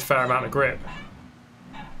actually have a fair amount of grip.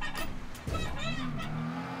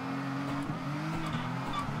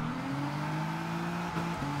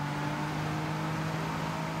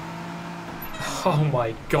 Oh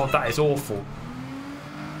my god, that is awful.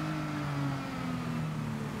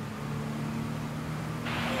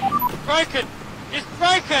 Broken! It's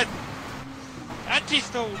broken!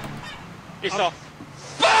 Anti-stall! It's off.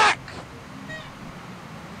 Fuck!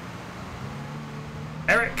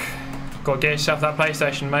 Eric, gotta get yourself that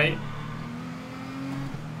PlayStation, mate.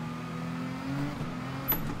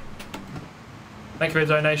 Thank you for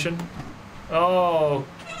the donation. Oh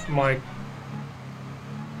my.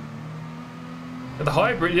 The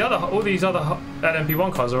hybrid, all these other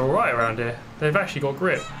LMP1 cars are alright around here. They've actually got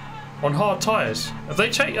grip on hard tyres. Have they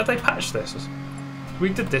patched this? We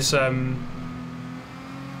did this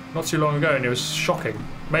not too long ago and it was shocking.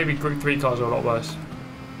 Maybe Group 3 cars are a lot worse.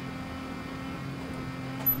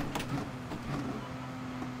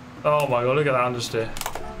 Oh my god, look at that understeer.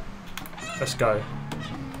 Let's go.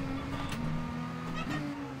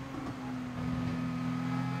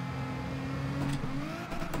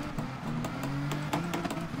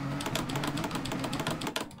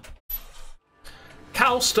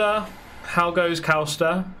 Calster, how goes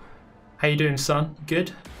Calster? How you doing, son?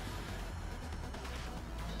 Good?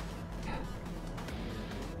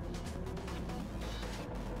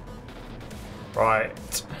 Right,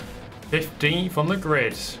 15th on the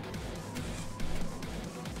grid.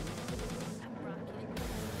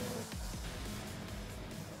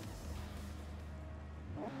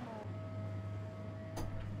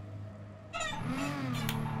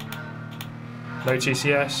 No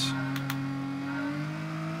TCS.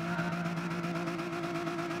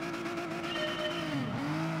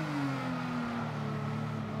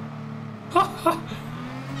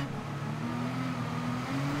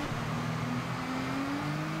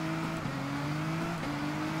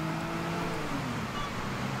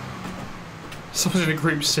 Someone's in a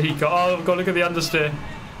Group C car. Oh, God, look at the understeer.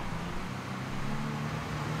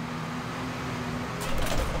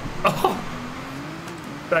 Oh!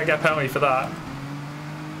 Better get a penalty for that.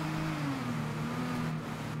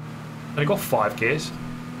 Only got 5 gears.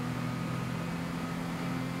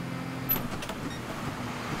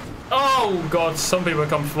 Oh, God, some people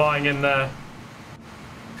come flying in there.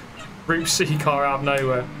 Group C car out of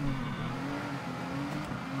nowhere.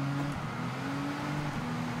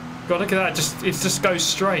 God, look at that! It just goes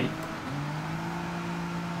straight.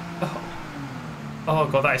 Oh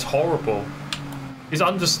god, that is horrible. He's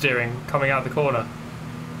understeering coming out of the corner.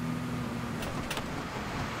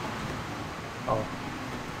 Oh.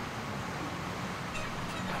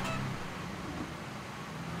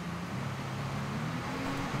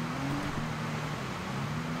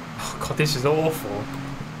 Oh god, this is awful.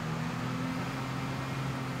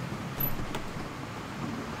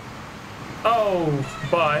 Oh,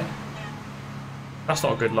 bye. That's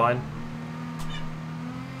not a good line.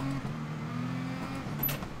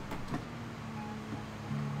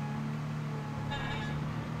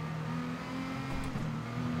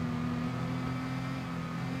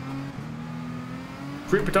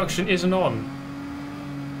 Group production isn't on.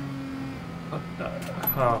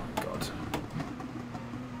 Oh god.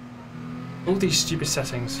 All these stupid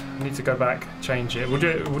settings. I need to go back, change it. We'll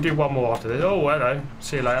do one more after this. Oh hello.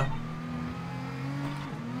 See you later.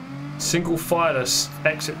 Single fireless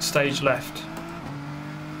exit stage left.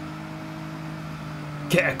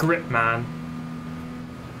 Get a grip, man.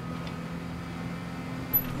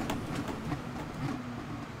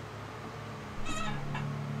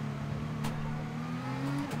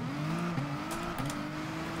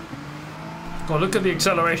 God, look at the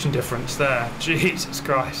acceleration difference there. Jesus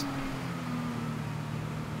Christ.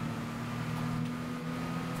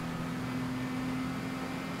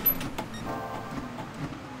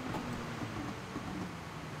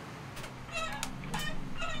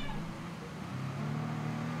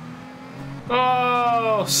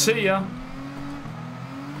 Oh, see ya.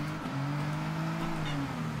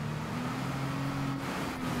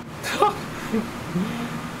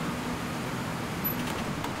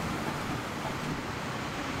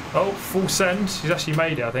 Oh, full send. He's actually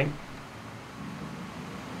made it, I think.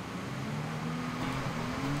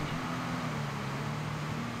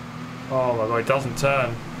 Oh my god, it doesn't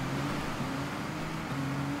turn.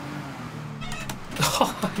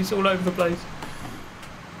 He's all over the place.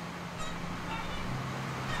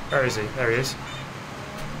 Where is he? There he is.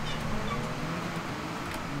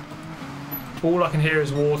 All I can hear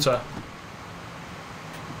is water.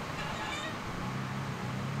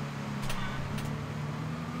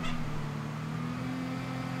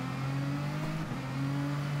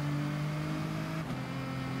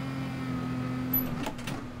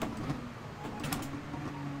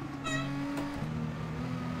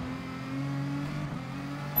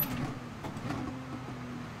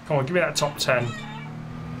 Come on, give me that top 10.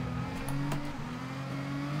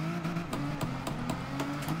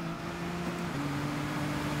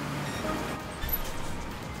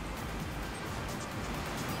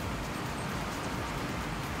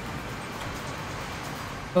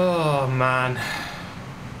 Oh man.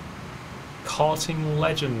 Karting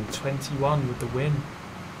legend 21 with the win.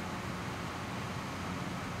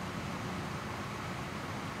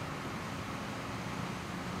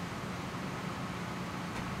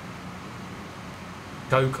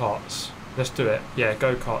 Go-karts. Let's do it. Yeah,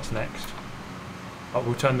 go-karts next. Oh,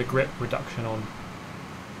 we'll turn the grip reduction on.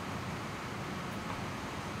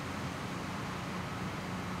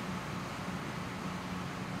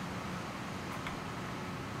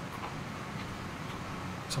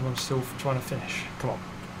 Someone's still trying to finish. Come on.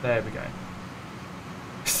 There we go.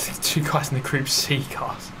 Two guys in the Group C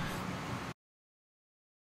cars.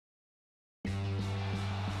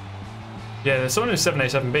 Yeah, there's someone in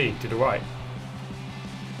 7A7B did alright.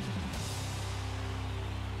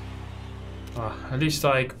 At least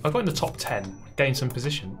I got in the top 10, gained some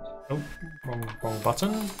position. Oh, wrong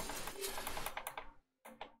button.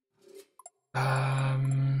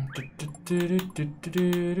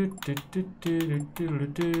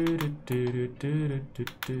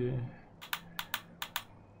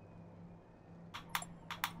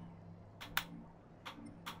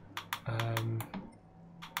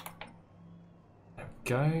 There we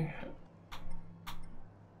go.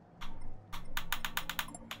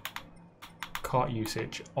 Kart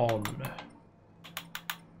usage on.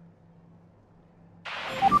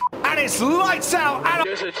 And it's lights out. And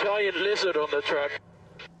there's a giant lizard on the track.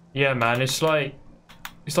 Yeah, man, it's like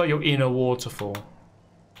you're in a waterfall.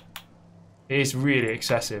 It is really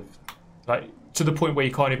excessive, like to the point where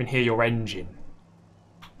you can't even hear your engine.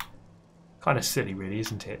 Kind of silly, really,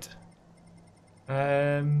 isn't it?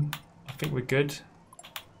 I think we're good.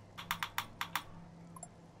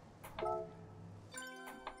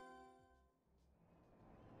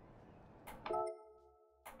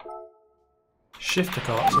 Shifter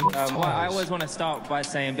carts. I always want to start by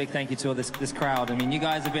saying big thank you to all this crowd. I mean, you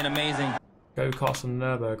guys have been amazing. Go-karts on the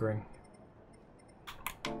Nürburgring.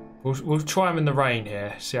 We'll try them in the rain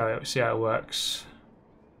here. See how it works.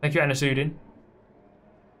 Thank you, Anirudh.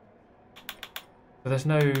 But there's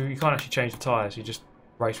no, you can't actually change the tyres. You just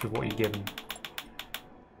race with what you're given.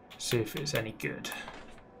 See if it's any good.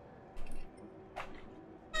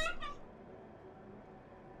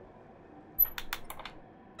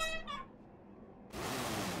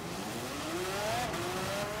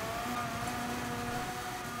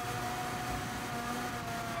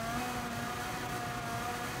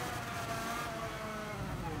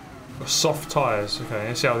 Soft tyres. Okay,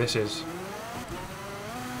 let's see how this is.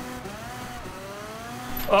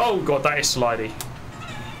 Oh god, that is slidey.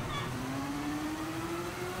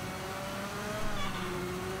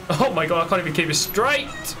 Oh my god, I can't even keep it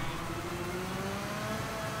straight.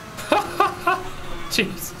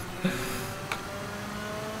 Jeez.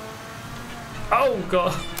 Oh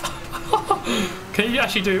god. Can you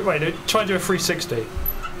actually do? Wait, no, try and do a 360.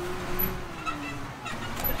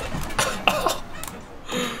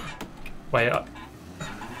 Wait,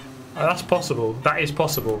 that's possible. That is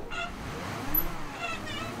possible.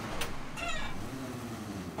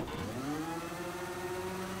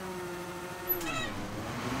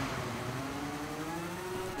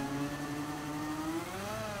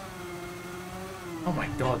 Oh my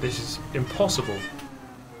god, this is impossible.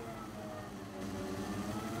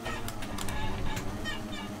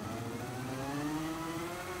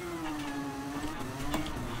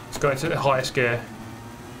 Let's go into the highest gear.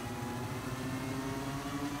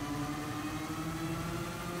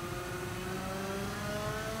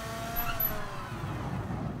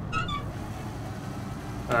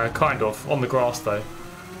 Kind of. On the grass, though.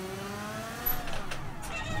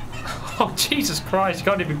 Oh, Jesus Christ. You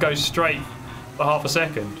can't even go straight for half a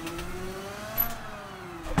second.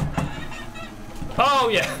 Oh,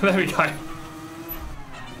 yeah. There we go.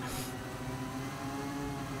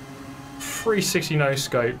 360 no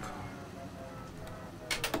scope.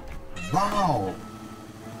 Wow.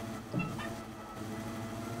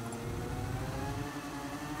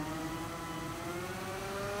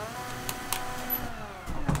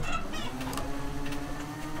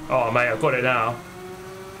 Oh, mate, I've got it now.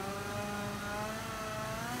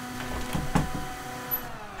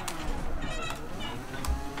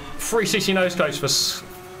 .360 no scopes for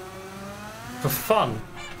fun.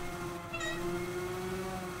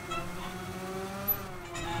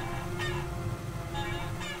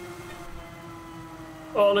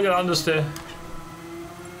 Oh, look at that understeer.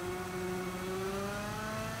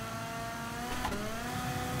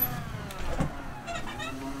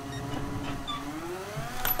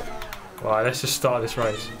 Right, let's just start this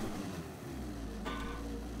race.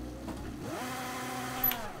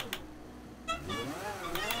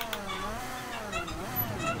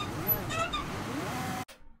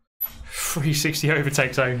 .360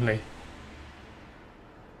 overtakes only.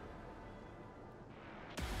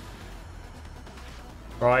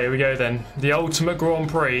 Right, here we go then. The ultimate Grand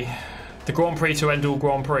Prix. The Grand Prix to end all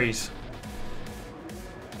Grand Prix.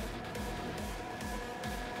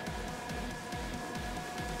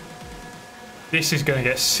 This is going to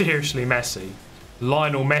get seriously messy.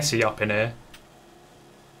 Lionel Messi up in here.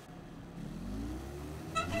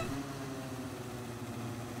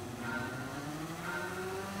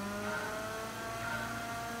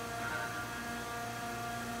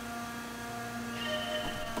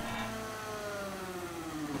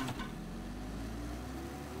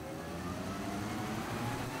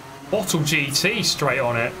 Bottle GT straight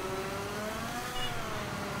on it.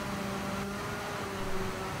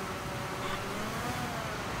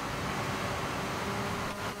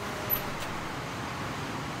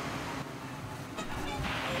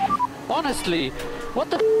 Honestly, what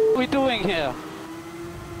the are we doing here?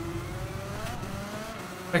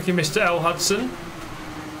 Thank you, Mr. L. Hudson.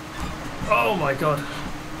 Oh my god.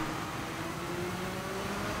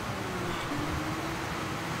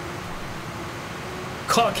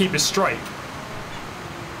 Can't keep it straight.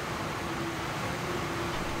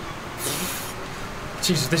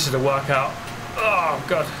 Jesus, this is a workout. Oh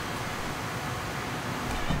god.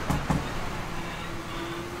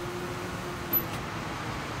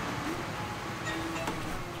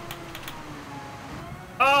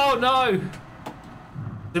 Oh no!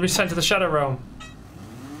 Did we send to the Shadow Realm?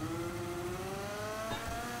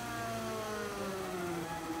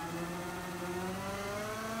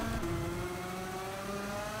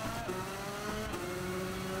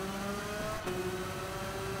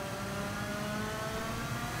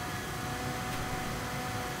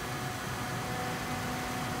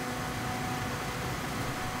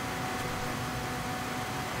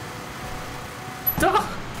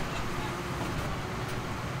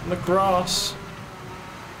 The grass.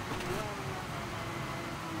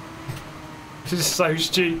 This is so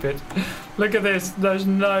stupid. Look at this. There's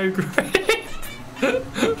no grip.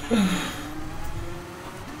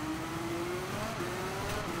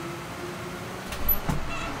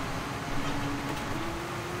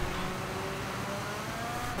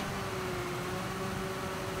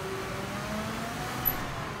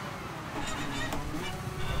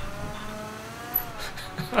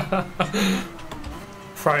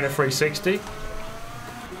 Throwing a 360.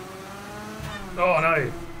 Oh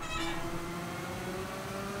no.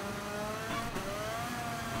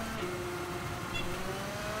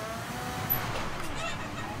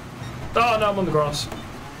 Oh no, I'm on the grass.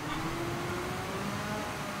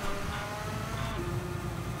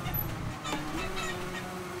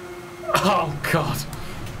 Oh god.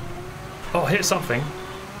 Oh, hit something.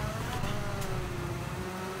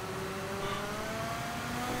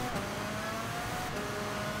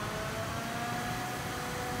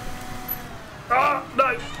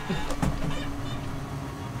 No!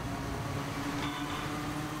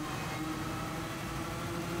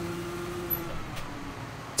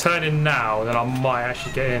 Turn in now, then I might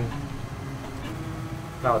actually get in.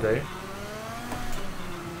 That'll do.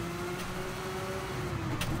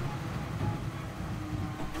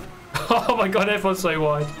 Oh my god, everyone's so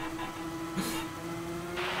wide.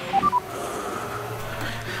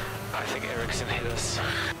 I think Ericsson hit us.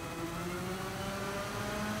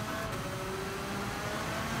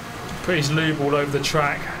 Put his lube all over the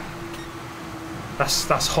track. That's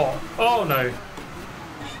hot. Oh no.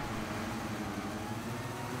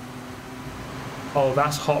 Oh,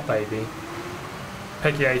 that's hot, baby.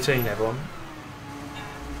 Peggy 18, everyone.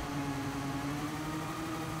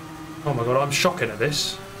 Oh my god, I'm shocking at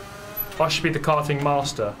this. I should be the karting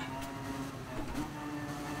master.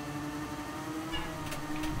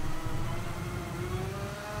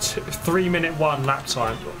 T 3-minute 1 lap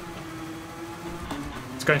time.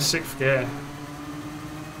 It's going 6th gear.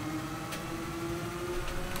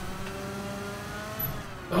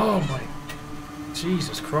 Oh my...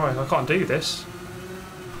 Jesus Christ, I can't do this.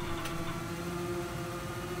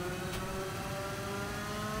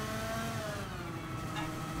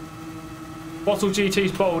 Bottle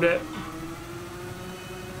GT's bottled it.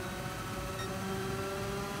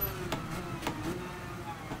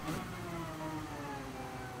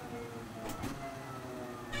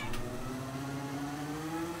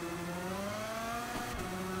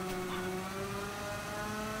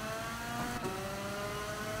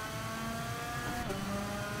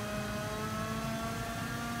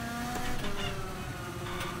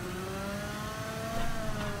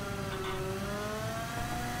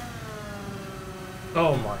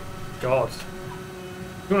 Oh my god.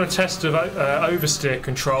 If you want a test of oversteer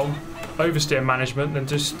control, oversteer management, then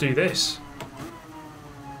just do this.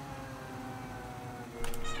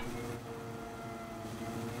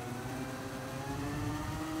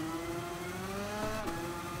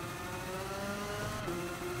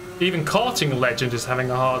 Even karting legend is having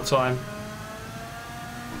a hard time.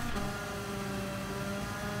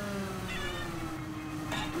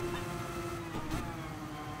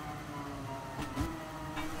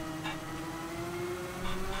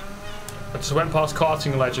 I just went past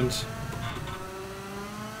karting legend.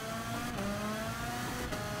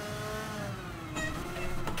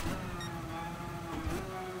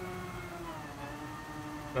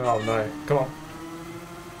 Oh no, come on.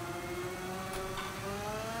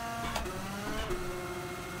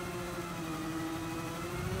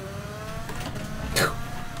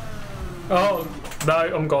 Oh,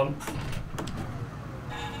 no, I'm gone.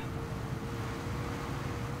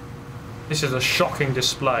 This is a shocking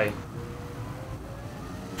display.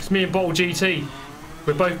 It's me and Bottle GT.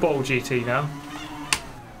 We're both Bottle GT now.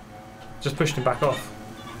 Just pushed him back off.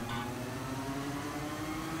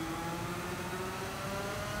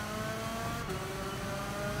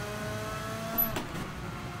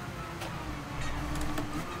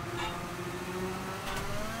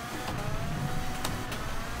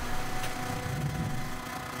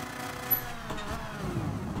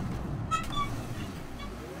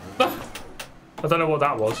 I don't know what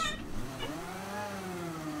that was.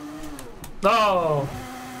 Oh!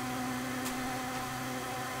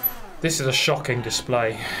 This is a shocking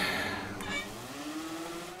display.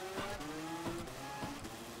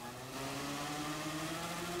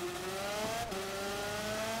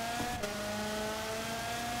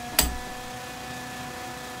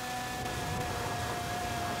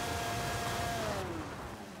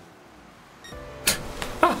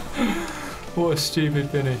 What a stupid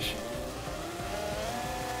finish.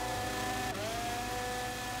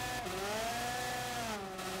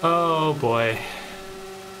 Oh boy.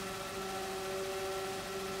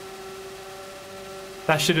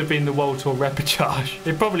 That should have been the World Tour reportage.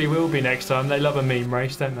 It probably will be next time. They love a meme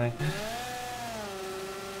race, don't they?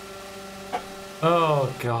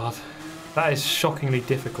 Oh god. That is shockingly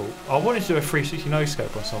difficult. I wanted to do a 360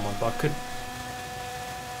 no-scope on someone, but I couldn't.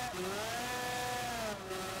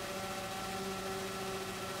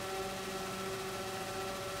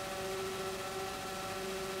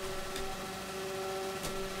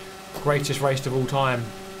 Greatest race of all time.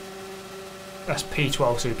 That's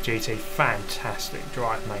P12 Super GT. Fantastic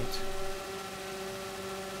drive, mate.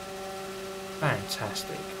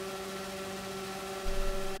 Fantastic.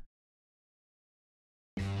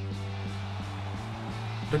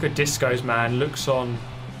 Look at Disco's, man. Looks on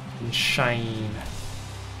insane.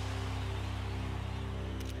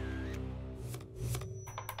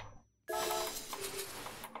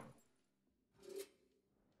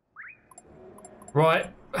 Right.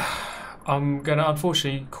 I'm going to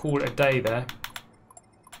unfortunately call it a day there.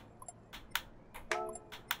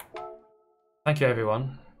 Thank you,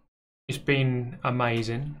 everyone. It's been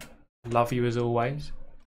amazing. Love you as always.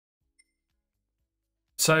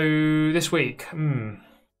 So this week,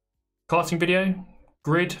 karting video,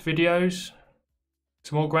 grid videos,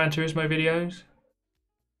 some more Gran Turismo videos.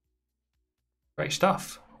 Great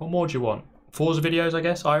stuff. What more do you want? Forza videos, I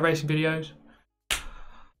guess. iRacing videos.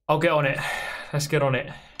 I'll get on it. Let's get on it.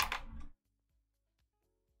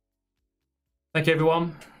 Thank you,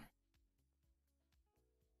 everyone.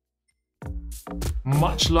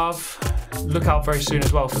 Much love. Look out very soon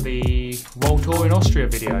as well for the World Tour in Austria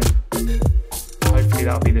video. Hopefully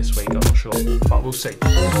that'll be this week, I'm not sure, but we'll see.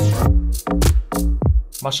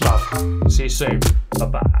 Much love. See you soon.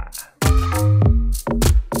 Bye-bye.